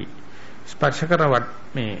කම්පති. ස්පර්ශ කරවත්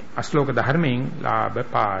මේ අෂ්ටලෝක ධර්මයෙන් ලාභ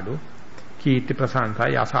පාඩු කීර්ති ප්‍රශංසා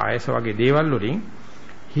යස ආයස වගේ දේවල් වලින්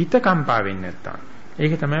හිත කම්පා වෙන්නේ නැත්තම්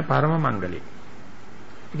ඒක තමයි පරම මංගලය.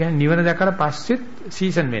 ඒ කියන්නේ නිවන දැකලා පස්සෙත්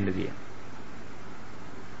සීසන් වෙන්න තියෙනවා.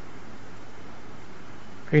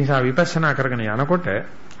 ඒ නිසා විපස්සනා කරගෙන යනකොට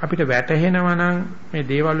අපිට වැටහෙනවා නම් මේ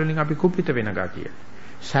දේවල් වලින් අපි කුපිත වෙන ගතිය,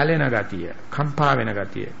 සැලෙන ගතිය, කම්පා වෙන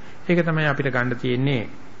ගතිය. ඒක තමයි අපිට ගන්න තියෙන්නේ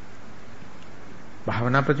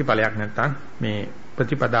භාවනා ප්‍රතිඵලයක් නැත්තම් මේ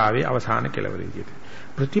ප්‍රතිපදාවේ අවසාන කෙලවර විදියට.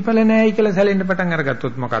 ප්‍රතිඵල නැහැයි කියලා සැලෙන්න පටන්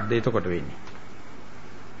අරගත්තොත් මොකද්ද එතකොට වෙන්නේ?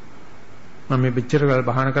 මම මේ පිටචර වල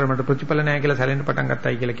භාවනා කරමට ප්‍රතිඵල නැහැ කියලා සැලෙන්න පටන්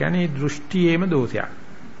ගත්තයි කියලා කියන්නේ දෘෂ්ටියේම දෝෂයක්.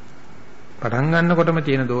 පටන් ගන්නකොටම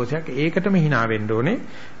තියෙන දෝෂයක්. ඒකටම hina වෙන්න ඕනේ.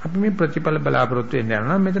 අපි මේ ප්‍රතිඵල බලාපොරොත්තු වෙන්න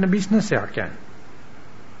යනවා නම් මෙතන බිස්නස් එකක් යන්නේ.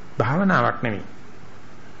 භාවනාවක් නෙමෙයි.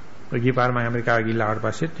 ඔය පාරම ඇමරිකාව ගිහිල්ලා ආවට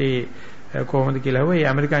පස්සෙත් ඒ කොහොමද කියලා හුවා. ඒ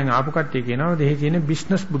ඇමරිකාවෙන් ආපු කට්ටිය කියනවා දෙහි තියෙන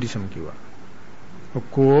බිස්නස් බුද්දිසම් කිව්වා.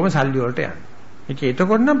 ඔක්කොම සල්ලි වලට යන්නේ. ඒක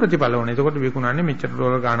එතකොට නම් ප්‍රතිඵල ඕනේ. එතකොට විකුණන්නේ මෙච්චර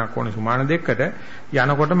ඩොලර් ගාණක් ඕනේ සුමාන දෙකකට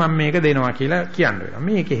යනකොට මම මේක දෙනවා කියලා කියන්න වෙනවා.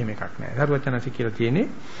 මේක එහෙම එකක් නෑ. සරුවචනසි කියලා තියෙන්නේ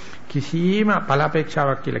කිසියම්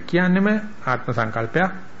ඵලාපේක්ෂාවක් කියලා කියන්නේම ආත්ම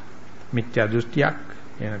සංකල්පයක්, මිත්‍යා දෘෂ්ටියක්,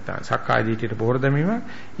 එනත සක්කාය දිට්ඨියට පොහොර දැමීම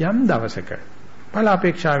යම් දවසක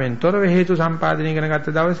ඵලාපේක්ෂාවෙන් තොරව හේතු සම්පාදනය කරන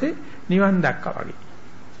ගත්ත දවසේ නිවන් දැක්කා වගේ.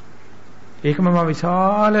 ඒකම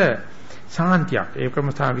විශාල සාන්තියක්,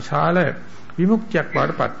 ඒකම විශාල විමුක්තියක්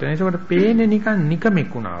වඩපත් වෙන. ඒකට පේන්නේ නිකන් නිකමෙක්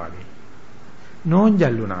වුණා වගේ.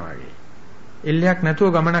 නෝන්ජල් වුණා වගේ. එල්ලයක්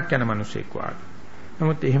නැතුව ගමනක් යන මිනිසෙක් වගේ.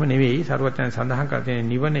 නමුත් එහෙම නෙවෙයි. සරුවචන සඳහන් කර තියෙන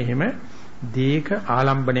නිවන එහෙම දීක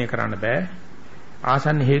ආලම්බණය කරන්න බෑ.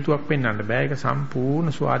 ආසන්න හේතුවක් පෙන්වන්න බෑ. ඒක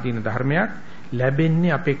සම්පූර්ණ ස්වාධීන ධර්මයක්.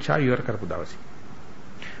 ලැබෙන්නේ අපේක්ෂා ඉවර කරපු දවසේ.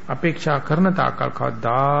 අපේක්ෂා කරන තාක්කල්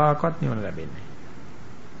කවදාකවත් නිවන ලැබෙන්නේ නැහැ.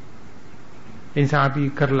 ඒ නිසා අපි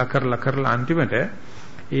කරලා අන්තිමට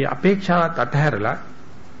ඒ අපේක්ෂාවත් අතහැරලා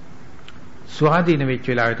ස්වාධීන වෙච්ච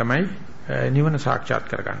වෙලාවේ තමයි නිවන සාක්ෂාත්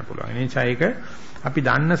කරගන්න පුළුවන්. ඒ නිසා ඒක අපි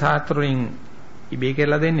දන්න ශාස්ත්‍රයෙන් ඉබේ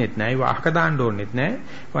කියලා දෙන්නෙත් නෑ. වාහක දාන්න ඕනෙත් නෑ.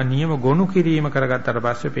 වා නියම ගොනු කිරීම කරගත්තට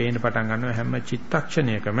පස්සේ පේන්න පටන් ගන්නවා හැම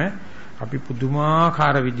චිත්තක්ෂණයකම අපි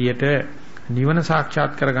පුදුමාකාර විදියට නිවන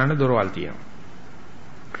සාක්ෂාත් කරගන්න දොරවල් තියෙනවා.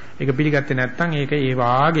 ඒක පිළිගත්තේ නැත්නම් ඒක ඒ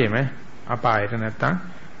වාගේම අපායට නැත්නම්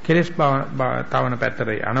කෙලස් තවන පැත්තට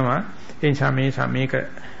යනවා. ඒ නිසා මේක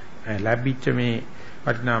ලැබිච්ච මේ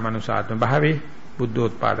වටිනා මනුසාත්ම භාවයේ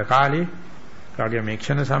බුද්ධෝත්පාද කාලේ රාගය මේ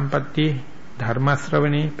ක්ෂණ සම්පත්තිය ධර්ම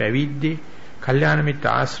ශ්‍රවණේ පැවිද්දේ කල්යාණ මිත්‍ර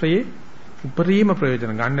ආශ්‍රයේ උපරිම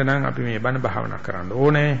ප්‍රයෝජන ගන්න නම් අපි මේ බණ භාවනා කරන්න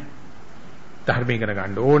ඕනේ. ධර්ම ඉගෙන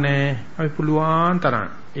ගන්න ඕනේ. අපි පුළුවන් තරම්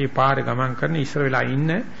ඒ පාරේ ගමන් කරන ඉස්සර වෙලා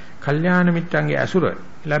ඉන්න කල්යාණ මිත්‍රන්ගේ ඇසුර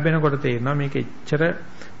ලැබෙනකොට තේරෙනවා මේක එච්චර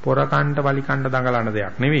පොරකණ්ඩ වලිකණ්ඩ දඟලන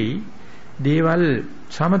දෙයක් නෙවෙයි. දේවල්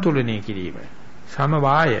සමතුලනය කිරීම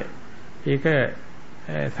සමவாய ඒක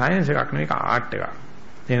සයන්ස් එකක් නෙවෙයි ඒක ආර්ට් එකක්.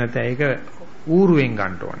 එනත ඒක ඌරුවෙන්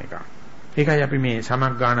ගන්න ඕන එකක්. ඒකයි අපි මේ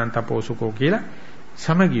සමග්ගාණන් තපෝසුකෝ කියලා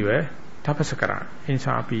සමගිව තපස කරන්නේ. ඒ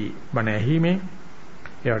නිසා අපි බණ ඇහිීමේ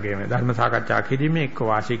ඒ වගේම ධර්ම සාකච්ඡා කිරීමේ එක්ක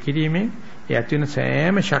වාසය කිරීමේ ඒ ඇති වෙන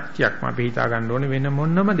සෑම ශක්තියක්ම අපි හිතා ගන්න ඕනේ වෙන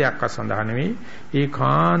මොනම දෙයක්වත් සඳහා නෙවෙයි.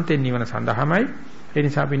 ඒකාන්තයෙන් නිවන සඳහාමයි. ඒ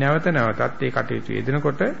නිසා අපි නැවතත් ඒ කටයුතු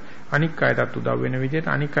යෙදෙනකොට අනික් අයටත් උදව් වෙන විදිහට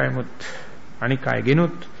අනික්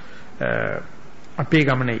අයගෙනුත් අපේ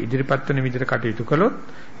ගමන ඉදිරිපත් වෙන විදිහට කටයුතු කළොත්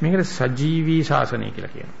මේකට සජීවී ශාසනය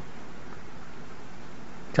කියලා කියනවා.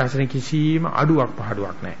 ශාසනයේ කිසිම අඩුවක්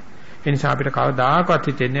පහඩුවක් නැහැ. ඒ නිසා අපිට කවදාකවත්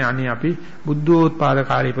හිතෙන්නේ අනේ අපි බුද්ධෝත්පාද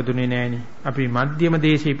කාලේ ඉපදුනේ නෑනේ. අපි මධ්‍යම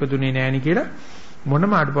දේශේ ඉපදුනේ නෑනේ කියලා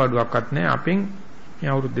මොනම අඩුපාඩුවක්වත් නැහැ. අපෙන් මේ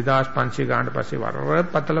අවුරුදු 2500 ගානට පස්සේ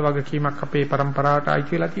වරපතල වගකීමක් අපේ પરම්පරාවට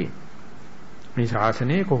ආйти වෙලා තියෙනවා. මේ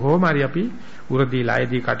ශාසනයේ කොහොම හරි අපි උරදී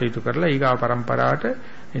ලයදී කටයුතු කරලා ඊගාව પરම්පරාවට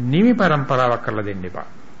නිමි પરම්පරාවක් කරලා දෙන්න එපා.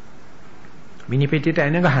 මිනිපෙටියට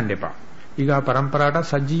එන ගහන්න එපා. ඊගාව પરම්පරාවට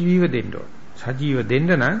සජීවීව දෙන්න ඕන. සජීව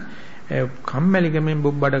දෙන්න නම් කම්මැලිකමෙන්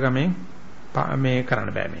බොබ්බඩකමෙන් මේ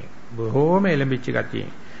කරන්න බෑ මේක. බොහෝම එළඹිච්ච ගතියෙන්.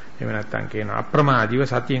 එහෙම නැත්නම් කියන අප්‍රමාදීව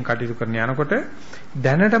සතියෙන් කටයුතු කරන යනකොට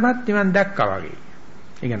දැනටමත් නිවන් දැක්කා වගේ.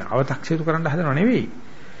 ඒ කියන්නේ අව탁සිරු කරන්න හදනව නෙවෙයි.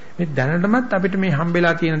 මේ දැනටමත් අපිට මේ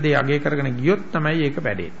හම්බෙලා තියෙන දේ අගය කරගෙන ගියොත් තමයි ඒක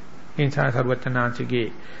වැඩේ. ඒ නිසා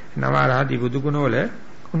සරුවචනාංශගේ නවආරාදී බුදුගුණවල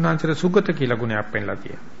උන්වහන්සේට සුගත කියලා ගුණයක් පෙන්ලා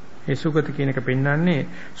තියෙනවා. ඒ සුගත කියන එක පෙන්වන්නේ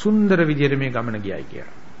සුන්දර විදියට මේ ගමන ගියයි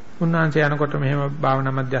කියලා. උන්වහන්සේ යනකොට මෙහෙම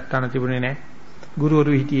භාවනා මධ්‍යස්ථාන තිබුණේ නැහැ.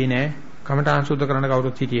 ගුරුවරු හිටියේ නැහැ. කමඨාන් සුද්ධ කරන්න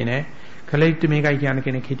කවුරුත් හිටියේ නැහැ. කලිට මේකයි කියන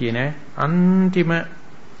කෙනෙක් හිටියේ නැහැ. අන්තිම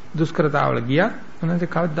දුෂ්කරතාවල ගියා. උන්වහන්සේ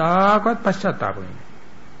කවදාකවත් පශ්චාත්තාප වෙන්නේ නැහැ.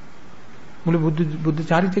 මුළු බුද්ධ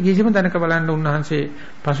චරිතය කිසිම දැනක බලන්න උන්වහන්සේ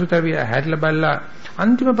පසුතැවිය හැරිලා බලලා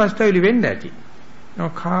අන්තිම පස්තවිලි වෙන්න ඇති.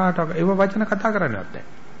 කාටක ඒව වචන කතා කරන්නවත් නැහැ.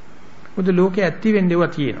 බුදු ලෝකයේ ඇති වෙන්න ඒවා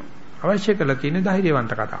තියෙනවා. අවශ්‍ය කරලා තියෙන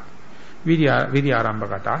ධෛර්යවන්ත කතා. විරිය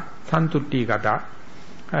ආරම්භ කතා, සන්තුට්ටි කතා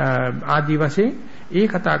ආදි වශයෙන් ඒ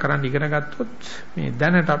කතා කරන් ඉගෙන ගත්තොත් මේ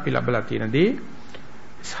දැනට අපි ලබලා තියෙන දේ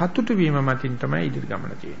සතුටු වීම මතින් තමයි ඉදිරි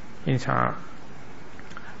ගමන තියෙන්නේ. ඒ නිසා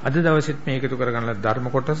අද දවසෙත් මේ එකතු කරගන්න ධර්ම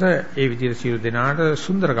කොටස ඒ විදිහට සියලු දෙනාට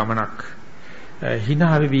සුන්දර ගමනක්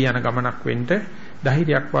hina වෙවි යන ගමනක් වෙන්න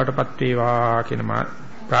ධෛර්යයක් වඩපත් වේවා කියන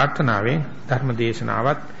ප්‍රාර්ථනාවෙන්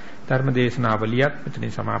ධර්ම දේශනාවලියත්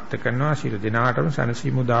මෙතනින් සමාප්ත කරනවා. සියලු දෙනාටම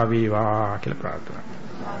සනසීමු දා වේවා කියලා ප්‍රාර්ථනා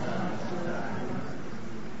කරනවා.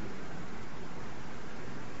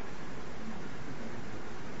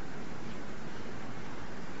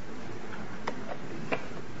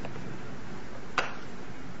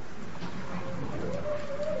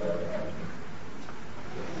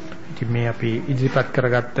 මේ අපි ඉදිරිපත්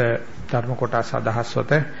කරගත්ත ධර්ම කොටස්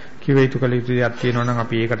අදහස්වත කිව යුතු කළ යුතු දෙයක් තියෙනවා නම්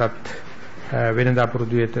අපි ඒකටත් වෙනදා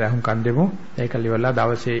පුරුදු වෙත අහුම්කම් දෙමු. ඒක liverලා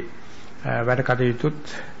දවසේ වැඩ කටයුතුත්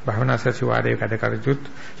භවනා සතිවාරයේ වැඩ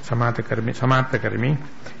කටයුතුත් සමාප්ත කරමින්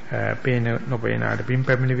පේන නොපේනාට පින්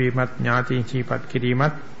පැමිණීමත් ඥාතීන් සීපත්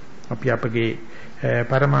කිරීමත් අපි අපගේ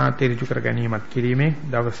පරමාර්ථය ඍජු කර ගැනීමත් කිරීමේ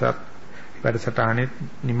දවසක් වැඩසටහනේ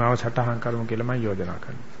නිමාව සටහන් කරමු කියලා මම යෝජනා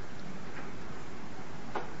කරනවා.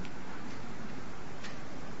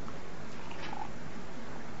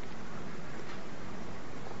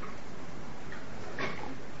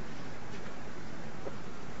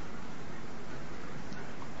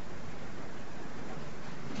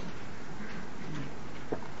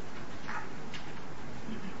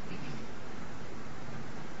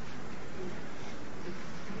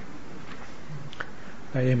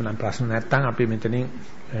 එහෙමනම් ප්‍රශ්න නැත්නම් අපි මෙතනින්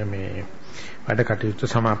මේ වැඩ කටයුතු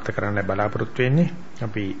સમાપ્ત කරන්න බලාපොරොත්තු වෙන්නේ.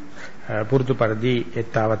 අපි පුරුදු පරිදි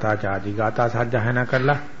ettavata ආදී ගාථා සජ්ජායනා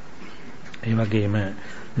කරලා ඒ වගේම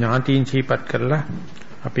ඥාතීන් සිහිපත් කරලා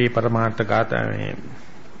අපේ පරමාර්ථ ගාථා මේ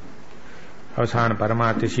අවසාන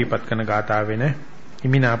පරමාර්ථ සිහිපත් කරන ගාථා වෙන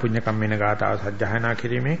හිමිනා පුඤ්ඤ කම්මින ගාථාව සජ්ජායනා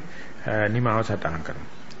කිරීමේ නිමාව සටහන්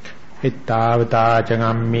කරමු. ettavata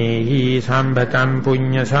cagammehi sambhatam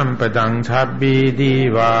punya sampadang sabbe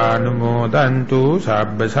devanumodantu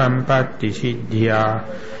sabba sampatti siddhya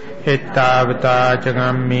ettavata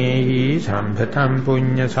cagammehi sambhatam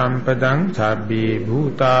punya sampadang sabbe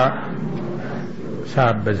bhuta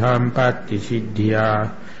sabba sampatti siddhya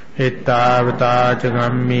ettavata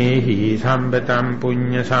cagammehi sambhatam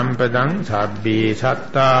punya sampadang sabbe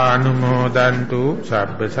sattanumodantu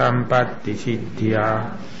sabba sampatti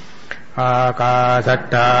siddhya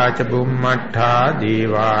ආකාසට්ටා ච බුම්මට්ටා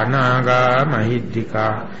දීවානාගා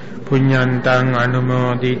මහිද්దికා පුඤ්ඤන්තං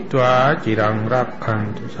අනුමෝදිත්වා චිරං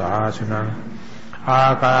රක්ඛන්තු ශාසනං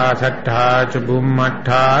ආකාසට්ටා ච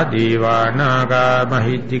බුම්මට්ටා දීවානාගා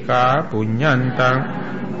මහිද්దికා පුඤ්ඤන්තං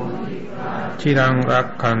චිරං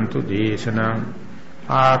රක්ඛන්තු දේශනං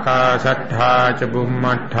ආකාසට්ටා ච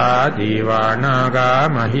බුම්මට්ටා දීවානාගා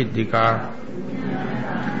මහිද්దికා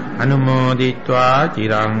අනුමෝදිත්වා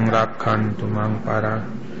චිරං රක්ඛන්තු මං පරං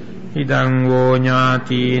ඉදං වෝ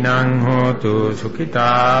ඥාතිනං හෝතු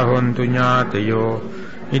සුඛිතා හොන්තු ඥාතයෝ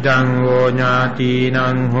ඉදං වෝ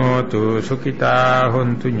ඥාතිනං හෝතු සුඛිතා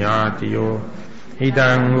හොන්තු ඥාතයෝ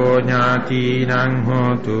ඉදං වෝ ඥාතිනං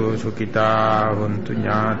හෝතු සුඛිතා හොන්තු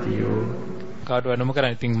ඥාතයෝ. කාට වෙනම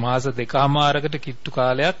කරන්නේ ඉතින් මාස දෙකමාරකට කිට්ටු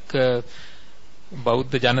කාලයක්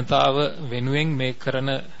බෞද්ධ ජනතාව වෙනුවෙන් මේ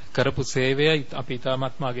කරපු සේවය අපි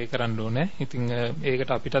ඊටාත්ම අගය කරන්න ඕනේ. ඉතින් ඒකට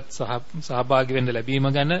අපිටත් සහභාගී වෙන්න ලැබීම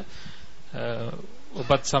ගැන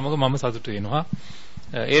ඔබත් සමග මම සතුටු වෙනවා.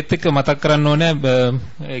 ඒත් එක්ක මතක් කරන්න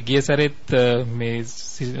ඕනේ ගිය සැරේත් මේ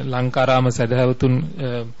ලංකාරාම සදහවතුන්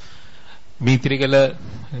මීත්‍රිගල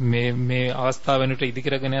මේ අවස්ථාව වෙනුවට ඉදි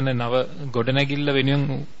කරගෙන යන නව ගොඩනැගිල්ල වෙනුවෙන්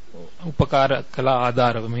උපකාර කළ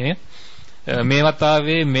ආධාරව මේ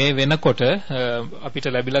වතාවේ මේ වෙනකොට අපිට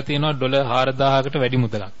ලැබිලා තියෙනවා ඩොලර් 4000කට වැඩි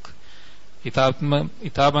මුදලක්.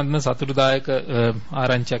 ඉතාමත්ම සතුටුදායක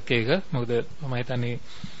ආරංචියක් ඒක. මොකද මම හිතන්නේ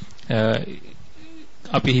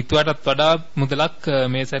අපි හිතුවටත් වඩා මුදලක්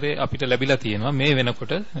මේ සැරේ අපිට ලැබිලා තියෙනවා. මේ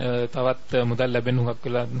වෙනකොට තවත් මුදල් ලැබෙන්න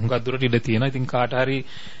හුඟක් දුරට ඉඩ තියෙනවා. ඉතින් කාට හරි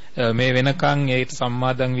මේ වෙනකන් ඒකට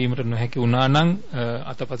සම්මාදන් වීමට නොහැකි වුණා නම්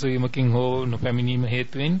අතපසු වීමකින් හෝ නොපැමිණීම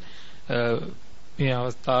හේතුවෙන් මේ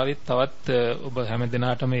අවස්ථාවේ තවත් ඔබ හැම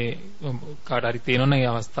දිනාටම මේ කාට හරි තියෙනවා නම් ඒ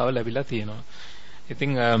අවස්ථාව ලැබිලා තියෙනවා.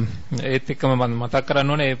 ඉතින් ඒත් එක්කම මම මතක්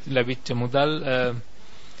කරන්න ඕනේ ලැබිච්ච මුදල්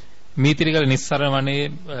මීත්‍රිගල නිස්සරණ වනයේ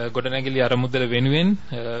ගොඩනැගිලි අරමුදල වෙනුවෙන්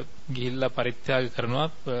ගිහිල්ලා පරිත්‍යාග කරනවා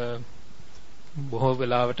බොහෝ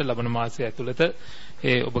වෙලාවට ලබන මාසය ඇතුළත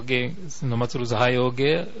ඒ ඔබගේ නොමසුරු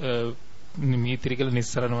සහයෝගය මීත්‍රිගල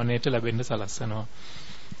නිස්සරණ වනයේට ලැබෙන්න සලස්වනවා.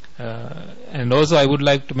 And also I would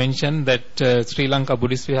like to mention that Sri Lanka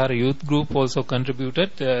Buddhist Vihara Youth Group also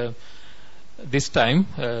contributed this time.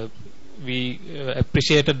 We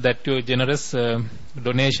appreciated that your generous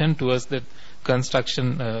donation towards the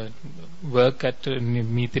construction work at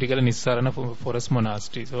Mithirigala Nissarana Forest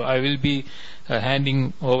Monastery. So I will be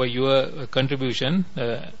handing over your contribution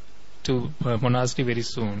to monastery very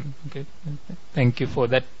soon. Okay. Thank you for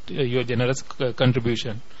that, your generous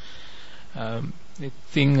contribution.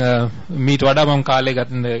 ඉතින් මීට වඩා මම කාලේ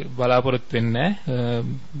ගන්න බලාපොරොත්තු වෙන්නේ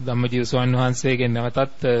ධම්මජීව ස්වාමීන් වහන්සේගෙන්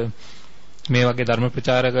නැවතත් මේ වගේ ධර්ම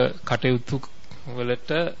ප්‍රචාරක කටයුතු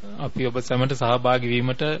වලට අපි ඔබ සැමට සහභාගී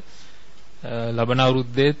වීමට ලබන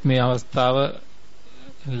අවුරුද්දේත් මේ අවස්ථාව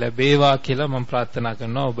ලැබේවා කියලා මම ප්‍රාර්ථනා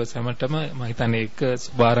කරනවා. ඔබ සැමටම මම හිතන්නේ ඒක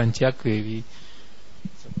සුභාරංචියක් වේවි.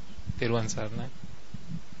 තෙරුවන් සරණයි.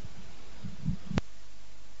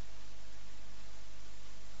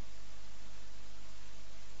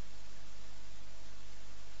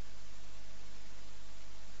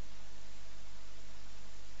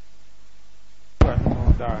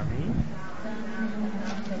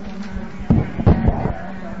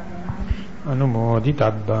 අනුමෝදි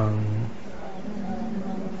තබ්බං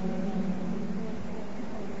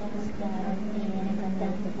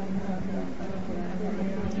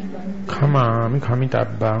khamaami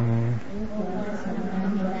khamitabbang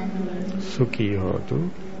sukhi hotu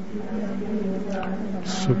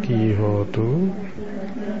sukhi hotu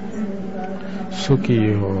sukhi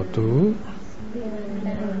hotu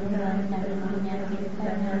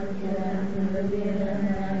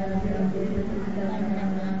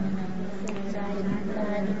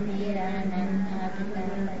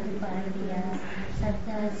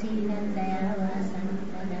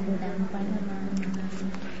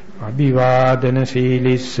අභිවාදන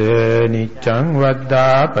සීලිස්ස නිච්ඡං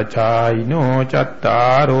වද්දා පචායිනෝ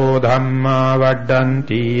චත්තාරෝ ධම්මා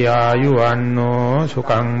වඩ්ඩಂತಿ ආයුවන්නෝ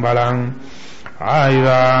සුඛං බලං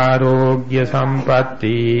ආයුරෝග්‍ය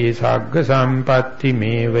සම්පatti සග්ග සම්පatti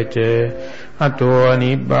මේවච අතෝ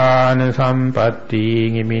නිබ්බාන සම්පatti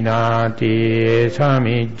හිමිනාතේ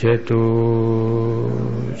සමිජ්ජතු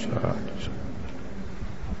සාදු